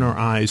to turn our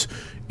eyes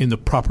in the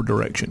proper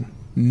direction,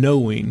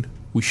 knowing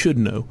we should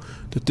know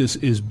that this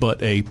is but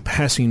a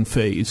passing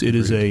phase. It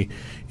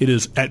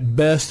is at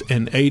best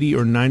an 80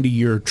 or 90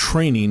 year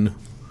training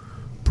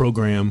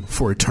program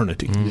for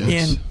eternity.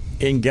 Yes.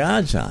 In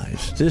God's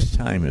eyes, this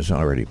time has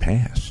already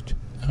passed.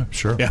 Oh,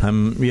 sure. Yeah.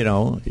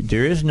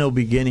 There is no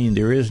beginning,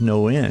 there is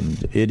no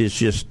end. It is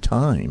just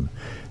time,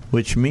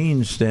 which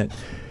means that.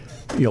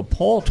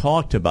 Paul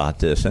talked about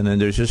this, and then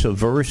there's just a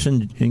verse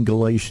in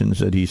Galatians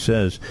that he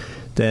says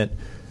that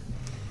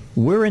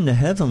we're in the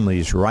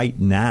heavenlies right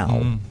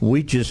now.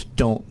 We just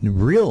don't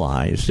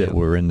realize that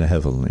we're in the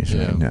heavenlies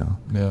right now.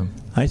 Yeah.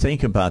 I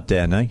think about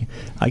that, and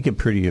I get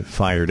pretty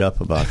fired up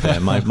about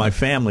that. My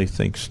family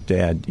thinks,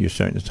 "Dad, you're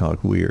starting to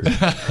talk weird."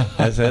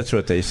 That's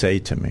what they say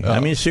to me. I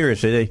mean,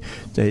 seriously,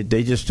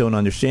 they just don't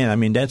understand. I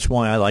mean, that's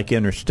why I like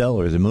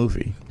Interstellar, the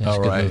movie. That's a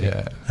good movie.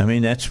 Yeah. I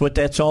mean, that's what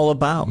that's all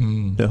about.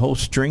 The whole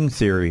string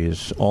theory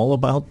is all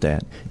about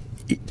that.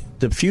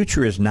 The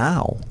future is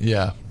now.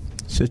 Yeah.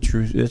 It's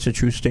a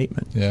true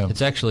statement. Yeah.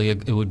 It's actually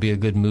it would be a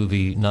good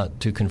movie not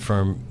to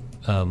confirm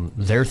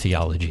their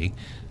theology,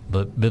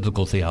 but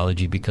biblical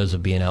theology because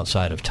of being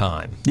outside of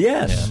time.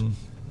 Yes.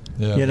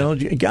 Yeah.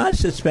 God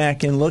sits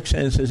back and looks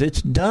and says,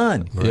 "It's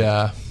done." Right.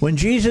 Yeah. When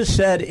Jesus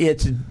said,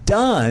 "It's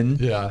done,"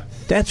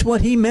 that's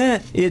what he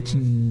meant. It's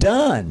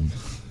done.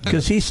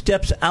 Because he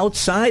steps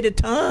outside of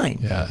time.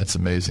 Yeah, it's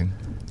amazing.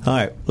 All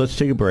right, let's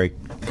take a break.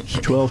 It's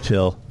 12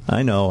 till.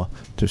 I know.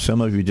 To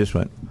some of you just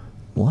went,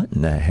 "What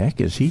in the heck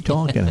is he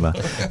talking about?"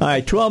 All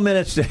right, 12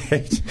 minutes to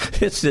 8.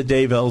 It's the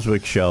Dave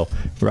Elswick Show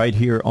right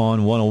here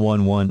on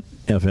 101.1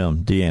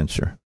 FM, The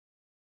Answer.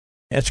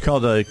 It's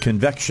called a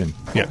convection.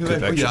 Yeah,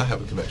 convection. Yeah, I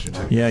have a convection,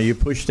 too. Yeah, you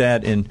push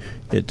that and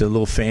the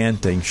little fan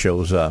thing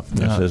shows up.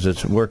 It says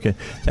it's working.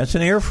 That's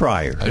an air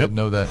fryer. I didn't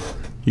know that.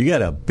 You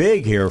got a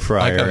big air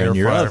fryer in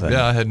your oven.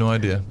 Yeah, I had no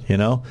idea.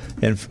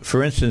 And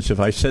for instance, if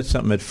I set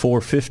something at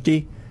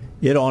 450,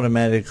 it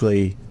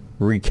automatically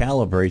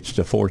recalibrates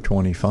to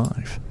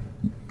 425.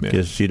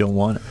 Because you don't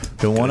want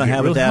to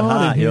have it that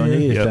hot. You don't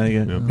need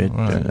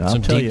it.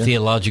 Some deep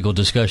theological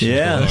discussion.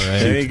 Yeah,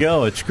 there you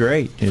go. It's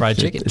great. Fried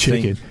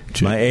chicken.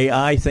 My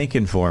AI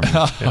thinking for me.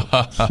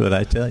 That's what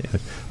I tell you.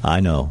 I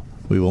know.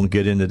 We won't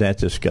get into that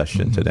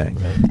discussion today.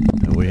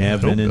 And we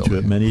have been into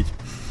it many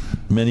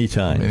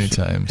times. Many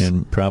times.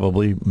 And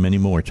probably many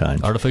more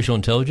times. Artificial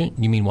intelligence?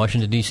 You mean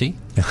Washington, D.C.?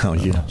 Oh,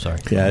 yeah. Oh, sorry.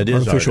 Yeah, it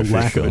is artificial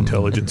lack of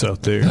intelligence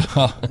out there.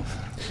 I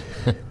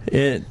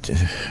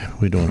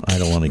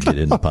don't want to get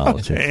into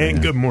politics.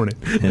 And good morning.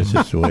 It's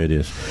just the way it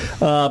is.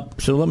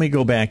 So let me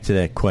go back to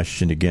that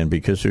question again,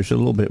 because there's a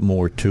little bit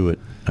more to it,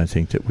 I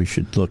think, that we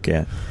should look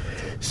at.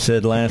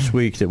 Said last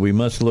week that we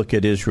must look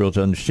at Israel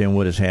to understand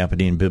what is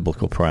happening in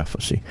biblical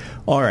prophecy.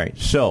 All right,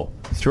 so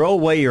throw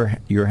away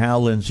your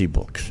Hal Lindsey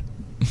books,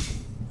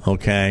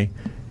 okay?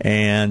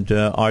 And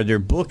are there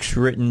books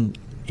written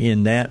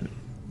in that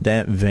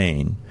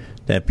vein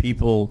that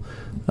people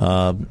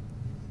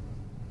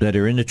that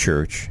are in the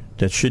church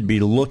that should be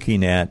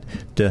looking at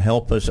to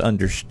help us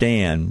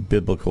understand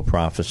biblical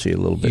prophecy a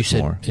little bit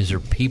more? Is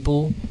there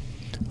people?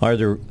 Are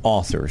there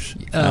authors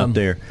out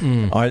there?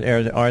 Are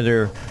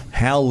there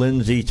Hal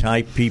Lindsey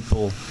type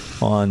people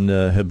on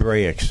the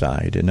Hebraic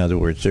side? In other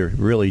words, they're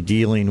really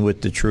dealing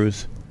with the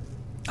truth?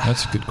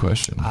 That's a good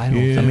question. I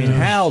mean,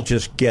 Hal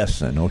just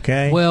guessing,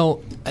 okay?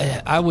 Well,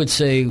 I would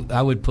say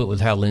I would put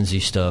with Hal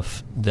Lindsey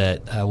stuff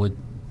that I would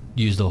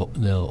use the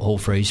whole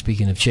phrase,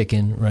 speaking of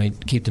chicken, right?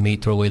 Keep the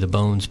meat, throw away the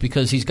bones,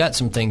 because he's got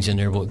some things in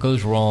there. What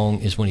goes wrong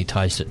is when he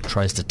tries to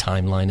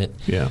timeline it.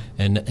 Yeah.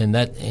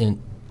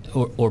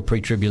 Or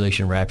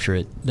pre-tribulation rapture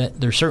it. That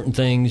there's certain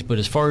things, but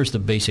as far as the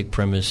basic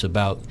premise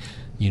about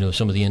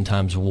some of the end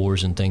times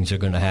wars and things that are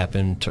going to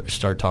happen,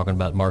 start talking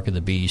about Mark of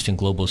the Beast and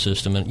global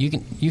system, and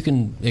you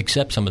can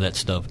accept some of that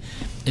stuff.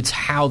 It's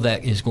how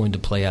that is going to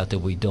play out that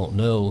we don't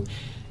know.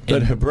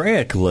 But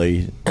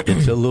Hebraically,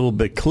 it's a little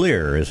bit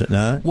clearer, is it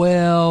not?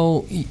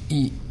 Well,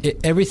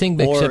 everything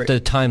except the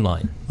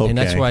timeline. Okay. And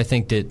that's why I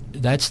think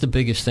that's the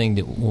biggest thing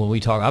that when we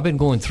talk. I've been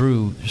going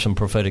through some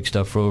prophetic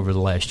stuff for over the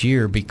last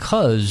year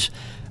because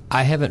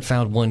I haven't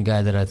found one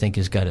guy that I think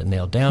has got it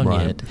nailed down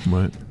yet.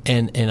 Right.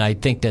 And I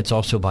think that's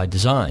also by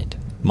design.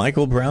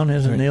 Michael Brown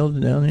hasn't nailed it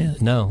down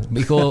yet? No.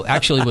 Because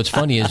actually what's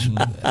funny is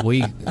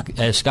we,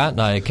 as Scott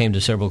and I, came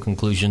to several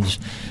conclusions,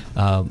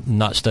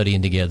 not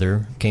studying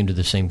together, came to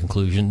the same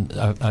conclusion.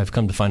 I've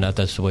come to find out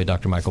that's the way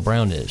Dr. Michael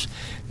Brown is.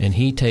 And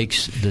he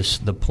takes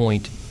the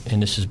point,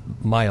 and this is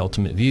my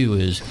ultimate view,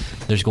 is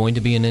there's going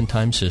to be an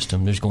end-time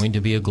system. There's going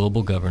to be a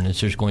global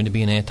governance. There's going to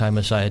be an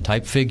anti-Messiah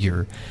type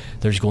figure.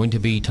 There's going to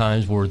be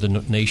times where the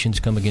nations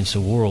come against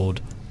the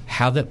world.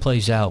 How that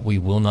plays out, we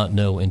will not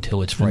know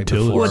until it's right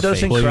before our face.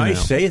 Doesn't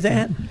Christ say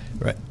that?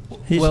 Right.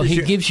 Well,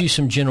 he gives you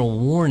some general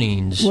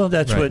warnings. Well,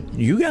 that's what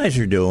you guys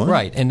are doing.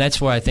 Right, and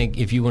that's why I think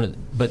if you want to...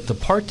 But the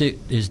part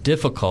that is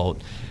difficult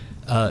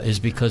is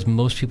because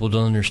most people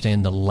don't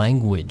understand the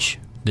language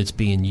that's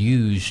being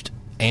used,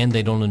 and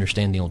they don't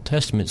understand the Old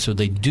Testament, so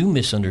they do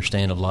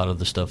misunderstand a lot of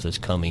the stuff that's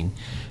coming.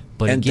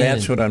 But and again,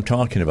 that's what I'm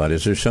talking about.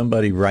 Is there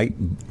somebody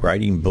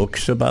writing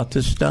books about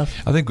this stuff?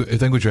 I think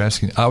what you're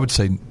asking, I would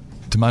say,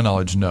 to my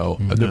knowledge, no.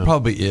 There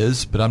probably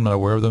is, but I'm not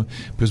aware of them,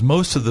 because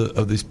most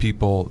of these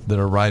people that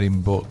are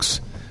writing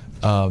books,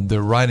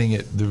 they're writing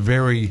it. They're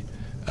very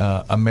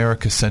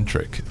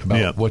America-centric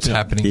about what's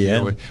happening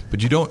here.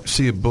 But you don't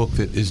see a book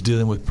that is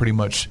dealing with pretty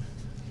much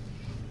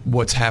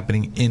what's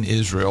happening in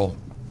Israel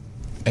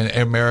and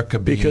America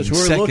being because we're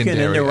secondary. Looking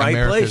in the right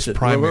America's place.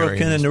 primary. We're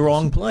looking in the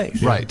wrong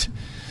place. Right.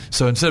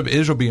 So instead of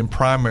Israel being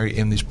primary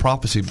in these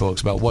prophecy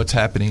books about what's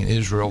happening in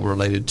Israel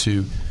related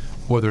to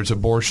whether it's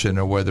abortion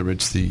or whether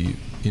it's the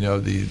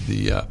liberal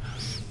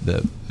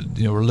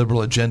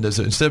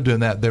agendas, instead of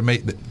doing that,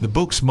 the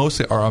books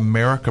mostly are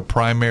America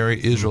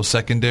primary, Israel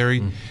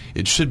secondary.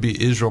 It should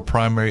be Israel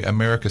primary,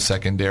 America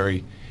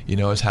secondary.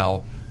 Is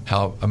how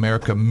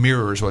America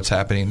mirrors what's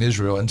happening in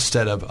Israel,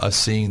 instead of us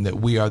seeing that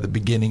we are the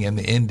beginning and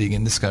the ending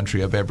in this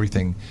country of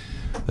everything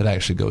that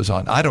actually goes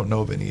on. I don't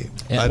know of any.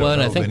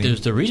 I think there's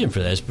the reason for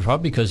that is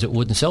probably because it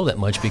wouldn't sell that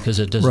much, because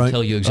it doesn't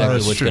tell you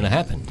exactly what's going to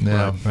happen.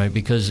 Yeah. Right?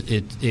 Because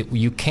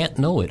you can't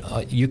know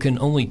it. You can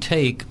only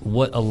take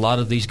what a lot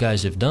of these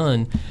guys have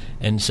done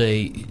and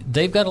say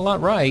they've got a lot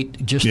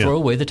right. Just throw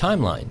away the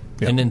timeline,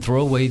 and then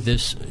throw away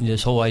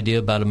this whole idea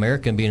about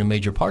America being a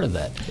major part of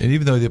that. And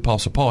even though the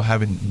Apostle Paul,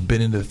 having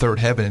been into the third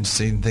heaven and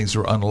seen things that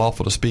were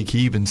unlawful to speak, he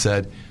even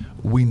said,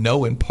 "We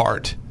know in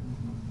part."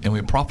 And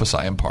we prophesy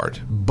in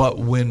part, but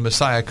when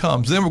Messiah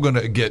comes, then we're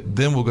going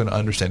to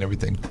understand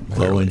everything.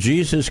 Well, when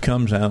Jesus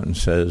comes out and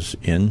says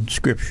in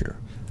Scripture,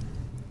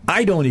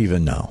 "I don't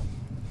even know,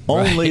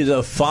 only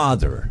the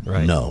Father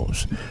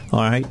knows." All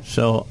right,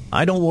 so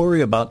I don't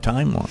worry about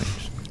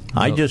timelines.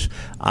 No.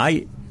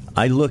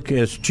 I look,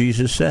 as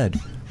Jesus said,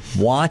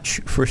 watch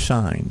for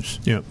signs.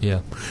 Yeah.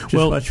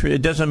 Watch for,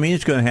 it doesn't mean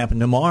it's going to happen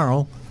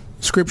tomorrow.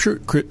 Scripture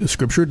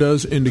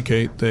does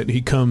indicate that he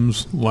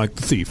comes like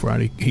the thief,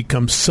 right? He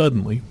comes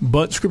suddenly.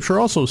 But Scripture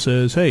also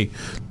says, hey,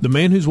 the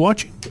man who's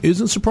watching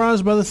isn't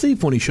surprised by the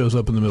thief when he shows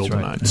up in the middle of the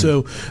night.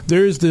 So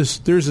there's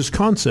this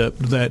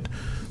concept that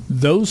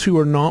those who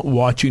are not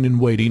watching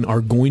and waiting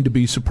are going to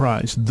be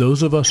surprised.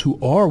 Those of us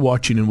who are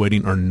watching and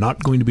waiting are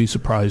not going to be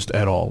surprised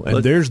at all.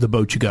 And there's the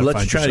boat you got to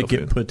find yourself in. Let's try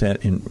to put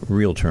that in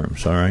real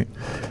terms, all right?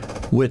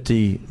 With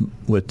the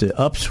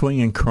upswing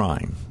in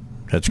crime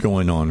that's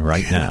going on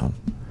right now,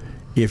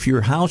 if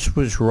your house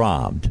was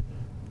robbed,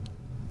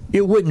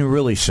 it wouldn't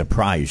really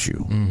surprise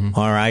you,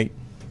 all right?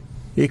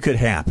 It could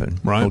happen,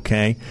 right?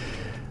 Okay?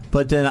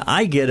 But then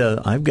I've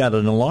got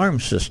an alarm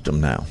system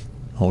now,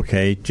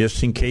 okay,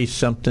 just in case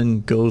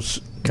something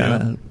goes kind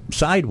of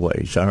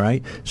sideways, all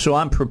right? So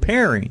I'm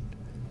preparing,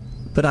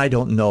 but I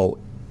don't know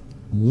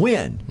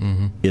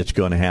when it's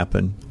going to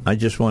happen. I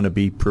just want to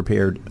be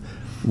prepared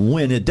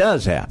when it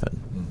does happen.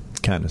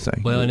 Kind of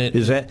thing. Well, and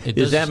is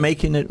that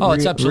making it?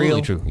 It's absolutely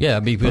real? true.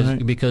 Yeah,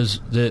 because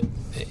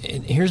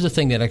here's the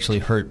thing that actually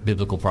hurt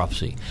biblical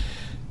prophecy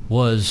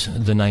was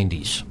the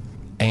 90s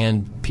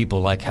and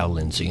people like Hal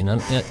Lindsey,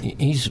 and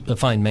he's a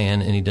fine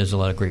man and he does a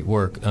lot of great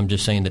work. I'm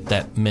just saying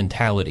that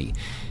mentality,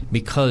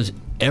 because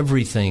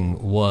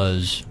everything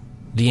was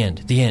the end.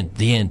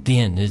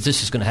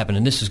 This is going to happen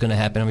and this is going to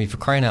happen. I mean, for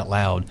crying out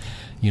loud.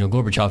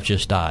 Gorbachev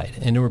just died.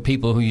 And there were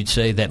people who you'd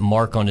say that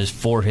mark on his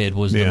forehead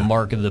was the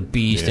mark of the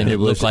beast, and it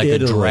looked like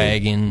Italy. A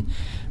dragon.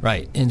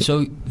 Right. And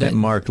so that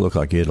mark looked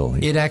like Italy.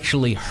 It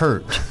actually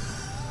hurt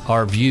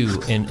our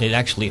view, and it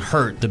actually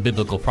hurt the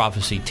biblical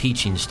prophecy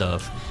teaching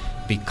stuff,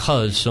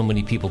 because so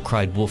many people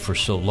cried wolf for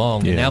so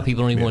long, and now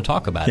people don't even want to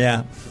talk about it.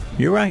 Yeah,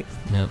 you're right.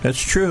 Yeah.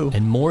 That's true.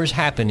 And more is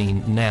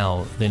happening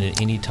now than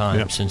at any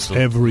time since the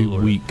every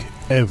Lord.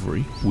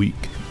 Every week.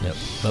 Yep.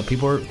 But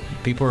people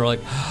are like,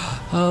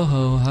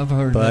 I've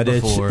heard that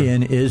before. But it's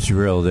in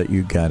Israel that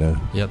you got to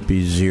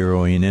be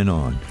zeroing in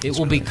on. It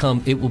will be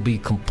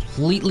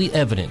completely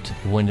evident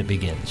when it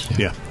begins.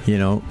 Yeah.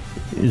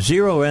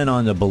 Zero in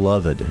on the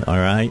beloved, all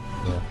right?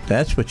 Yeah.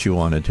 That's what you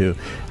want to do.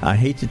 I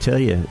hate to tell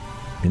you,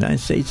 the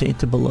United States ain't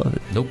the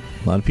beloved. Nope.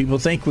 A lot of people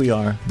think we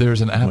are.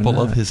 There's an apple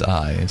of his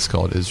eye. It's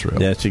called Israel.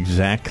 That's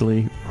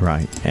exactly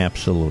right.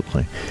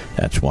 Absolutely.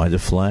 That's why the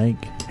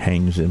flag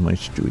hangs in my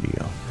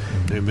studio.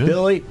 Amen.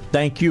 Billy,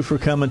 thank you for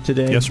coming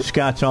today. Yes, sir.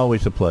 Scott's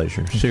always a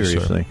pleasure.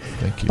 Seriously.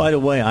 Thank you. By the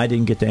way, I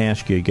didn't get to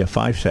ask you. You got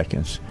 5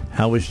 seconds.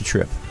 How was the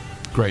trip?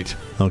 Great.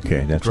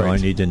 Okay, that's all I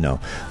need to know.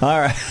 All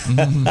right.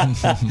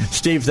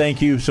 Steve,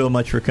 thank you so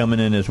much for coming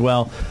in as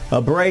well.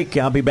 A break.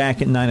 I'll be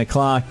back at 9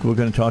 o'clock. We're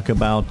going to talk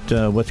about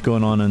what's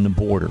going on the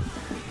border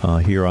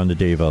here on the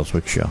Dave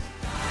Elswick Show.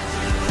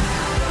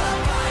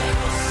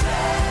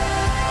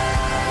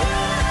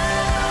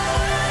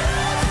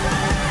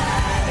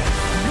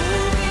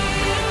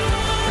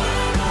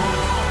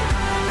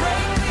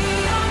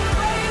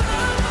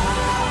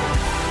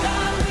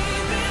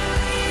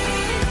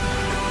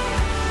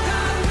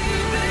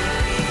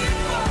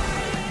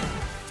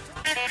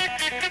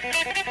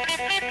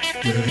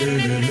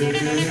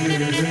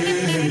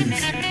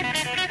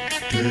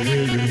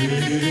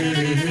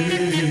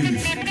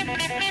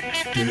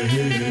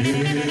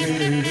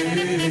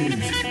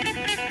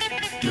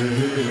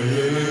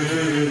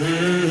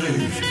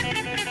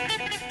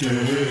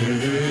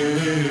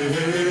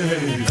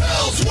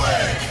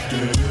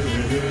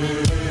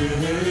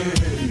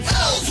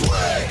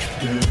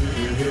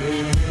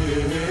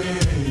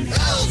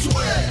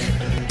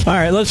 All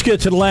right, let's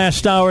get to the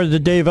last hour of the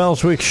Dave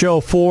Elswick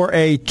Show for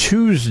a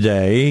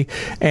Tuesday,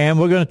 and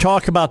we're going to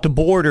talk about the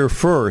border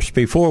first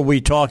before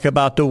we talk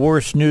about the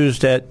worst news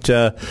that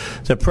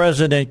the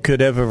president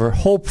could ever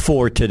hope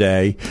for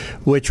today,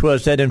 which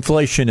was that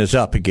inflation is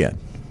up again,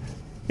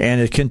 and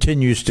it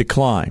continues to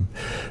climb.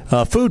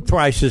 Food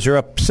prices are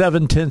up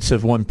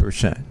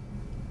 0.7%.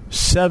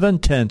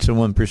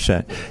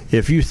 0.7%.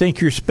 If you think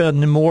you're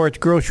spending more at the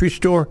grocery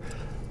store,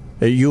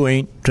 you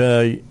ain't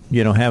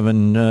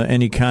having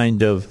any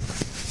kind of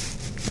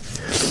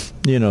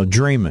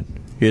dreaming.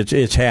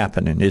 It's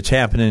happening. It's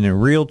happening in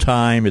real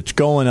time. It's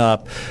going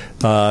up.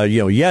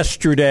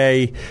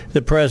 Yesterday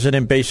the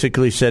president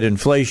basically said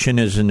inflation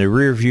is in the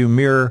rearview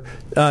mirror.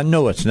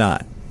 No, it's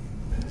not.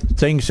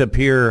 Things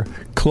appear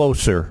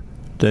closer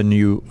than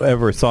you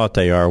ever thought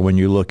they are when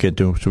you look at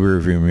the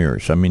rearview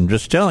mirrors. I mean,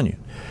 just telling you.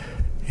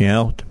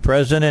 The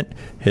president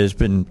has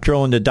been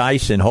throwing the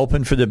dice and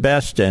hoping for the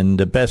best, and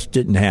the best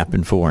didn't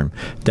happen for him.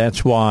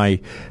 That's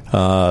why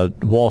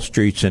Wall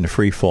Street's in a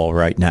free fall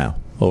right now.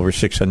 Over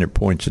 600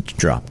 points it's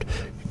dropped,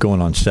 going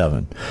on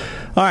 7.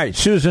 All right,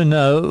 Susan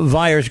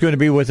Vire is going to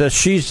be with us.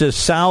 She's the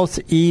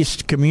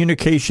Southeast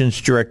Communications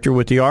Director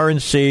with the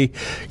RNC.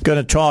 Going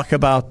to talk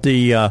about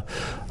the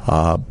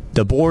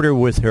border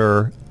with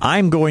her.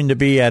 I'm going to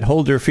be at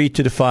Hold Their Feet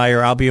to the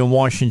Fire. I'll be in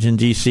Washington,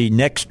 D.C.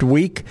 next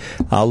week.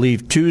 I'll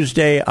leave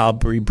Tuesday. I'll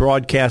be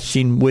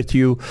broadcasting with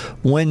you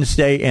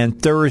Wednesday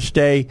and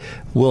Thursday.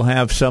 We'll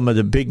have some of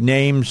the big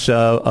names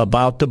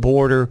about the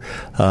border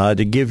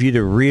to give you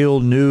the real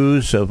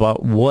news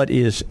about what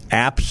is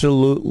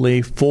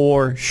absolutely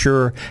for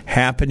sure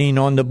happening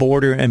on the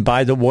border. And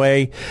by the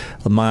way,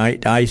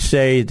 might I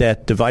say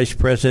that the vice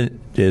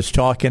president is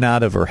talking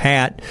out of her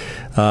hat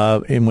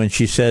and when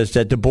she says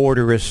that the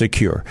border is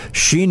secure.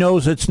 She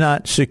knows it's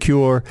not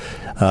secure.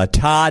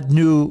 Todd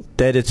knew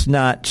that it's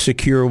not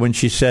secure when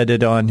she said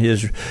it on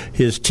his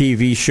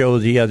TV show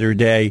the other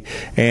day,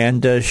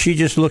 and she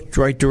just looked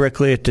right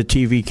directly at the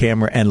TV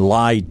camera and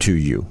lied to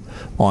you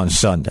on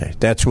Sunday.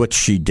 That's what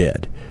she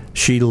did.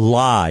 She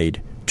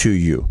lied to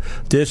you.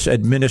 This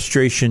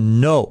administration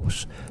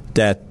knows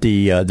that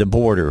the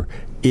border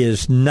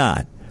is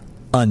not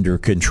under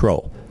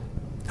control.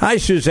 Hi,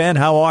 Suzanne.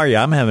 How are you?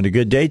 I'm having a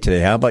good day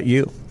today. How about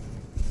you?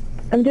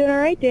 I'm doing all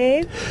right,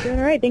 Dave. Doing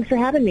all right. Thanks for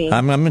having me.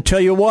 I'm going to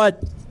tell you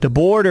what. The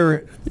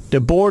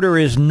border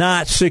is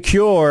not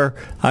secure.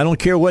 I don't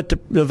care what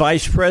the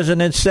vice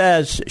president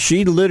says.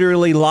 She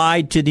literally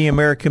lied to the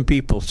American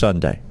people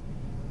Sunday.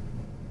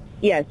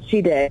 Yes,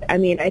 she did. I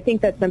mean, I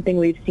think that's something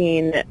we've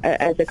seen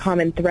as a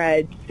common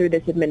thread through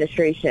this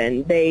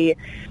administration. They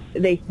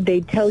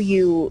tell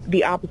you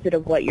the opposite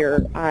of what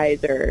your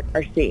eyes are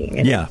seeing.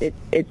 And yeah.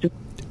 It's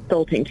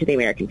insulting to the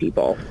American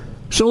people.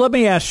 So let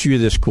me ask you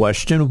this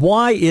question.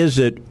 Why is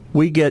it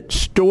we get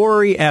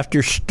story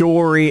after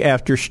story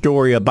after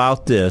story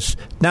about this,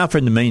 not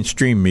from the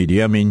mainstream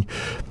media? I mean,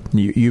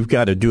 you've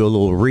got to do a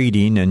little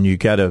reading, and you've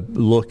got to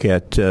look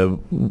at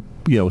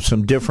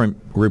some different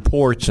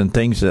reports and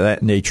things of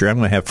that nature. I'm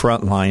going to have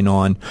Frontline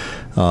on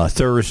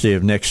Thursday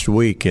of next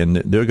week, and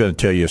they're going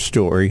to tell you a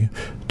story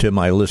to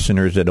my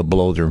listeners that'll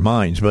blow their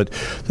minds. But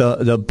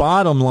the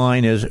bottom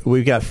line is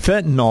we've got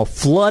fentanyl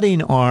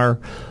flooding our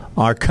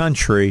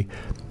country,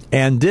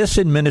 and this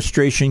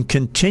administration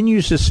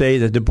continues to say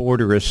that the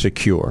border is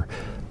secure.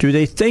 Do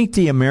they think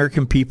the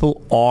American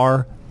people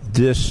are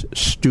this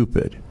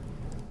stupid?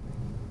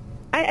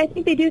 I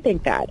think they do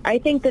think that. I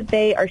think that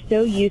they are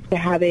so used to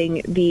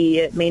having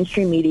the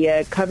mainstream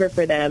media cover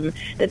for them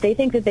that they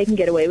think that they can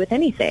get away with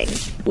anything,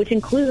 which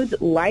includes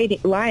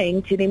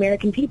lying to the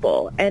American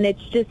people. And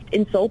it's just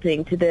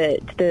insulting to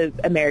the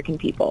American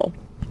people.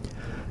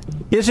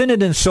 Isn't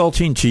it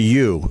insulting to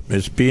you,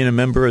 as being a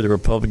member of the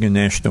Republican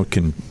National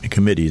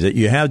Committee, that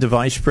you have the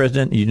Vice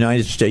President of the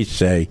United States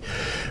say,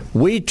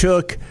 we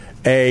took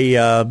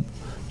the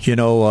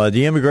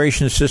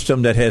immigration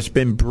system that has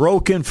been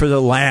broken for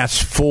the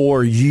last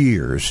 4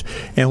 years,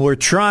 and we're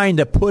trying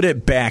to put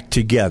it back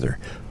together?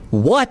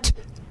 What?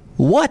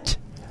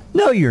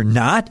 No, you're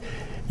not.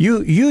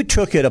 You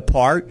took it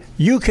apart.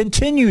 You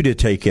continue to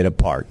take it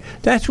apart.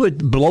 That's what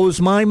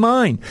blows my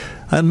mind.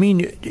 I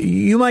mean,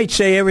 you might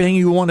say everything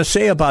you want to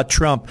say about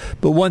Trump,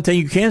 but one thing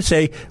you can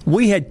say,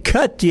 we had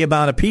cut the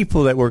amount of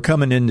people that were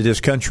coming into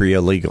this country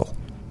illegal.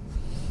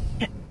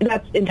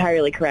 That's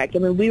entirely correct. I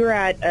mean, we were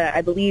at,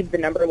 I believe the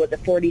number was a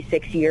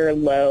 46-year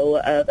low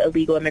of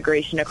illegal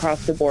immigration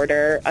across the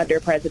border under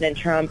President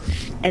Trump.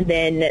 And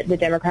then the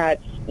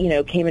Democrats,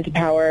 came into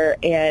power,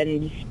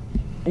 and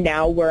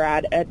now we're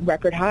at a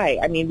record high.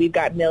 I mean, we've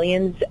got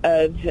millions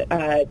of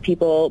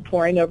people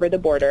pouring over the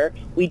border.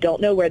 We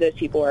don't know where those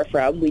people are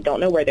from. We don't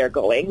know where they're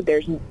going.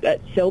 There's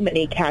so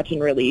many catch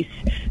and release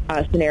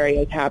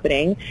scenarios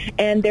happening.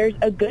 And there's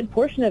a good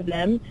portion of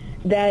them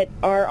that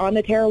are on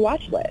the terror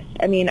watch list.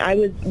 I mean, I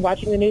was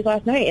watching the news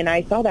last night and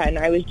I saw that, and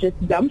I was just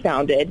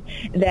dumbfounded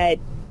that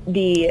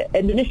the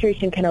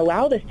administration can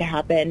allow this to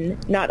happen,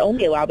 not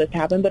only allow this to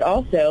happen, but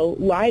also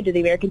lie to the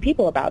American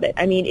people about it.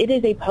 I mean, it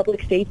is a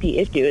public safety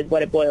issue is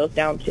what it boils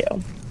down to.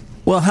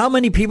 Well, how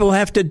many people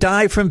have to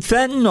die from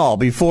fentanyl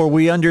before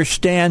we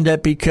understand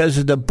that because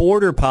of the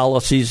border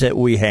policies that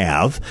we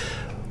have,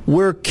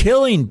 we're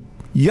killing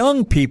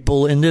young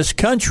people in this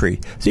country?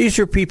 These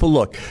are people,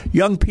 look,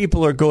 young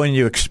people are going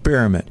to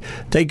experiment.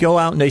 They go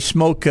out and they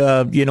smoke,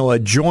 a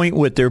joint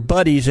with their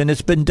buddies, and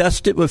it's been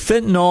dusted with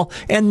fentanyl,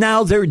 and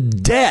now they're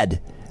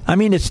dead. I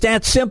mean, it's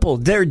that simple.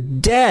 They're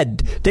dead.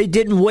 They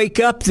didn't wake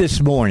up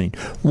this morning.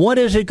 What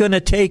is it going to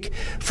take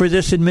for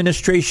this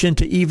administration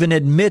to even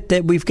admit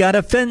that we've got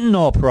a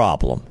fentanyl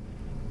problem?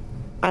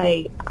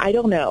 I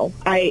don't know.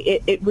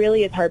 It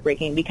really is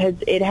heartbreaking because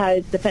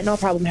the fentanyl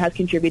problem has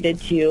contributed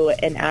to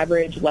an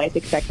average life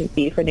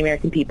expectancy for the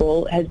American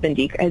people has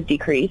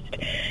decreased,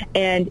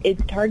 and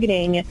it's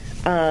targeting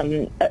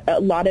a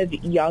lot of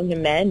young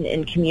men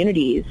in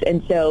communities,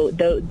 and so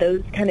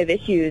those kind of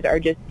issues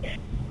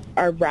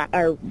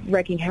are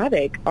wreaking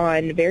havoc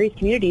on various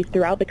communities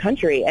throughout the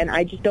country, and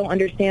I just don't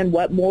understand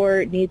what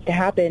more needs to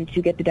happen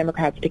to get the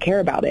Democrats to care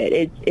about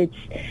it.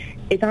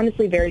 It's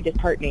honestly very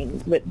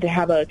disheartening to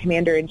have a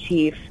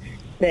commander-in-chief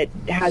that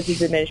has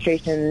his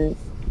administration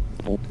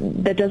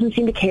that doesn't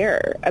seem to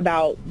care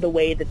about the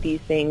way that these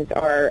things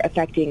are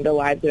affecting the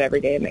lives of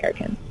everyday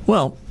Americans.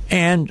 Well,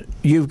 and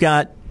you've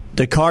got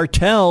the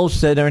cartels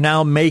that are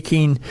now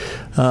making,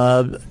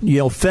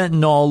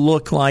 fentanyl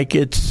look like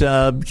it's,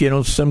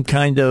 some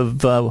kind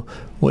of,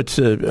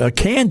 a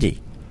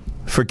candy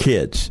for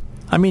kids.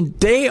 I mean,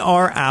 they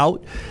are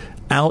out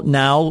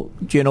now.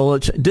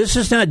 This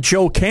is not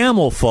Joe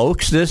Camel,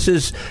 folks.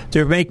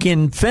 They're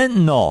making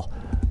fentanyl.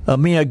 I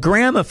mean, a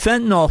gram of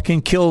fentanyl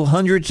can kill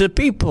hundreds of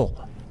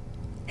people,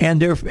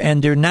 and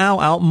they're now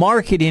out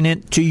marketing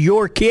it to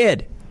your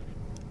kid.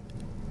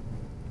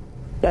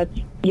 That's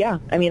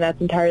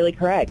entirely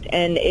correct.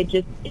 And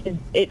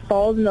it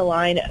falls in the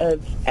line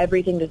of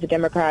everything that the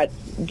Democrats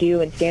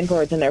do and stand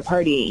towards in their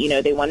party.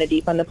 They want to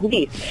defund the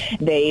police.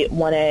 They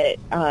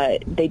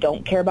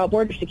don't care about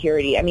border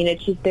security. I mean,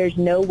 it's just, there's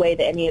no way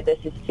that any of this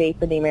is safe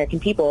for the American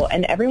people.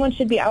 And everyone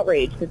should be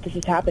outraged that this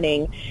is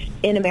happening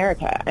in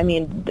America. I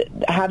mean,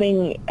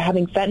 having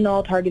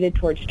fentanyl targeted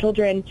towards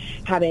children,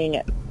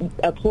 having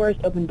a porous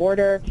open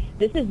border,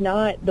 this is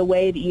not the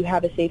way that you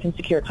have a safe and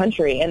secure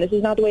country. And this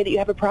is not the way that you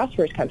have a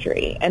prosperous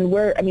country. And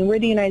we're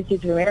the United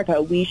States of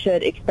America. We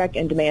should expect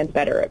and demand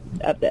better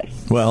of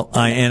this. Well,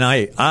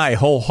 I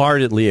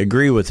wholeheartedly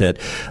agree with it.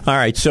 All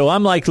right, so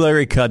I'm like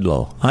Larry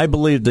Kudlow. I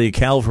believe the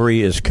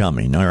cavalry is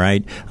coming, all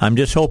right? I'm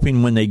just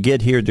hoping when they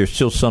get here, there's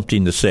still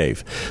something to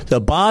save. The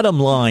bottom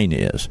line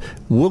is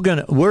we're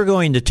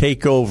going to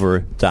take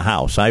over the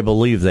House. I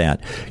believe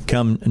that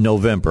come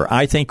November.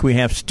 I think we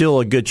have still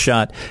a good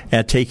shot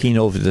at taking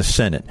over the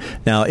Senate.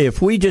 Now,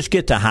 if we just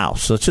get the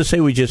House, let's just say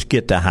we just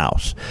get the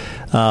House,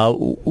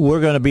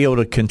 we're going to be able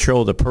to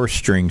control the purse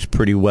strings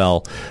pretty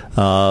well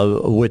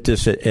with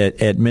this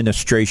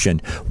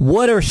administration.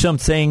 What are some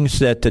things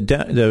that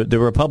the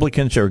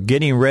Republicans are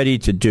getting ready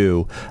to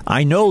do?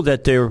 I know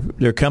that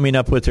they're coming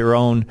up with their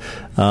own,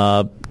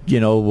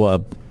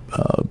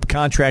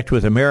 contract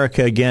with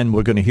America. Again,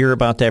 we're going to hear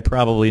about that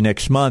probably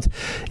next month.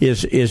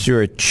 Is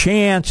there a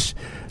chance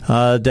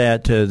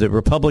that the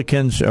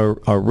Republicans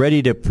are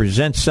ready to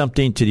present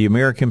something to the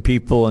American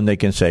people, and they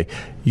can say,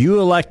 "You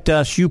elect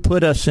us, you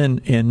put us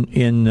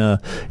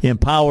in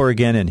power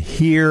again, and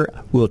here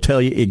we'll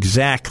tell you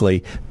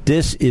exactly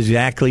this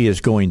exactly is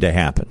going to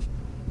happen"?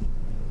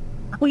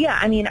 Well, yeah,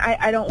 I mean,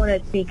 I don't want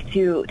to speak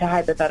to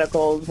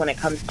hypotheticals when it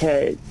comes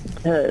to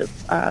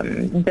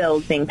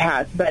bills being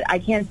passed, but I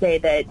can say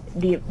that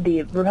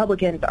the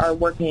Republicans are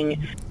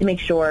working to make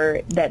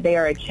sure that they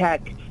are a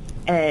check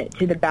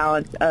to the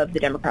balance of the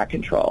Democrat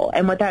control.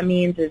 And what that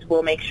means is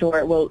we'll make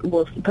sure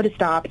we'll put a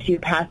stop to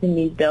passing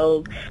these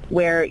bills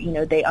where,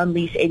 they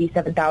unleash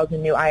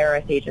 87,000 new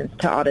IRS agents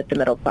to audit the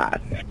middle class.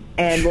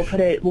 And we'll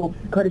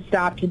put a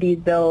stop to these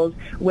bills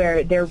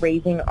where they're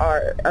raising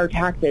our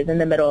taxes in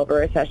the middle of a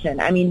recession.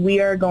 I mean,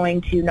 we are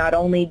going to not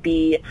only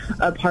be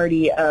a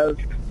party of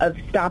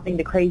stopping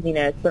the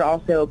craziness, but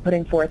also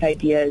putting forth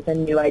ideas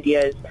and new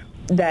ideas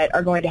that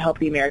are going to help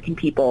the American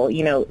people.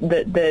 You know,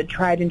 the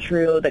tried and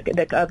true,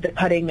 the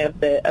cutting of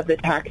the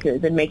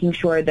taxes and making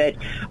sure that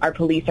our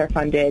police are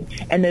funded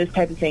and those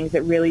type of things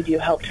that really do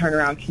help turn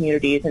around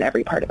communities in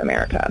every part of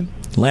America.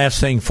 Last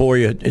thing for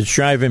you, it's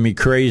driving me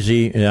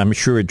crazy, and I'm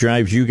sure it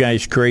drives you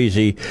guys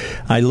crazy.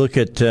 I look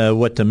at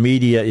what the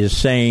media is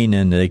saying,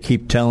 and they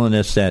keep telling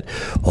us that,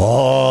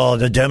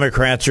 the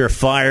Democrats are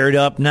fired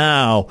up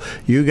now.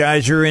 You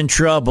guys are in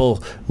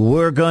trouble.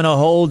 We're going to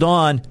hold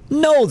on.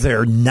 No,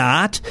 they're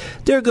not.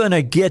 They're going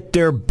to get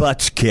their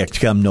butts kicked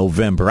come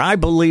November. I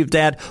believe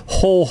that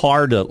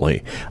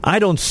wholeheartedly. I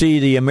don't see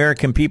the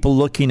American people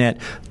looking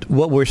at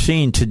what we're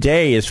seeing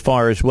today as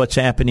far as what's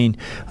happening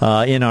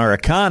in our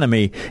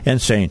economy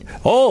and saying,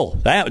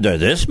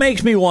 this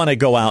makes me want to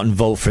go out and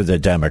vote for the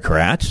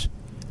Democrats.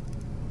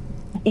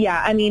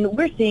 Yeah, I mean,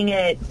 we're seeing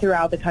it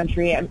throughout the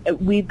country.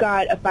 We've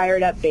got a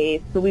fired-up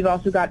base, but we've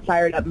also got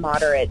fired-up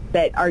moderates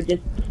that are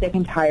just sick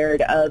and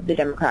tired of the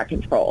Democrat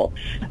control.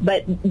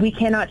 But we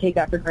cannot take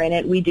that for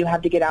granted. We do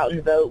have to get out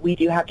and vote. We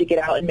do have to get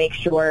out and make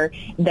sure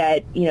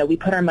that, we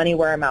put our money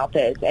where our mouth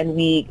is, and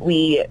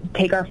we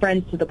take our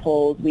friends to the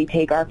polls, we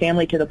take our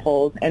family to the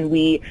polls, and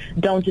we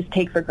don't just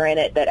take for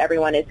granted that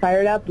everyone is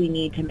fired up. We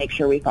need to make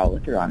sure we follow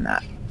through on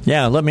that.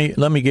 Yeah, let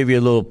me give you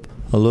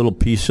a little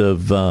piece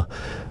of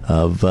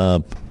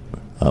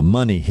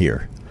money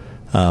here.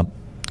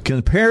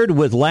 Compared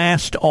with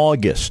last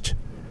August,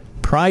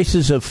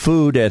 prices of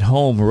food at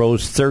home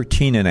rose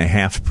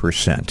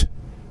 13.5%.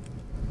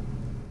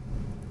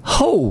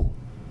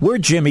 We're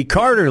Jimmy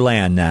Carter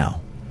land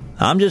now.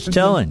 I'm just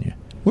telling you.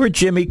 We're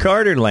Jimmy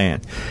Carter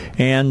land.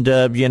 And,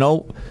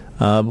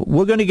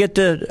 we're going to get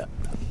to...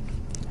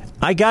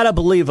 I got to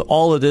believe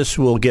all of this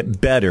will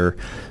get better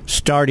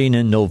starting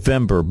in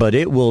November, but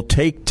it will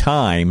take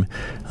time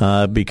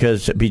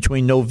because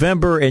between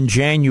November and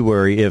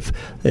January, if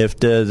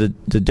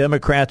the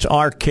Democrats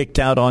are kicked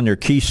out on their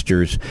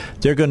keisters,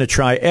 they're going to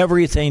try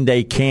everything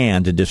they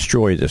can to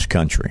destroy this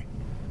country.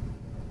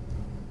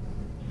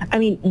 I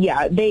mean,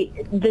 yeah,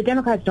 the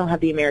Democrats don't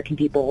have the American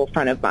people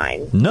front of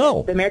mind.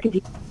 No. The American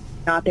people are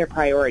not their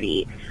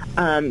priority.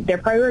 Their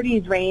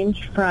priorities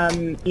range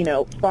from,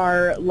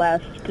 far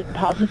left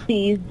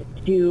policies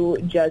to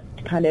just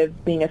kind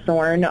of being a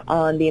thorn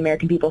on the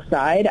American people's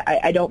side.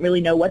 I don't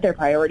really know what their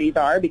priorities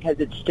are because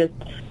it's just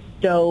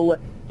so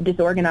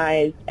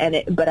disorganized,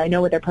 but I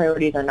know what their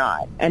priorities are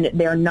not, and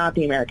they're not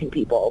the American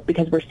people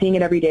because we're seeing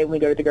it every day when we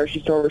go to the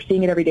grocery store. We're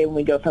seeing it every day when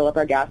we go fill up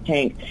our gas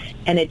tank,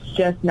 and it's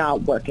just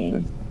not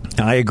working.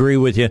 I agree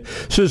with you.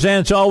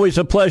 Suzanne, it's always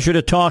a pleasure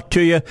to talk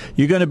to you.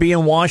 You going to be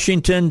in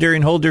Washington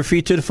during Hold Their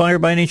Feet to the Fire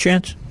by any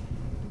chance?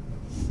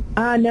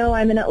 No,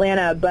 I'm in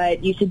Atlanta,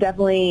 but you should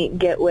definitely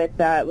get with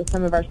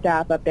some of our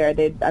staff up there.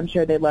 I'm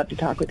sure they'd love to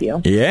talk with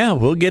you. Yeah,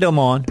 we'll get them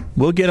on.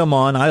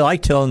 I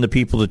like telling the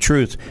people the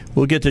truth.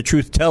 We'll get the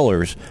truth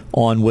tellers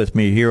on with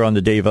me here on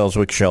the Dave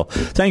Elswick Show.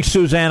 Thanks,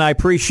 Suzanne. I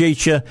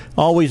appreciate you.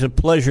 Always a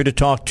pleasure to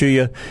talk to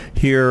you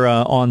here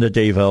on the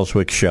Dave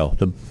Elswick Show.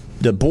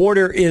 The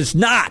border is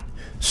not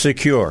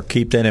secure.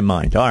 Keep that in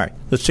mind. All right,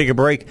 let's take a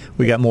break.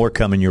 We got more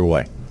coming your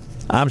way.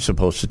 I'm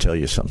supposed to tell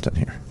you something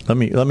here. Let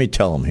me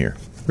tell them here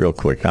real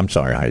quick. I'm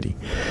sorry, Heidi.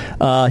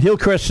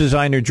 Hillcrest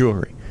Designer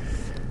Jewelry.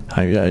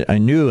 I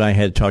knew I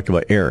had talked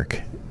about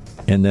Eric,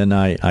 and then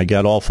I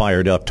got all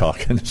fired up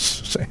talking.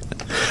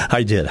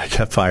 I did. I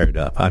got fired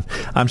up.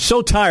 I'm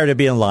so tired of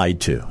being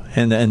lied to,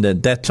 and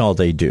that's all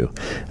they do,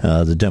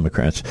 the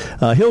Democrats.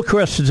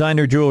 Hillcrest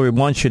Designer Jewelry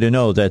wants you to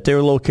know that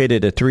they're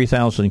located at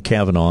 3000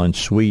 Kavanaugh in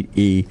Suite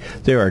E.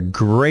 They're a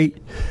great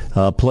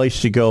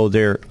place to go.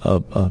 They're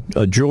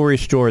a jewelry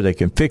store. They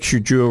can fix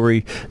your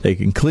jewelry. They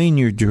can clean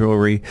your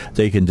jewelry.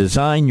 They can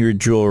design your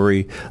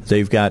jewelry.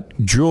 They've got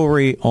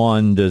jewelry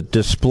on the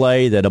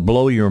display that'll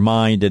blow your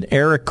mind. And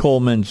Eric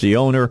Coleman's the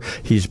owner.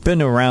 He's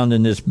been around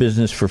in this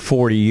business for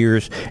 40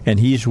 years, and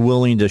he's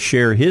willing to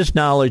share his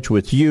knowledge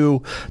with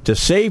you to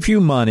save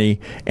you money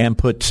and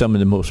put some of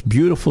the most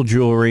beautiful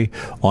jewelry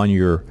on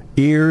your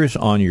ears,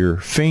 on your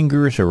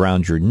fingers,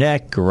 around your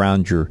neck,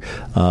 around your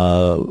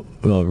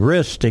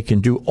wrist. They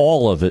can do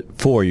all of it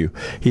for you.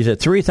 He's at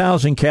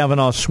 3000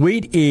 Kavanaugh,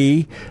 Suite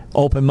E,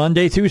 open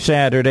Monday through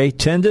Saturday,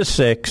 10 to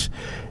 6.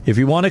 If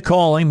you want to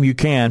call him, you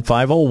can,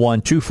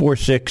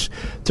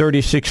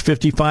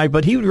 501-246-3655.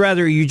 But he would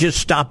rather you just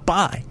stop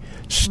by.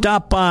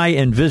 Stop by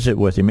and visit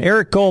with him.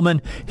 Eric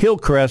Coleman,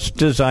 Hillcrest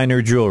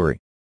Designer Jewelry.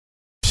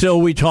 So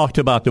we talked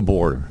about the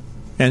border,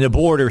 and the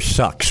border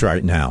sucks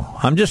right now.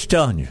 I'm just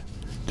telling you.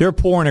 They're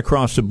pouring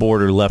across the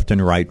border left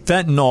and right.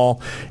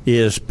 Fentanyl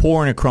is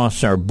pouring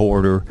across our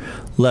border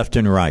left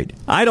and right.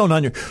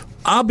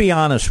 I'll be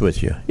honest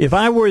with you. If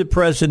I were the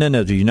president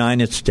of the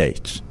United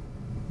States,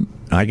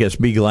 I guess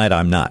be glad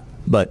I'm not,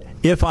 but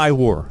if I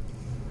were,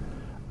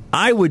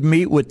 I would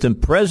meet with the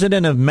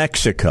president of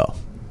Mexico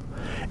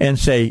and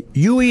say,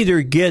 you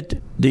either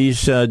get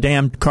these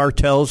damn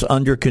cartels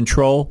under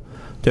control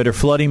that are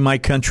flooding my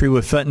country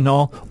with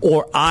fentanyl,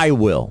 or I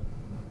will.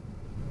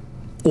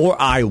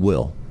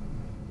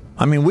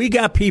 I mean, we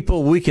got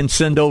people we can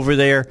send over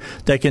there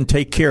that can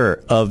take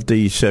care of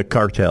these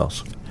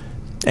cartels.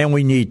 And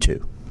we need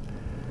to.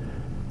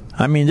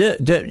 I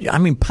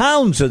mean,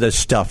 pounds of this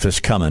stuff is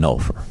coming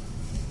over.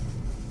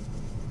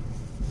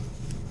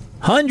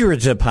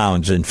 Hundreds of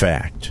pounds, in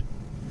fact.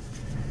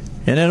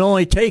 And it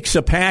only takes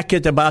a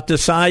packet about the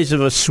size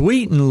of a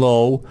sweet and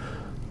low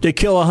to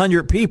kill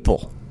 100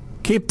 people.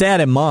 Keep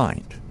that in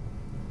mind.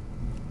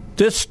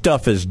 This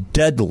stuff is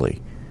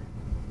deadly.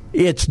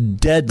 It's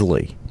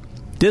deadly.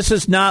 This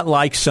is not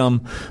like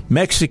some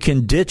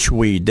Mexican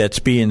ditchweed that's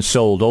being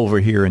sold over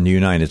here in the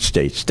United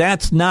States.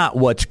 That's not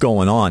what's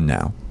going on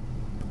now.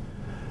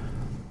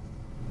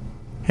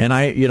 And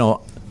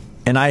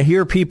I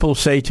hear people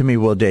say to me,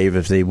 "Well, Dave,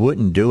 if they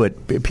wouldn't do it,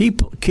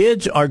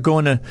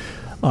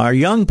 our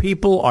young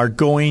people are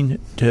going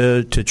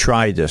to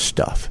try this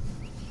stuff.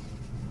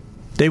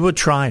 They would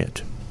try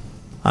it."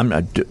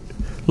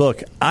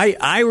 Look,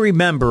 I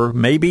remember,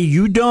 maybe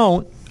you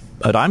don't,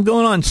 but I'm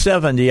going on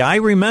 70. I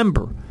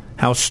remember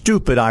how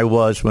stupid I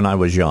was when I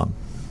was young.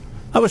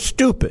 I was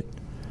stupid.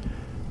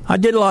 I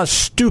did a lot of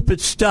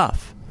stupid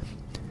stuff.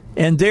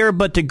 And there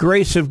but the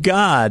grace of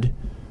God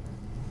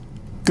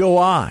go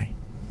I,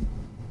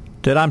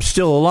 that I'm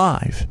still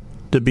alive,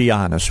 to be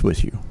honest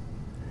with you.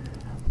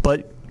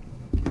 But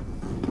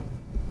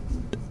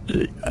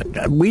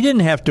we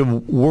didn't have to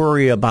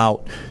worry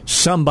about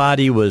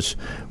somebody was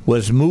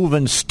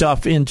moving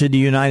stuff into the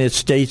United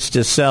States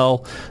to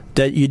sell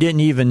that you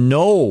didn't even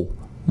know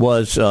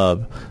was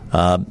a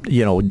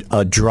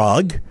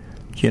drug.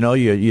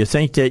 You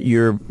think that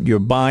you're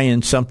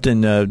buying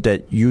something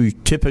that you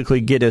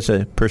typically get as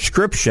a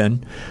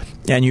prescription,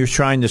 and you're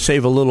trying to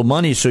save a little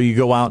money, so you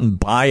go out and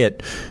buy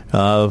it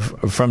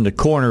from the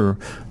corner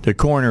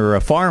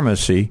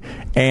pharmacy,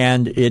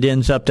 and it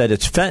ends up that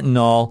it's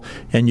fentanyl,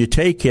 and you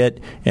take it,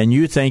 and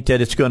you think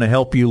that it's going to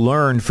help you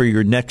learn for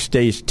your next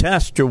day's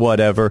test or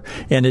whatever,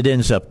 and it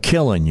ends up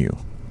killing you.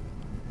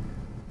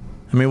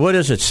 I mean, what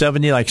is it,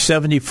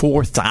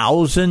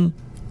 74,000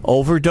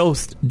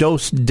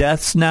 overdose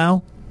deaths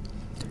now?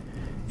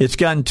 It's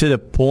gotten to the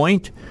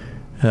point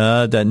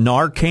that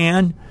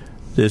Narcan,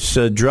 this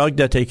drug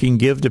that they can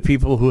give to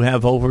people who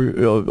have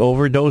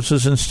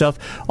overdoses and stuff,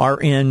 are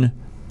in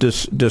the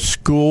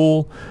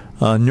school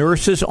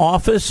nurse's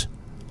office.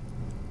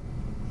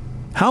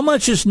 How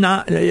much is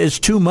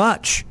too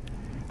much?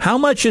 How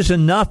much is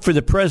enough for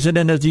the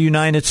President of the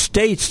United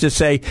States to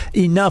say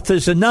enough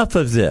is enough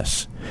of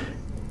this?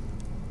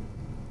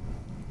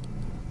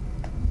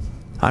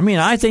 I mean,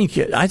 I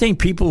think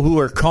people who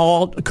are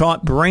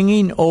caught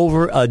bringing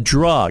over a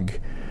drug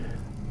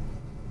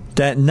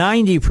that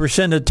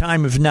 90% of the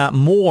time, if not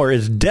more,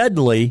 is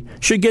deadly,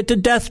 should get the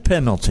death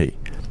penalty.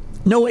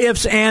 No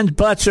ifs, ands,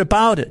 buts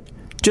about it.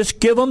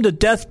 Just give them the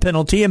death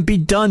penalty and be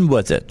done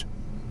with it.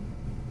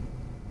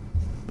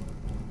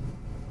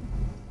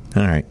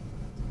 All right.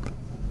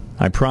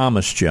 I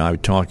promised you I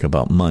would talk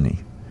about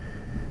money.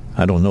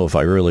 I don't know if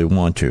I really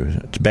want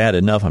to. It's bad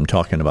enough I'm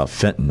talking about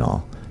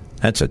fentanyl.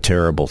 That's a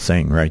terrible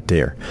thing right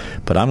there.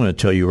 But I'm going to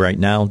tell you right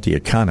now, the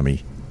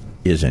economy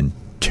is in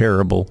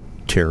terrible,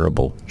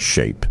 terrible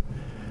shape.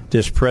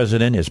 This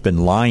president has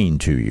been lying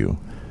to you.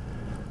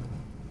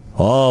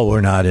 Oh,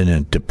 we're not in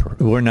a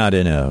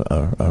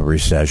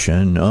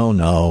recession. Oh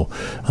no,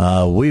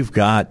 we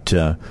got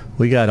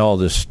all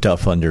this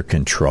stuff under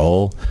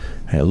control.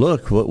 Hey,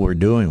 look what we're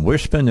doing. We're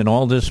spending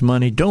all this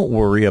money. Don't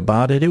worry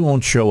about it. It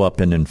won't show up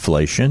in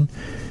inflation.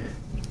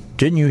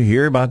 Didn't you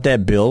hear about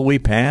that bill we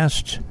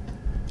passed?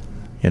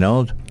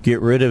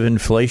 Get rid of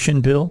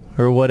inflation bill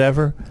or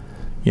whatever,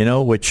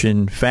 which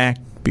in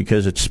fact,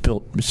 because it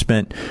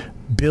spent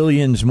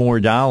billions more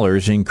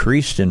dollars,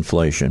 increased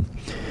inflation.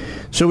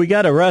 So we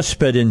got a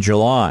respite in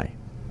July.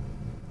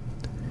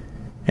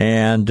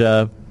 And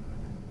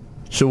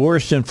it's the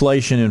worst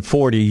inflation in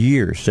 40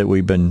 years that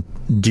we've been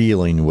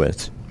dealing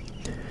with.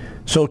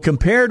 So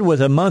compared with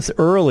a month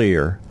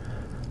earlier,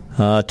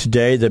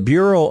 today, the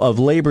Bureau of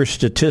Labor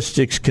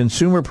Statistics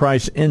Consumer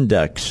Price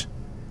Index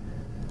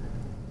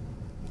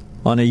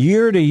on a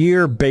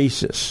year-to-year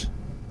basis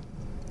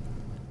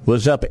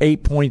was up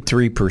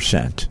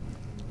 8.3%.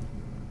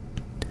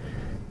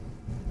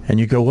 And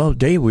you go, well,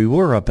 Dave, we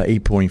were up at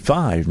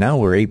 8.5. Now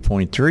we're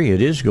 8.3.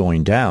 It is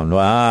going down.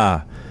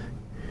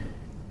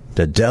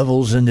 The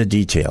devil's in the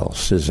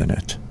details, isn't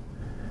it?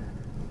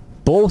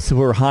 Both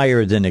were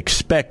higher than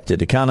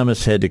expected.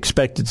 Economists had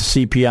expected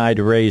the CPI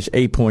to raise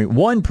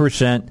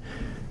 8.1%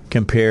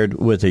 compared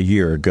with a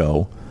year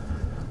ago.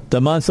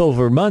 The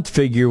month-over-month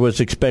figure was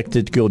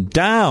expected to go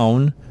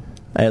down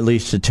at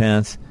least a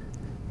tenth,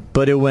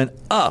 but it went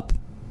up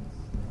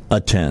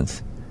a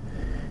tenth.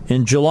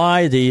 In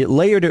July, the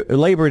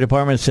Labor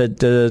Department said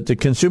the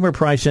Consumer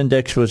Price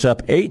Index was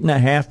up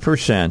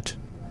 8.5%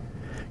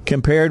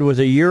 compared with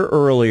a year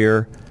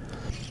earlier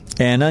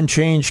and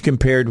unchanged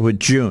compared with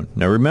June.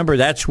 Now, remember,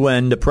 that's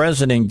when the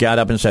president got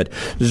up and said,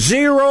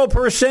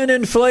 0%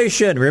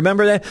 inflation.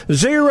 Remember that?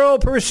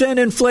 0%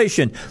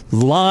 inflation.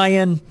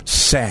 Lying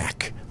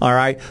sack. All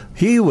right?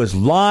 He was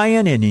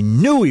lying, and he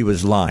knew he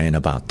was lying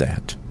about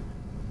that.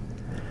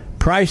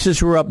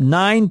 Prices were up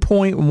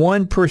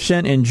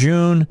 9.1% in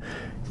June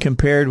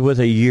compared with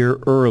a year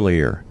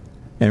earlier.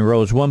 and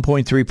rose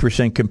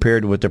 1.3%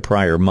 compared with the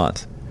prior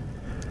month.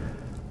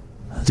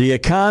 The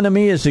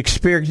economy is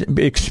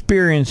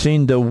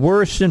experiencing the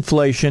worst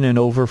inflation in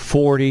over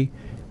 40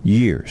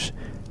 years.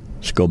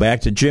 Let's go back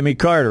to Jimmy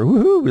Carter.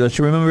 Woohoo! Let's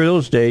remember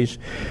those days.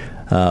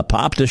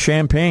 Pop the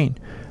champagne.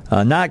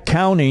 Not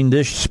counting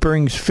this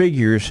spring's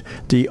figures,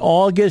 the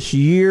August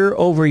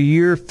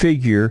year-over-year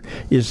figure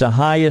is the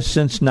highest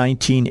since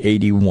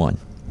 1981.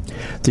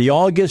 The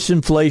August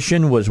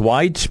inflation was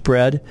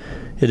widespread.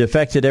 It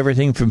affected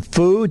everything from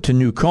food to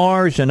new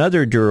cars and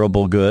other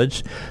durable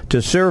goods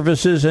to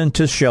services and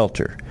to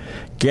shelter.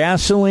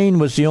 Gasoline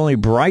was the only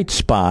bright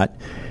spot,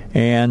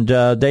 and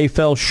they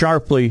fell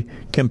sharply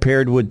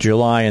compared with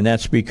July, and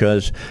that's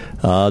because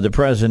the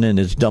president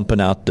is dumping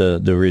out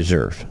the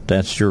reserve.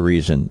 That's the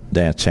reason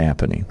that's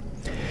happening.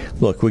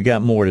 Look, we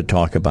got more to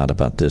talk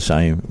about this.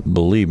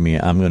 Believe me,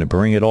 I'm going to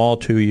bring it all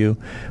to you.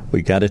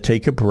 We got to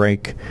take a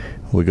break.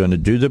 We're going to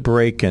do the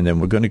break, and then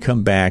we're going to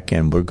come back,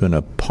 and we're going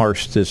to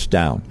parse this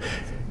down.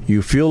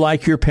 You feel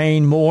like you're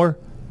paying more?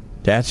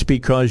 That's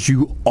because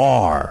you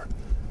are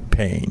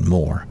paying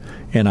more.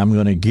 And I'm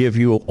going to give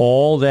you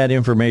all that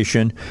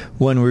information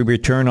when we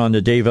return on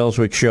the Dave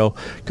Elswick Show.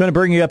 Going to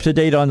bring you up to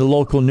date on the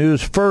local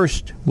news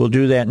first. We'll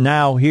do that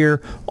now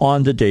here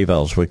on the Dave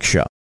Elswick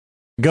Show.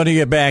 Going to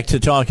get back to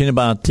talking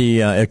about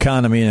the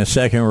economy in a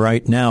second.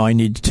 Right now, I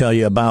need to tell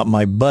you about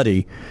my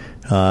buddy.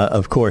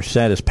 Of course,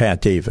 that is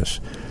Pat Davis.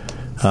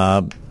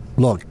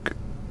 Look,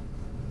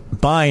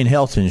 buying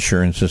health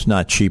insurance is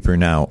not cheaper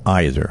now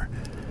either.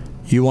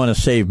 You want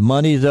to save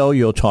money, though,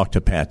 you'll talk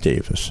to Pat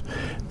Davis.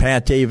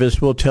 Pat Davis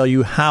will tell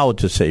you how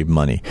to save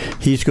money.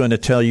 He's going to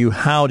tell you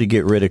how to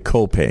get rid of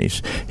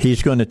copays.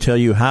 He's going to tell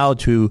you how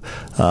to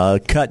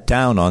cut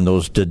down on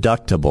those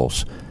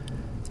deductibles.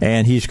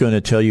 And he's going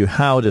to tell you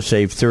how to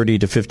save 30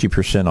 to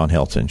 50% on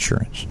health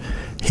insurance.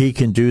 He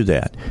can do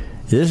that.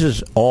 This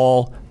is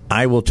all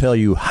I will tell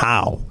you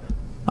how.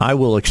 I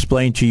will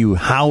explain to you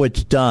how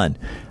it's done.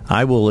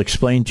 I will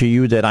explain to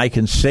you that I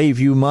can save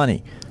you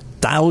money.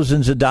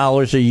 Thousands of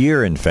dollars a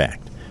year, in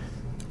fact,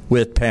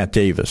 with Pat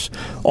Davis.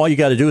 All you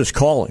got to do is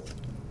call him.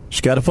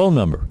 He's got a phone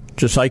number,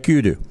 just like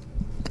you do.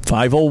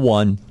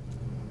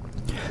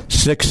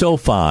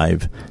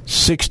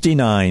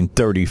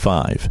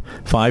 501-605-6935.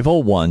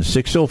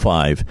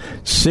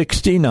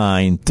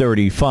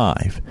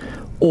 501-605-6935.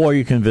 Or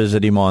you can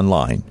visit him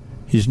online.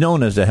 He's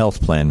known as the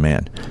Health Plan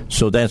Man,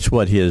 so that's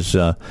what his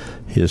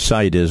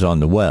site is on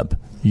the web.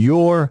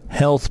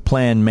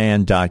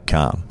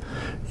 YourHealthPlanMan.com.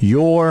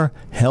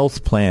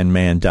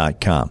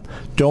 YourHealthPlanMan.com.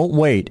 Don't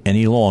wait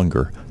any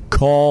longer.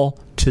 Call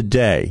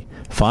today.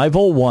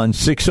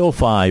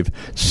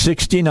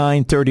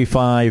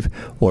 501-605-6935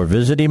 or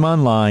visit him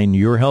online,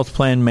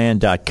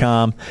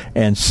 YourHealthPlanMan.com,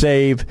 and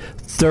save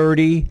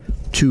 30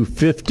 to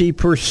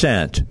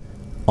 50%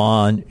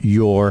 on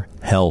your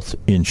health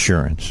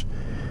insurance.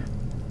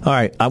 All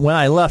right, when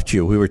I left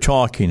you, we were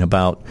talking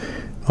about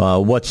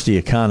what's the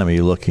economy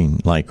looking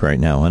like right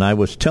now, and I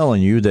was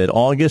telling you that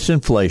August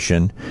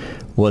inflation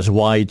was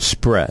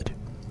widespread.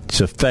 It's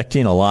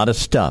affecting a lot of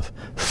stuff: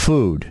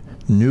 food,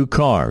 new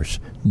cars,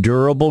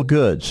 durable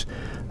goods,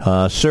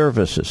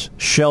 services,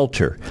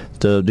 shelter.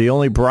 The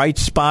only bright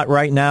spot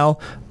right now,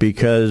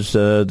 because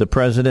the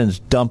president's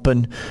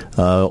dumping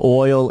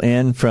oil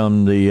in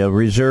from the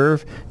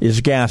reserve, is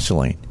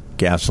gasoline.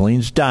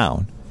 Gasoline's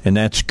down, and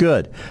that's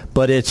good.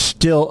 But it's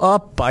still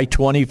up by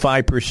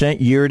 25%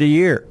 year to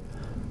year.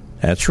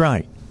 That's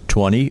right,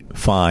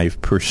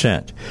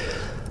 25%.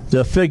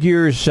 The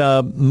figures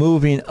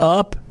moving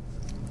up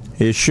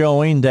is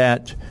showing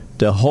that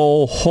the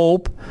whole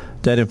hope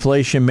that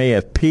inflation may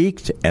have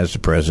peaked, as the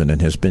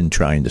president has been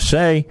trying to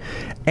say,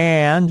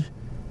 and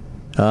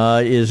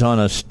is on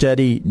a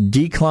steady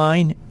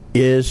decline,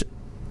 is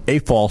a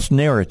false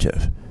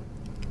narrative.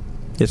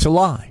 It's a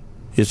lie.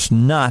 It's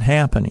not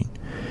happening.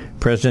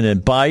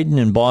 President Biden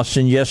in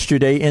Boston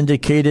yesterday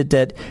indicated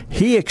that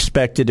he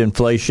expected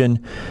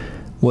inflation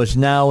was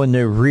now in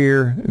the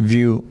rear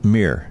view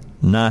mirror.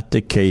 Not the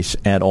case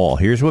at all.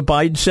 Here's what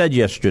Biden said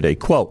yesterday,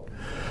 quote,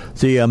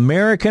 "The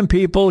American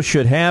people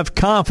should have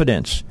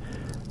confidence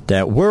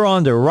that we're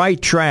on the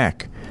right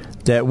track,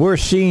 that we're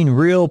seeing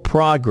real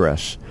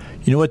progress."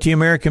 You know what the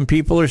American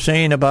people are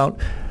saying about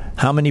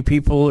how many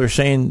people are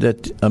saying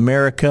that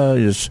America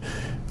is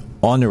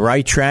on the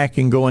right track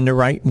and going the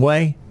right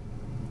way?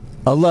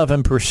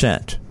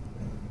 11%.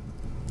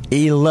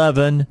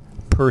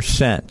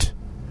 11%.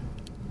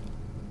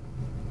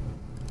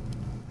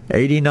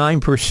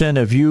 89%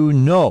 of you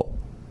know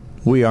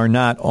we are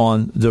not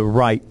on the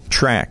right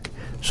track.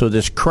 So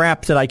this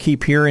crap that I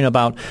keep hearing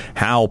about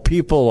how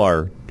people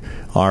are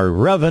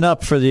revving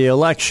up for the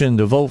election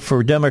to vote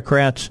for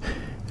Democrats,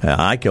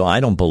 I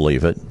don't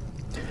believe it.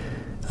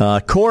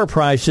 Core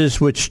prices,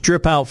 which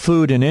strip out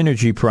food and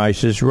energy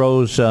prices,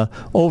 rose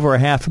over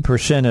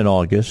 0.5% in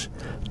August,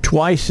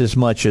 twice as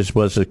much as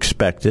was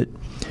expected.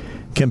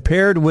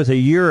 Compared with a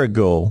year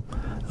ago,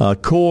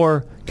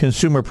 core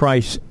consumer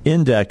price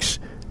index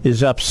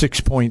is up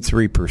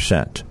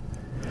 6.3%.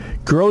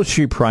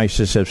 Grocery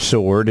prices have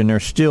soared and are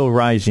still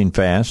rising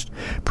fast.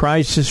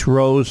 Prices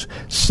rose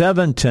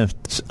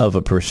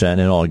 0.7%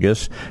 in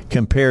August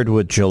compared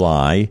with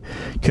July.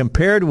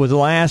 Compared with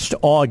last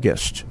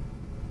August,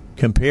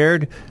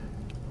 compared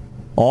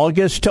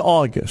August to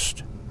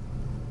August,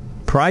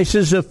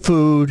 prices of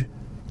food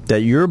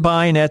that you're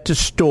buying at the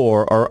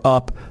store are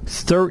up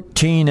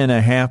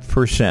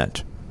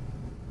 13.5%.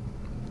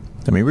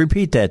 Let me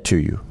repeat that to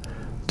you.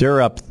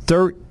 They're up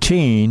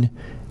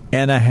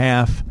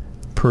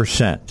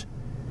 13.5%.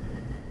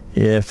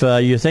 If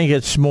you think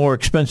it's more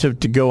expensive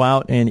to go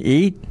out and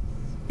eat,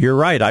 you're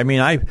right. I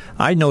mean, I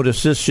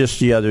noticed this just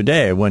the other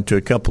day. I went to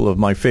a couple of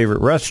my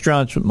favorite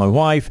restaurants with my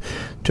wife,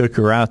 took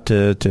her out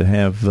to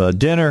have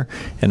dinner,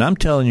 and I'm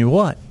telling you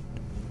what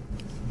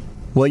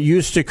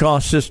used to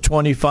cost us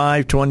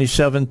 $25,000,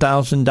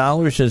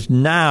 $27,000 is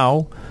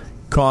now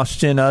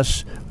costing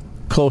us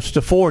close to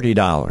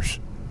 $40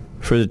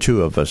 for the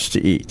two of us to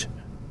eat.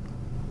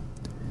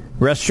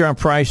 Restaurant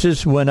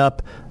prices went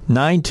up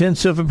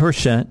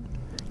 0.9%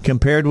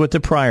 compared with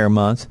the prior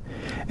month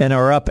and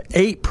are up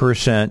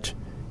 8%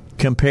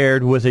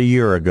 compared with a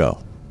year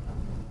ago.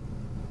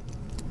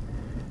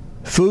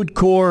 Food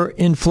core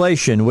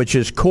inflation, which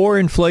is core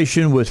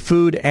inflation with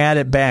food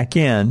added back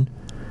in,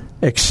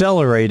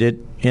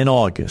 accelerated in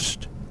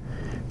August.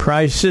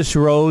 Prices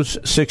rose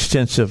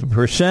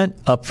 0.6%,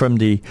 up from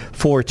the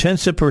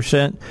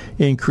 0.4%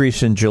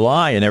 increase in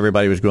July, and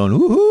everybody was going,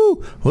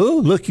 woohoo,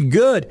 woo, looking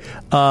good.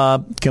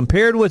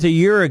 Compared with a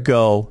year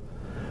ago,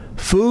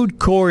 food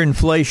core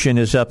inflation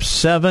is up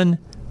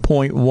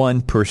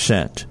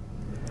 7.1%.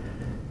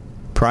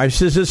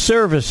 Prices of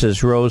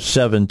services rose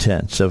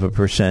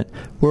 0.7%.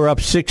 We're up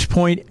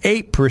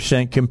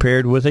 6.8%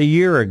 compared with a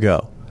year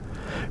ago.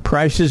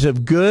 Prices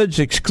of goods,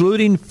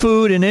 excluding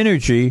food and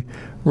energy,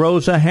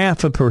 rose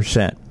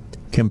 0.5%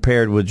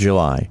 compared with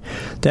July.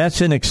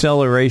 That's an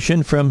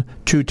acceleration from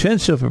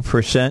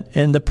 0.2%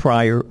 in the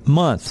prior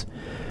month.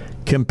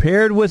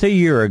 Compared with a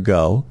year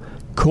ago,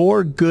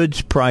 core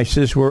goods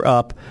prices were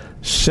up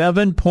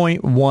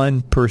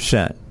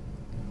 7.1%.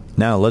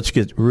 Now let's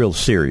get real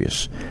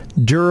serious.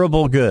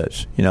 Durable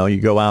goods.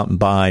 You go out and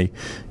buy,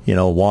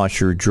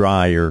 washer,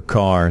 dryer,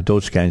 car,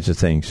 those kinds of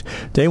things.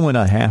 They went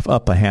up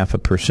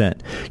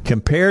 0.5%.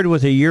 Compared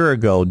with a year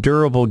ago,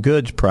 durable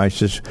goods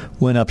prices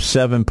went up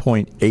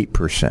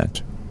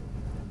 7.8%.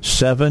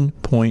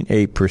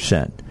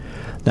 7.8%.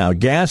 Now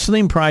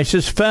gasoline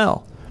prices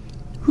fell.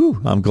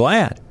 Whew, I'm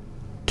glad.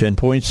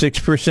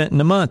 10.6% in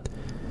the month.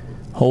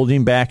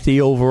 Holding back the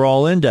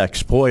overall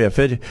index. Boy, if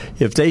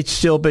they'd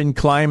still been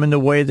climbing the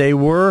way they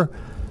were,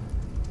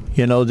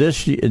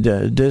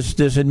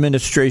 this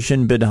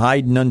administration been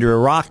hiding under a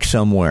rock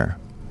somewhere.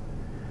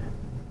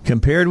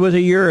 Compared with a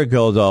year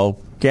ago, though,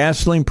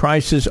 gasoline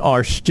prices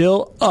are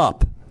still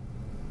up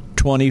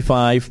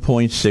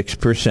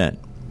 25.6%.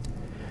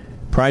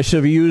 Price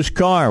of a used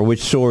car,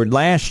 which soared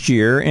last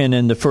year and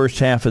in the first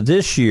half of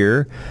this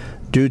year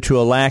due to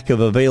a lack of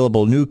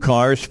available new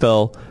cars,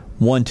 fell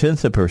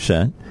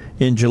 0.1%.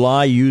 In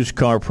July, used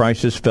car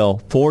prices fell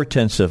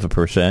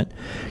 0.4%.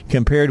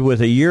 Compared with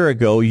a year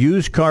ago,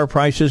 used car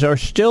prices are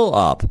still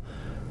up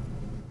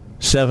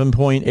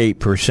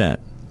 7.8%.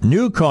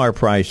 New car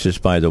prices,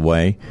 by the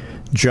way,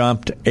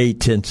 jumped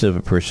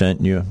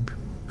 0.8%. You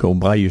go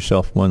buy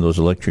yourself one of those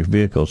electric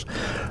vehicles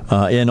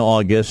in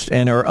August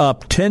and are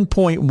up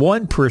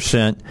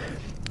 10.1%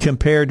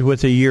 compared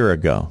with a year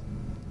ago.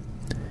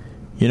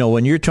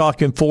 When you're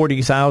talking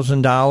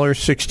 $40,000,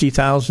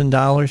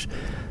 $60,000,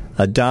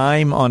 a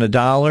dime on a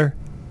dollar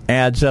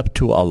adds up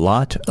to a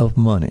lot of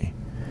money.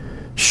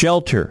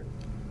 Shelter,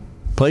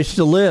 place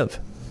to live,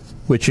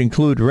 which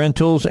include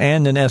rentals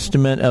and an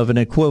estimate of an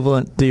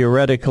equivalent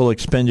theoretical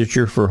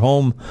expenditure for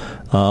home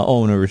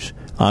owners.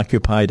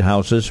 Occupied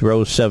houses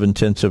rose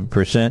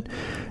 0.7%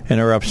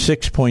 and are up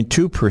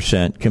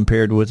 6.2%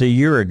 compared with a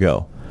year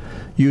ago.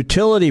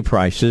 Utility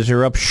prices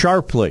are up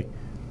sharply.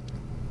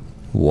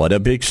 What a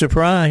big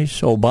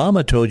surprise.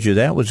 Obama told you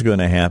that was going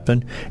to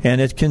happen,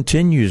 and it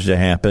continues to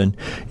happen.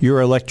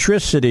 Your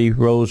electricity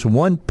rose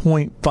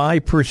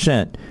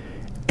 1.5%,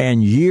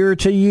 and year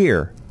to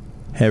year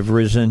have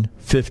risen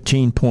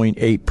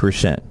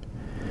 15.8%.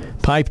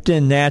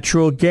 Piped-in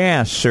natural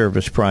gas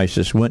service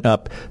prices went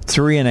up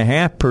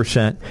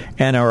 3.5%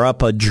 and are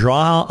up a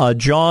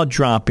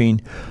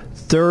jaw-dropping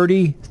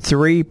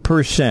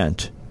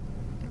 33%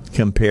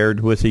 compared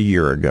with a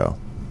year ago.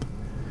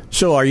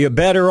 So are you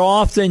better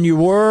off than you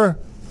were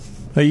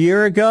a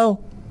year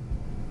ago?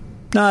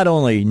 Not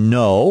only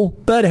no,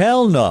 but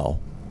hell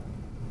no.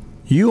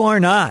 You are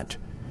not.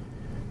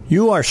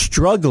 You are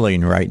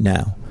struggling right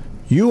now.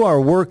 You are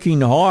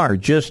working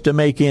hard just to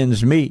make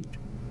ends meet.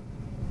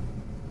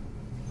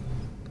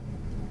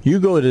 You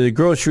go to the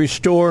grocery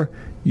store,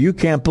 you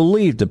can't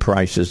believe the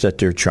prices that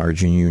they're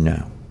charging you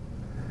now.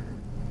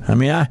 I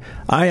mean,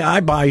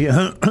 I buy,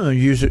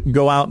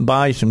 go out and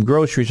buy some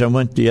groceries. I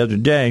went the other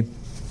day.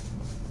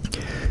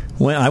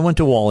 When I went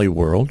to Wally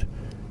World,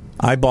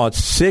 I bought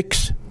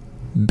 6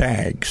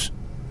 bags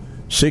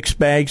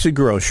of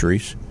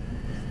groceries.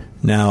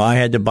 Now, I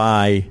had to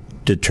buy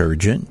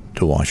detergent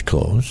to wash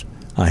clothes.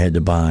 I had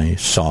to buy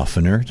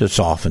softener to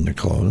soften the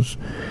clothes.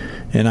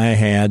 And I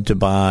had to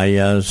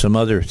buy some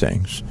other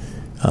things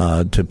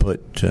to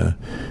put to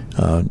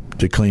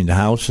clean the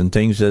house and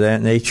things of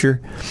that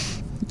nature.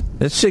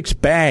 That 6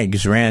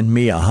 bags ran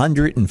me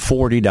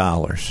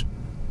 $140.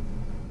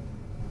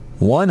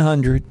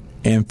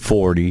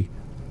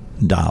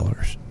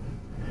 $140.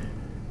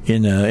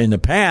 In the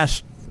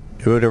past,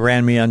 it would have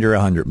ran me under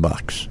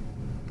 $100.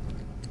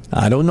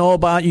 I don't know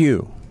about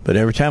you, but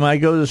every time I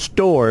go to the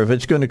store, if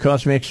it's going to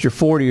cost me extra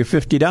 $40 or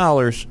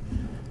 $50,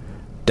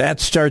 that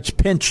starts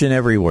pinching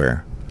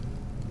everywhere.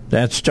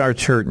 That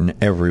starts hurting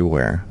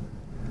everywhere.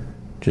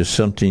 Just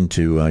something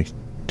to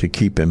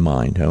keep in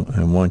mind.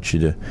 I want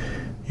you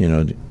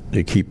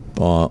to keep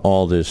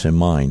all this in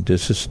mind.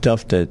 This is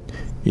stuff that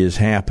is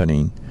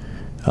happening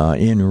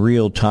in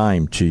real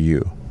time to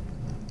you.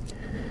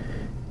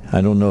 I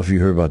don't know if you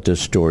heard about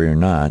this story or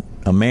not.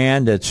 A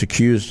man that's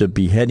accused of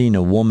beheading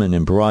a woman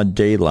in broad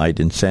daylight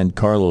in San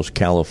Carlos,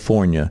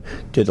 California,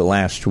 did it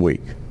last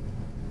week.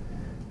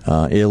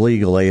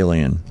 Illegal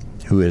alien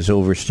who has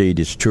overstayed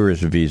his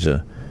tourist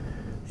visa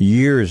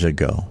years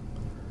ago.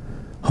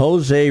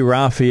 Jose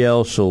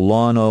Rafael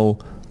Solano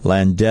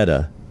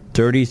Landeta,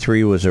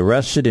 33, was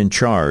arrested and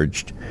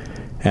charged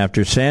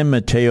after San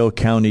Mateo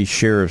County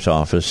Sheriff's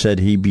Office said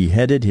he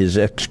beheaded his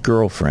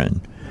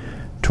ex-girlfriend,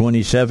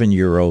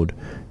 27-year-old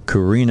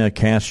Karina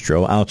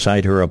Castro,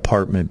 outside her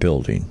apartment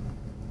building.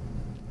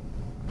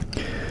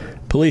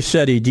 Police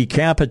said he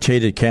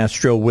decapitated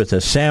Castro with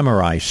a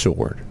samurai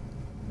sword.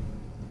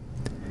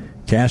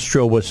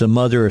 Castro was the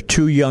mother of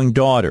 2 young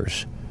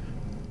daughters,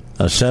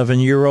 a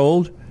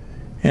 7-year-old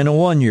and a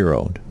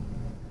 1-year-old.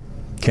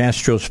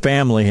 Castro's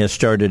family has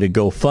started a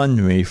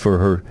GoFundMe for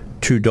her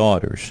 2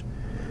 daughters.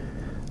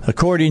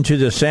 According to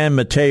the San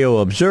Mateo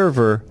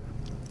Observer,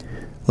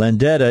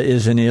 Landeta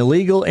is an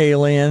illegal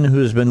alien who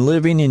has been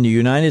living in the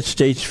United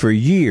States for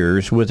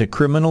years with a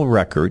criminal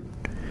record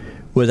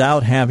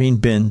without having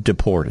been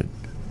deported.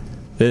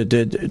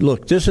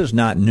 Look, this is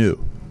not new.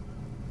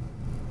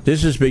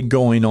 This has been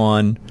going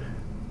on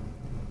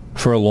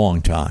for a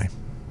long time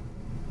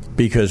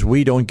because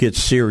we don't get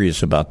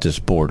serious about this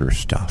border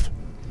stuff.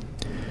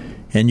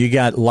 And you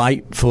got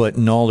Lightfoot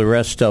and all the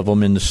rest of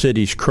them in the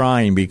cities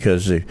crying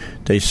because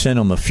they sent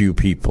them a few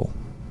people.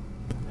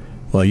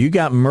 Well, you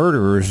got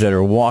murderers that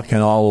are walking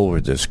all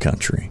over this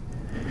country.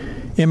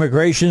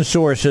 Immigration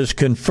sources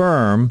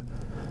confirm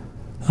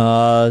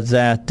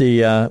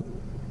that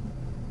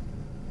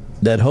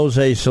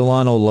Jose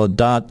Solano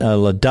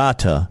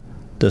Ladata,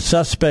 the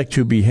suspect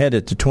who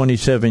beheaded the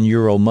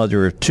 27-year-old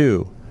mother of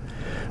 2,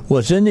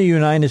 was in the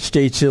United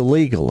States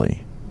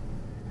illegally.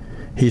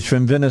 He's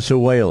from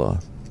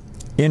Venezuela.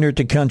 Entered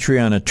the country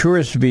on a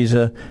tourist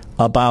visa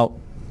about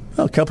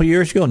a couple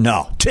years ago?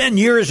 No, 10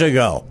 years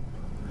ago.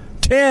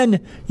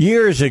 10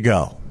 years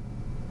ago.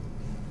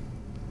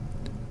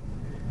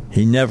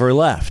 He never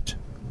left.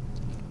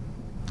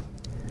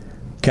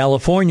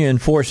 California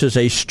enforces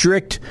a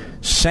strict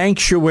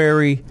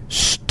sanctuary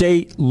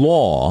state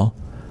law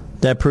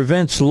that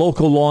prevents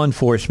local law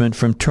enforcement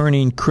from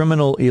turning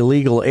criminal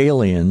illegal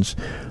aliens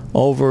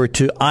over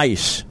to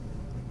ICE.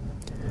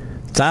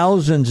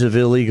 Thousands of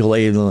illegal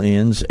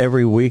aliens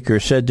every week are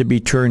said to be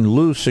turned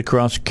loose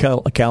across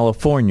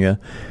California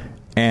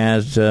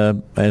as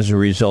a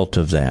result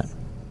of that.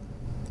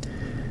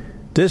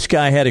 This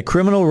guy had a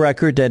criminal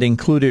record that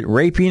included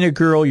raping a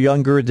girl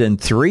younger than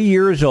 3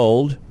 years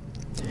old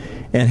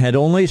and had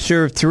only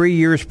served 3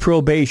 years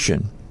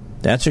probation.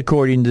 That's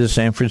according to the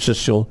San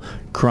Francisco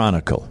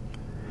Chronicle.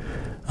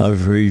 A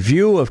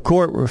review of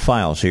court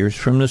files, here's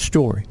from the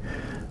story.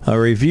 A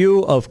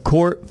review of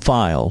court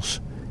files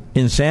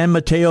in San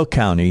Mateo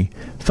County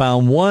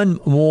found one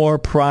more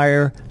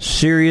prior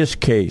serious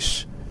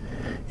case.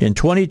 In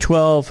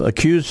 2012,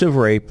 accused of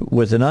rape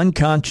with an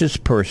unconscious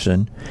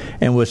person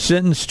and was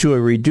sentenced to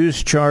a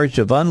reduced charge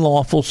of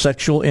unlawful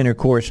sexual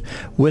intercourse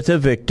with a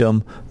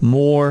victim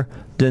more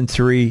than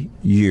 3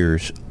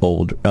 years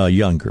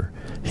younger.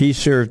 He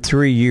served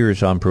 3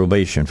 years on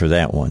probation for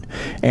that one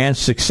and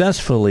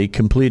successfully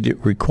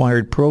completed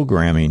required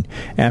programming,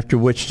 after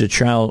which the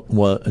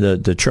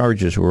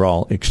charges were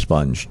all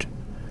expunged.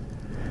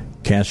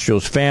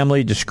 Castro's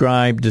family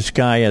described this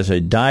guy as a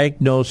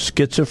diagnosed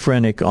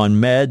schizophrenic on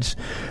meds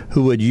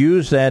who would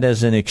use that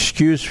as an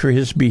excuse for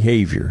his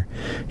behavior.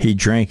 He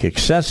drank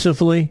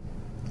excessively,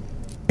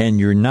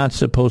 and you're not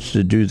supposed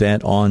to do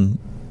that on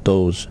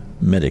those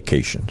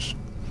medications.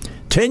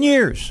 10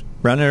 years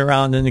running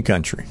around in the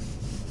country.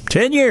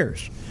 10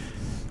 yeed.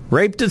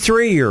 Raped a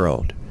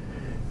 3-year-old.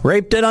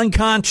 Raped an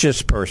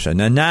unconscious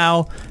person, and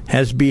now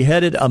has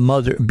beheaded a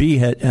mother,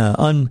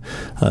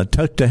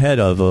 tucked the head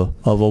of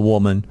a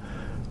woman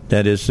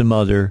that is the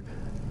mother,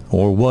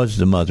 or was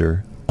the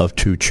mother, of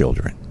 2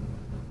 children.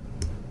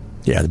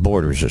 Yeah, the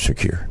borders are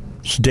secure.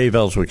 It's the Dave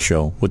Elswick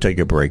Show. We'll take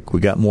a break.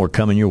 We got more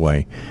coming your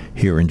way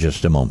here in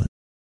just a moment.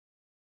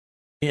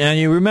 And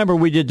you remember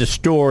we did the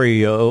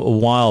story a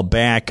while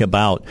back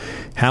about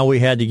how we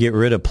had to get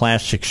rid of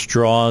plastic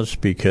straws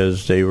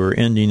because they were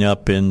ending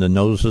up in the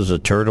noses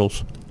of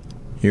turtles.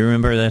 You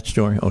remember that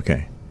story?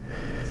 Okay.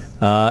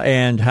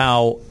 And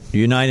how the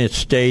United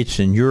States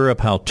and Europe,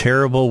 how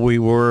terrible we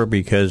were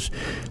because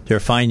they're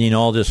finding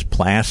all this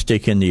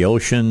plastic in the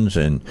oceans,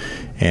 and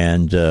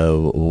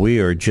we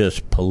are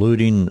just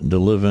polluting the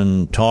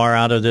living tar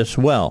out of this.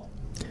 Well,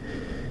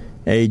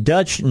 a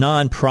Dutch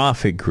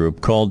nonprofit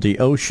group called the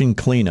Ocean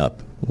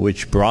Cleanup,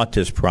 which brought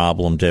this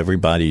problem to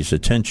everybody's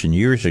attention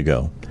years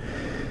ago,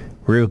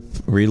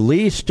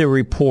 released a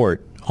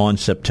report on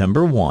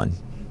September 1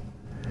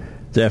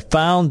 that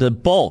found the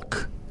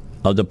bulk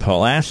of the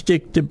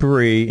plastic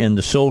debris in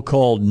the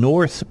so-called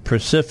North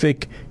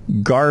Pacific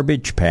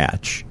garbage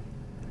patch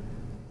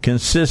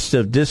consists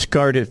of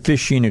discarded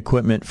fishing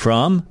equipment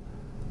from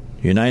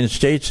the United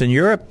States and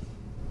Europe?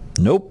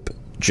 Nope.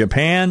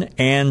 Japan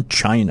and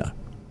China.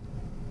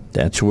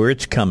 That's where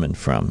it's coming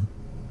from.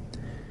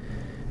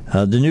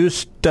 The new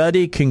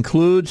study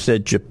concludes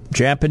that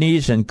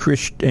Japanese and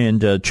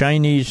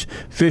Chinese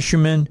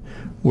fishermen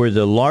were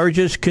the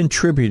largest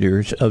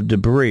contributors of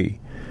debris,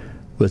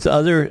 with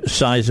other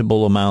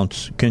sizable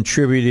amounts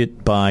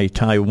contributed by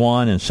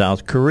Taiwan and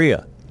South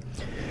Korea.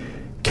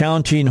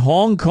 Counting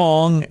Hong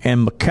Kong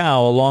and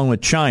Macau along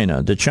with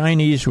China, the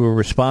Chinese were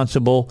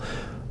responsible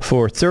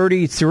for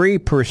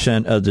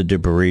 33% of the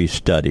debris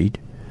studied,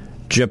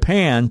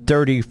 Japan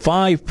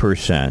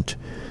 35%,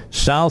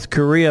 South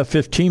Korea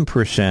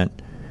 15%,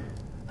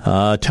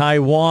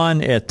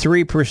 Taiwan at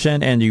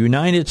 3%, and the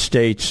United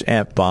States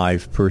at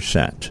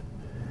 5%.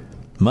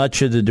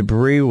 Much of the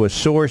debris was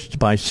sourced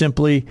by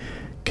simply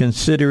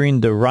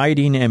considering the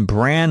writing and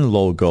brand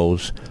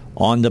logos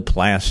on the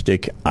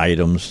plastic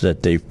items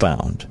that they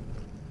found.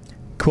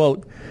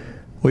 Quote,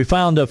 "We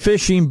found a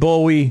fishing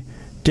buoy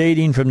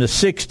dating from the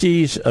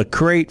 60s, a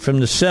crate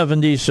from the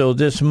 70s, so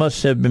this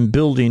must have been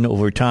building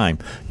over time."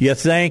 You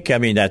think? I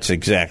mean, that's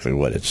exactly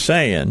what it's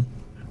saying.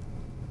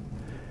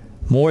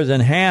 More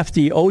than half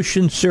the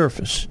ocean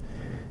surface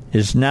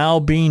is now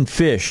being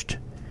fished,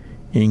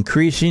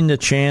 increasing the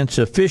chance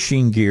of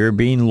fishing gear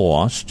being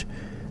lost,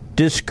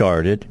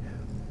 discarded,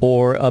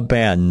 or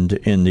abandoned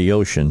in the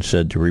ocean,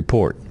 said the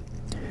report.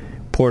 The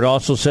report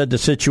also said the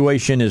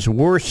situation is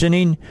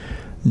worsening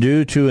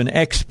due to an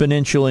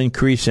exponential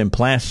increase in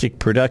plastic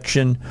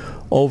production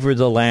over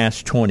the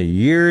last 20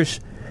 years.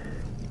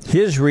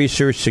 His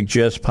research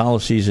suggests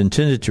policies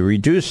intended to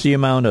reduce the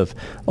amount of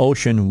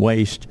ocean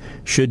waste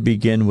should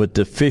begin with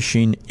the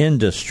fishing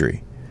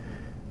industry.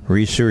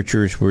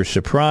 Researchers were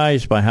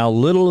surprised by how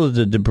little of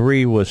the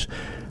debris was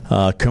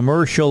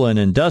commercial and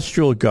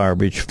industrial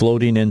garbage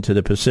floating into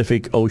the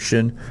Pacific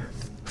Ocean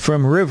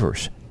from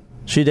rivers.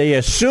 See, they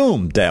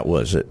assumed that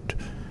was it.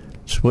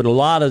 It's what a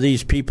lot of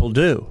these people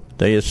do.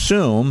 They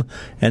assume,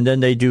 and then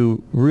they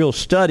do real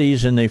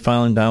studies, and they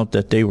found out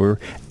that they were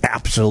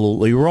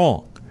absolutely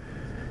wrong.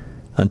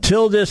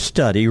 Until this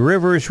study,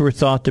 rivers were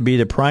thought to be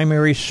the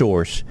primary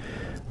source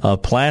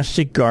of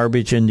plastic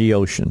garbage in the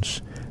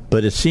oceans.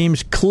 But it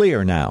seems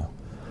clear now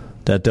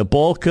that the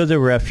bulk of the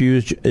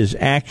refuse is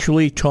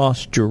actually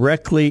tossed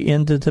directly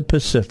into the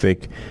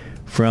Pacific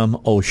from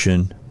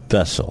ocean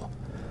vessel.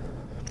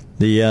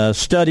 The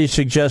study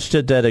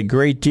suggested that a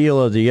great deal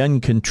of the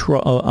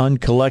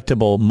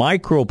uncollectible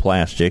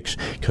microplastics,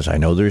 because I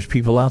know there's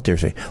people out there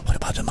saying, what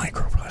about the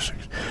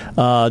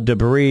microplastics?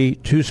 Debris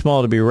too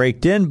small to be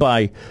raked in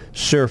by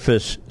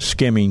surface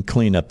skimming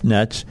cleanup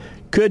nets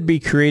could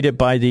be created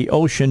by the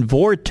ocean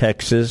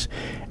vortexes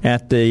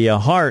at the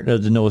heart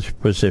of the North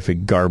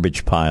Pacific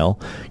garbage pile,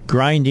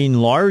 grinding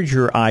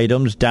larger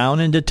items down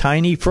into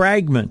tiny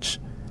fragments.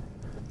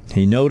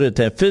 He noted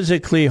that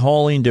physically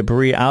hauling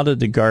debris out of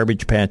the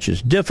garbage patch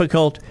is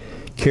difficult,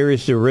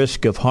 carries the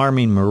risk of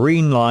harming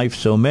marine life,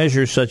 so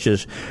measures such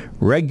as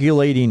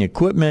regulating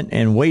equipment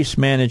and waste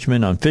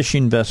management on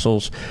fishing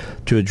vessels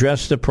to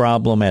address the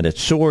problem at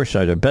its source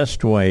are the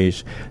best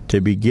ways to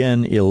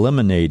begin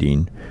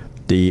eliminating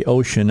the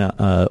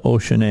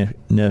oceanic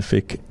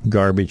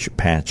garbage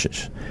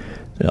patches.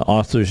 The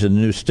authors of the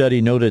new study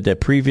noted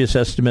that previous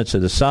estimates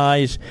of the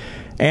size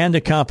and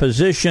the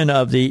composition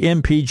of the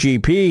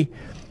MPGP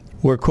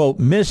were, quote,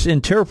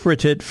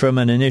 misinterpreted from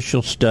an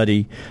initial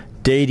study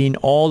dating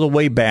all the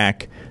way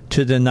back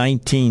to the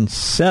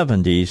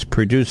 1970s,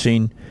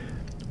 producing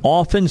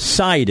often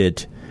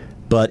cited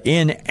but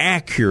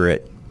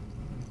inaccurate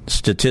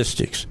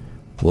statistics.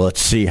 Well,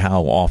 let's see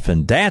how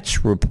often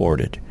that's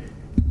reported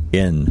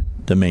in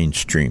the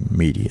mainstream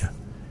media.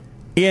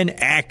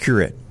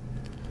 Inaccurate.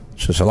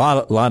 So it's a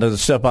lot of the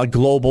stuff about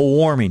global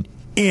warming.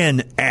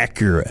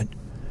 Inaccurate.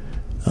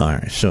 All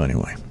right, so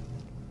anyway,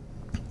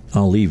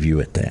 I'll leave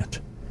you at that.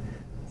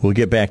 We'll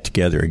get back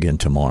together again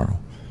tomorrow.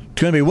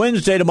 It's going to be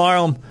Wednesday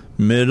tomorrow,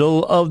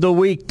 middle of the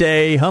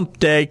weekday, hump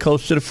day,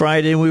 close to the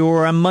Friday we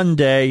were on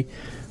Monday.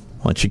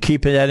 I want you to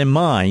keep that in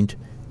mind.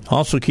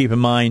 Also keep in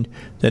mind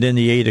that in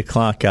the 8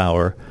 o'clock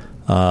hour,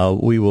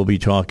 we will be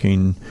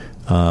talking,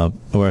 7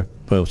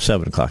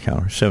 o'clock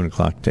hour, 7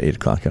 o'clock to 8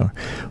 o'clock hour.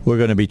 We're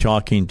going to be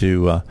talking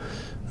to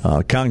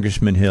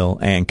Congressman Hill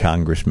and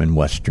Congressman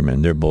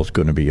Westerman. They're both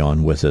going to be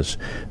on with us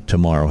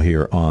tomorrow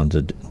here on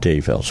the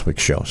Dave Elswick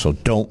Show. So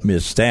don't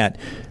miss that.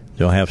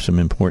 They'll have some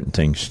important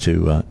things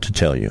to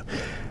tell you.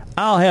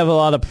 I'll have a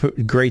lot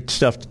of great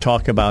stuff to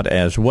talk about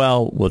as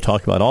well. We'll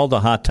talk about all the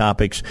hot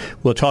topics.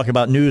 We'll talk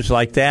about news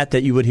like that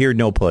you would hear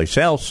no place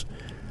else.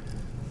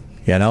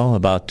 You know,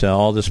 about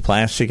all this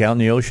plastic out in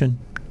the ocean.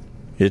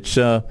 It's,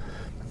 it's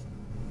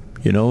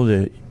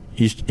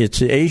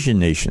the Asian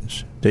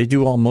nations. They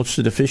do most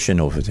of the fishing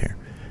over there.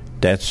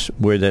 That's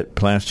where that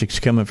plastic's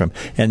coming from.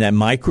 And that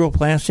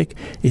microplastic,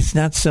 it's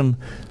not some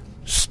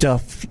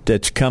stuff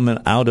that's coming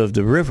out of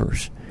the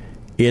rivers.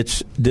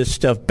 It's this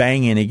stuff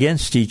banging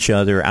against each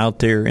other out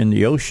there in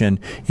the ocean,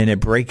 and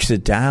it breaks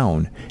it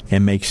down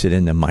and makes it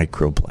into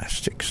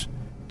microplastics.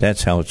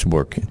 That's how it's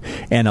working.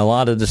 And a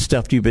lot of the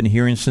stuff you've been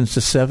hearing since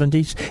the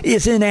 70s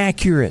is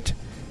inaccurate.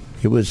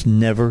 It was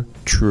never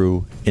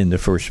true in the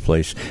first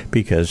place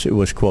because it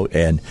was, quote,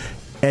 an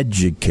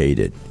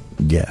educated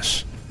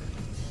guess.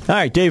 All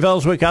right, Dave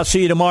Elswick, I'll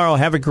see you tomorrow.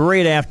 Have a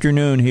great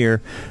afternoon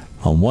here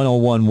on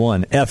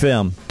 101.1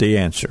 FM, The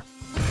Answer.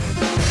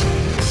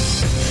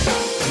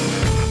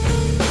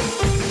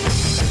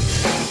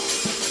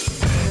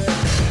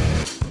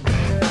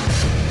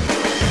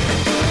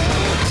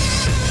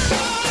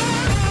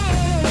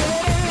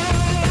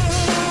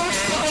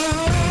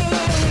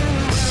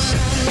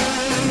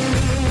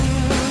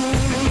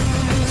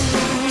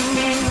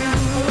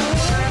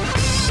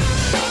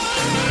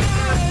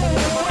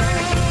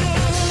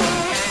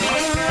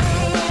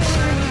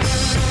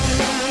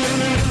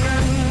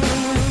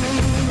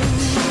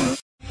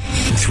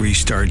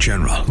 Three-star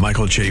General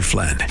Michael J.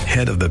 Flynn,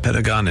 head of the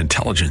Pentagon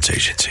Intelligence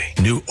Agency,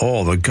 knew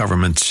all the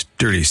government's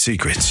dirty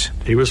secrets.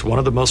 He was one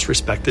of the most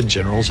respected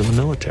generals in the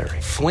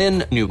military.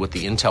 Flynn knew what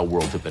the intel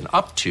world had been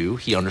up to.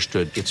 He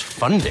understood its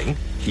funding.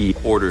 He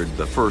ordered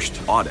the first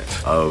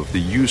audit of the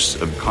use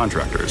of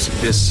contractors.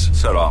 This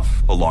set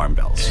off alarm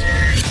bells.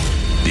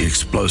 The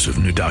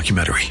explosive new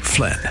documentary,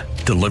 Flynn,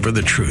 Deliver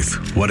the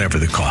Truth, Whatever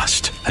the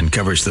Cost,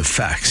 uncovers the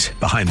facts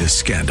behind this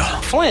scandal.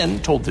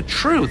 Flynn told the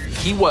truth.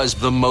 He was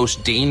the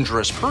most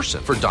dangerous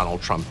person for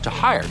Donald Trump to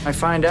hire. I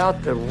find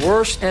out the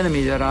worst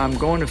enemy that I'm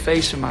going to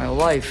face in my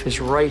life is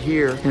right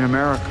here in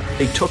America.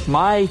 They took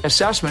my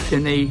assessment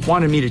and they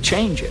wanted me to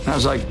change it. And I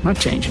was like, I'm not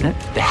changing it.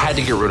 They had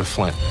to get rid of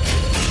Flynn.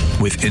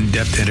 With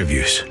in-depth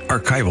interviews,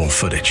 archival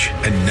footage,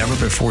 and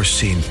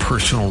never-before-seen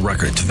personal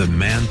records of the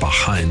man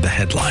behind the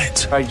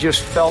headlines. I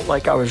just felt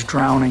like I was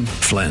drowning.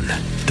 Flynn,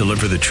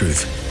 Deliver the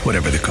Truth,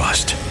 Whatever the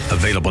Cost.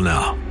 Available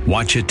now.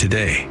 Watch it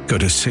today. Go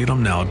to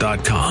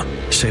salemnow.com.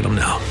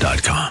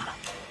 salemnow.com.